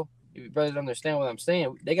still, if you brothers understand what I'm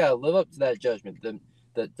saying, they gotta live up to that judgment.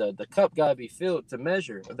 The cup gotta be filled to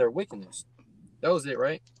measure of their wickedness. That was it,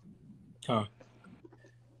 right?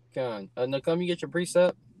 Con. Nakam, you get your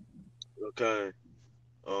precept? Okay.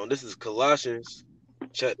 This is Colossians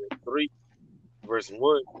chapter 3, verse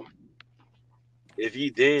 1. If ye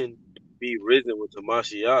then be risen with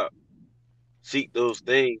Hamashiach, seek those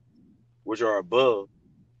things which are above.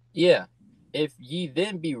 Yeah. If ye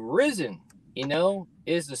then be risen,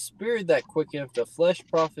 is the spirit that quickeneth, the flesh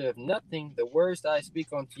profiteth nothing. The words that I speak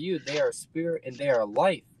unto you, they are spirit and they are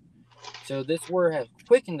life. So this word has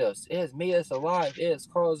quickened us. It has made us alive. It has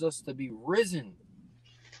caused us to be risen.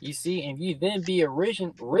 You see, and if you then be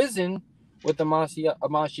risen with the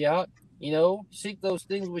Mashiach, seek those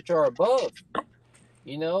things which are above,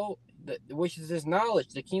 which is his knowledge,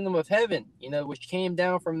 the kingdom of heaven, which came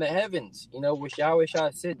down from the heavens, which Yahweh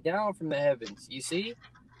shall sit down from the heavens. You see?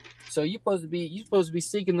 So you're supposed to be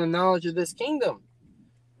seeking the knowledge of this kingdom,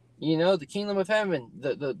 the kingdom of heaven,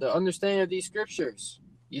 the understanding of these scriptures.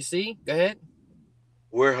 You see? Go ahead.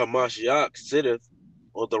 Where Hamashiach sitteth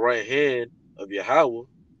on the right hand of Yahweh,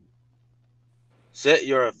 set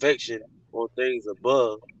your affection on things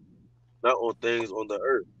above, not on things on the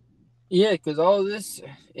earth. Yeah, because all this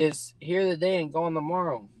is here today and gone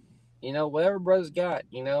tomorrow. Whatever brothers got,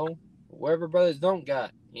 whatever brothers don't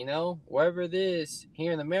got, whatever it is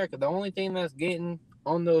here in America, the only thing that's getting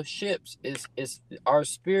on those ships is our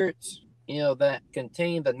spirits, that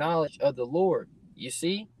contain the knowledge of the Lord. You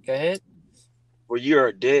see? Go ahead. For you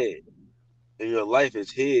are dead, and your life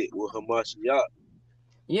is hid with Hamashiach.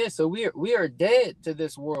 Yeah, so we are dead to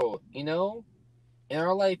this world, and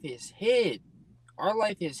our life is hid. Our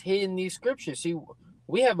life is hid in these scriptures. See,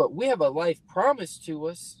 we have a life promised to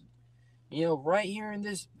us. Right here in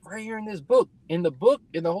this book. In the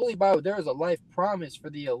Holy Bible, there is a life promise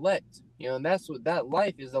for the elect. And that's what that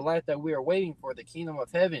life is, the life that we are waiting for, the kingdom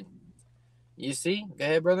of heaven. You see? Go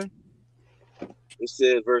ahead, brother. It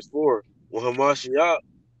says, verse 4, when Hamashiach,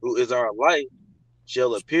 who is our life,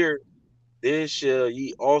 shall appear, then shall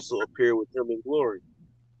ye also appear with him in glory.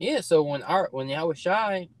 Yeah, so when Yahweh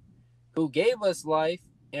Shai, who gave us life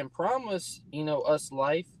and promised, us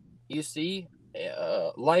life, you see,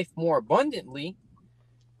 life more abundantly,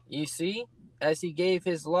 you see, as he gave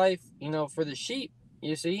his life, for the sheep,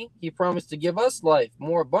 you see, he promised to give us life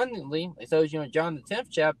more abundantly. It tells you in John the 10th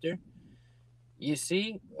chapter, you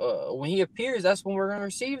see, when he appears, that's when we're going to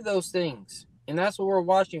receive those things. And that's what we're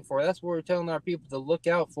watching for. That's what we're telling our people to look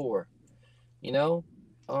out for. If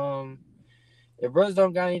brothers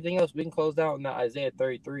don't got anything else, we can close out on Isaiah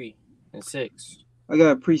 33 and 6. I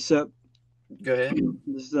got a precept. Go ahead.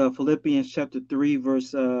 This is Philippians chapter 3,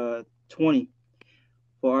 verse 20.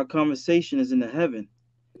 For our conversation is in the heaven,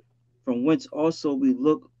 from whence also we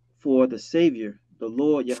look for the Savior, the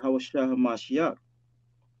Lord Yahweh HaMashiach.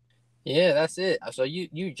 Yeah, that's it. So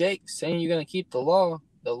you Jake, saying you're going to keep the law.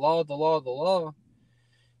 The law. The law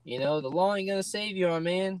ain't going to save you, my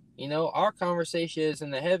man. Our conversation is in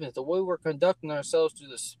the heavens. The way we're conducting ourselves through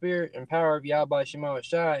the spirit and power of Yahweh Shema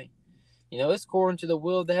Shai, it's according to the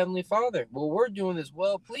will of the Heavenly Father. What we're doing is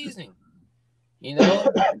well-pleasing.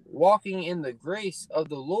 Walking in the grace of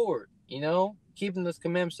the Lord, keeping those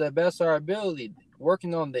commandments to the best of our ability,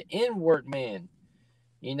 working on the inward man,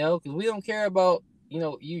 because we don't care about,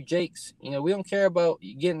 you Jakes, we don't care about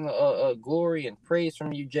getting a glory and praise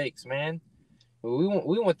from you Jakes, man. We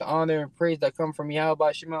want the honor and praise that come from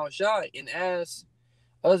Yahweh Shema Shai. And as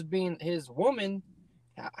us being his woman,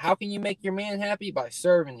 how can you make your man happy? By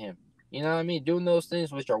serving him. You know what I mean? Doing those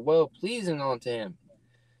things which are well-pleasing unto him.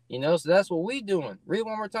 So that's what we doing. Read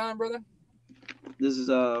one more time, brother. This is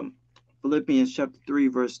Philippians chapter 3,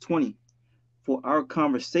 verse 20. For our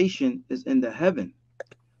conversation is in the heaven,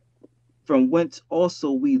 from whence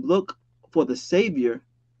also we look for the Savior,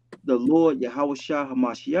 the Lord Yahweh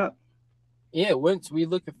HaMashiach. Yeah, once we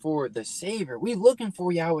looking for the Savior, we looking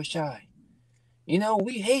for Yahweh Shai.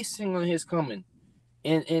 We hastening on his coming.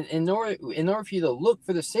 And in order for you to look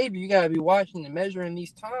for the Savior, you gotta be watching and measuring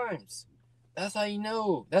these times. That's how you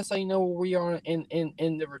know. That's how you know where we are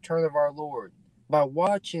in the return of our Lord. By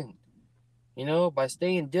watching, by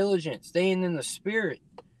staying diligent, staying in the spirit,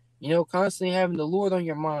 constantly having the Lord on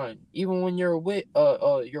your mind, even when you're with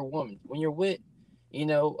your woman, when you're with,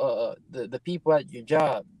 the people at your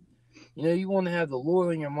job. You want to have the Lord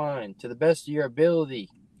on your mind to the best of your ability,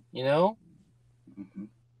 Mm-hmm.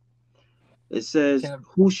 It says,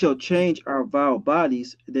 who shall change our vile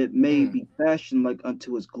bodies that may be fashioned like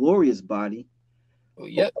unto his glorious body?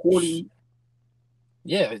 Yep. According.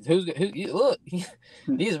 Yeah, who look,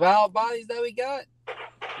 these vile bodies that we got,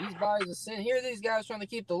 these bodies of sin. Here these guys trying to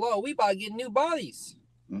keep the law. We about to get new bodies.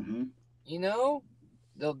 Mm-hmm.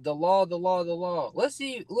 The law. Let's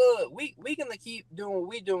see, look, we gonna keep doing what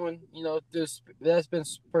we doing, that's been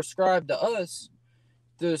prescribed to us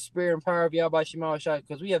through the spirit and power of Yahweh Shema Shai,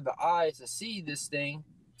 because we have the eyes to see this thing,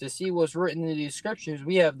 to see what's written in these scriptures.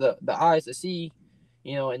 We have the eyes to see,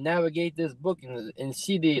 and navigate this book and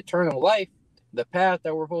see the eternal life, the path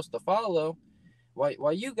that we're supposed to follow.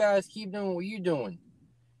 While you guys keep doing what you're doing,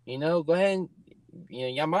 go ahead and,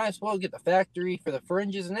 y'all might as well get the factory for the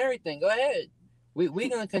fringes and everything. Go ahead. We're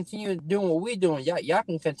going to continue doing what we're doing. Y'all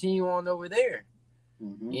can continue on over there.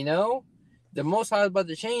 Mm-hmm. The Most High is about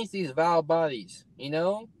to change these vile bodies.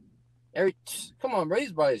 Come on, bro,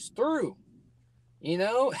 these bodies through.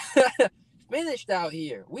 Finished out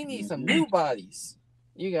here. We need some new bodies.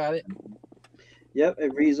 You got it. Yep,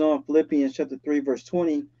 it reads on Philippians chapter 3, verse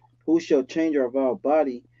 20. Who shall change our vile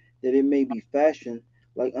body, that it may be fashioned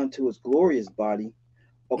like unto his glorious body,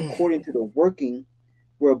 according to the working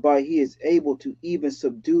whereby he is able to even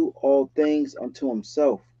subdue all things unto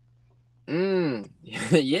himself.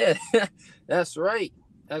 Yeah, that's right.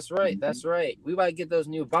 That's right. That's right. We about to get those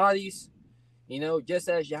new bodies, just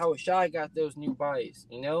as Yahweh Shai got those new bodies,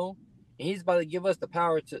 and he's about to give us the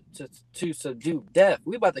power to subdue death.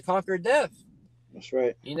 We about to conquer death. That's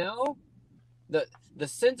right. The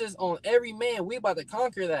sentence on every man, we about to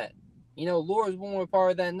conquer that. Lord's one more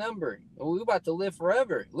part of that number. We about to live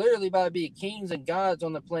forever. Literally about to be kings and gods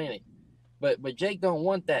on the planet. But Jake don't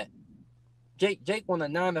want that. Jake want a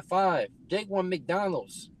 9 to 5. Jake want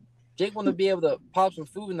McDonald's. Jake want to be able to pop some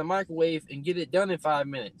food in the microwave and get it done in 5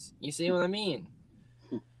 minutes. You see what I mean?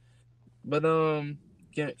 But can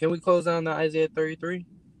we close down to Isaiah 33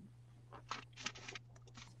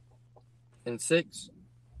 and 6?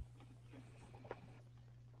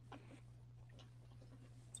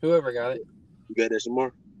 Whoever got it. You got that some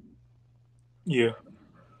more? Yeah.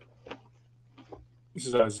 This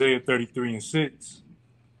is Isaiah 33 and 6.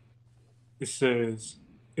 It says,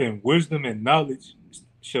 "And wisdom and knowledge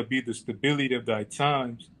shall be the stability of thy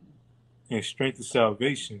times, and strength of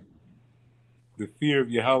salvation. The fear of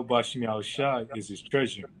Yahweh Bashim Shai is his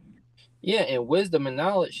treasure." Yeah, and wisdom and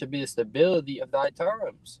knowledge should be the stability of thy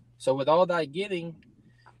times. So with all thy getting,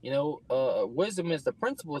 wisdom is the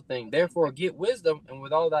principal thing. Therefore, get wisdom, and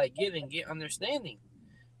with all thy getting, get understanding.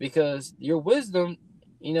 Because your wisdom,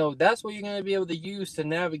 that's what you're going to be able to use to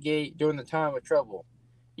navigate during the time of trouble.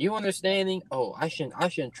 You understanding, I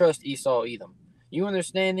shouldn't trust Esau Edom. You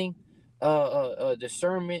understanding,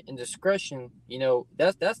 discernment and discretion.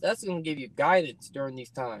 That's going to give you guidance during these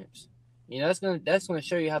times. That's going to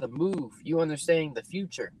show you how to move. You understanding the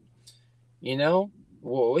future.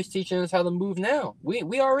 Well, it's teaching us how to move now.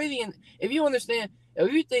 We already in. If you understand,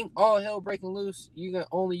 if you think all hell breaking loose, you can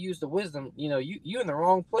only use the wisdom. You in the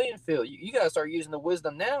wrong playing field. You got to start using the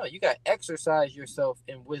wisdom now. You got to exercise yourself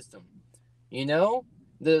in wisdom. You got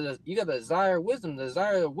the desire of wisdom. The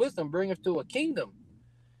desire of wisdom bring us to a kingdom.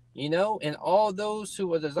 And all those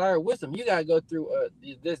who desire wisdom, you got to go through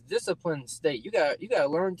this discipline state. You got to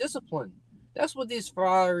learn discipline. That's what these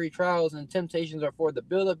fiery trials and temptations are for, to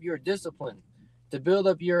build up your discipline, to build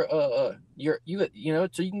up your so you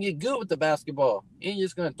can get good with the basketball. Ain't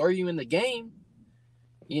just gonna throw you in the game,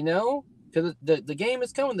 because the game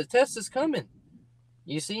is coming, the test is coming.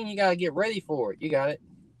 You see, and you gotta get ready for it. You got it.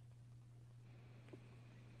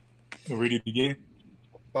 Read it again.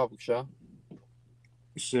 Papa Shaw.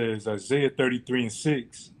 It says Isaiah 33 and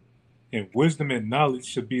 6, "And wisdom and knowledge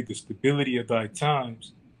shall be the stability of thy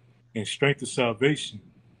times, and strength of salvation.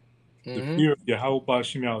 The fear of Yahweh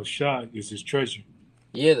Bashim Shai is his treasure."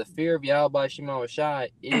 Yeah, the fear of Yahweh Shema Shai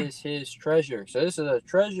is his treasure. So this is a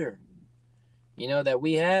treasure, that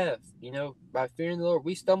we have. By fearing the Lord,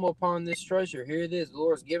 we stumble upon this treasure. Here it is. The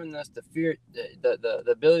Lord's given us the fear, the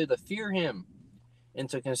ability to fear him, and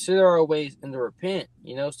to consider our ways and to repent.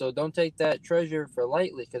 So don't take that treasure for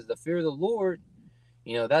lightly, because the fear of the Lord,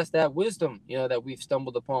 that's that wisdom, that we've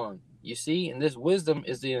stumbled upon. You see, and this wisdom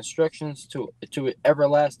is the instructions to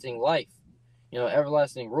everlasting life,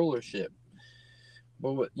 everlasting rulership.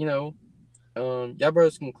 But y'all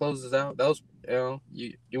brothers can close this out. That was,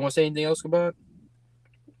 you want to say anything else about it?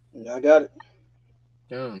 Yeah, I got it.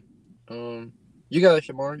 You got it,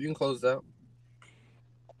 Shamar. You can close it out.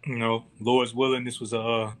 Lord's willing, this was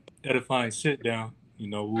a edifying sit down. We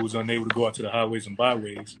was unable to go out to the highways and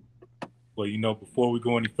byways. But before we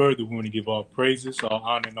go any further, we want to give all praises, all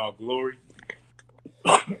honor, and all glory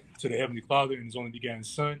to the Heavenly Father and his only begotten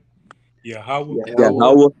Son, Yahweh.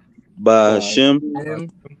 Yahweh, Ba'Hashem,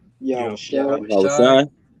 Yahushua, Yahushai,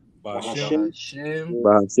 Ba'Hashem,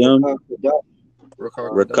 Ba'Hashem,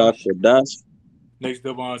 Rakak Kodash. Next,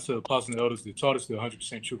 double honor to the apostles and elders that taught us the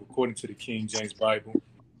 100% truth according to the King James Bible.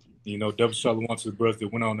 Double shalom to the brothers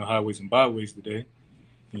that went on the highways and byways today.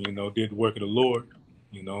 Did the work of the Lord.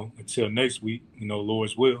 Until next week,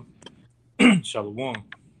 Lord's will. Shalom.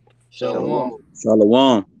 Shalom.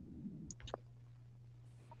 Shalom.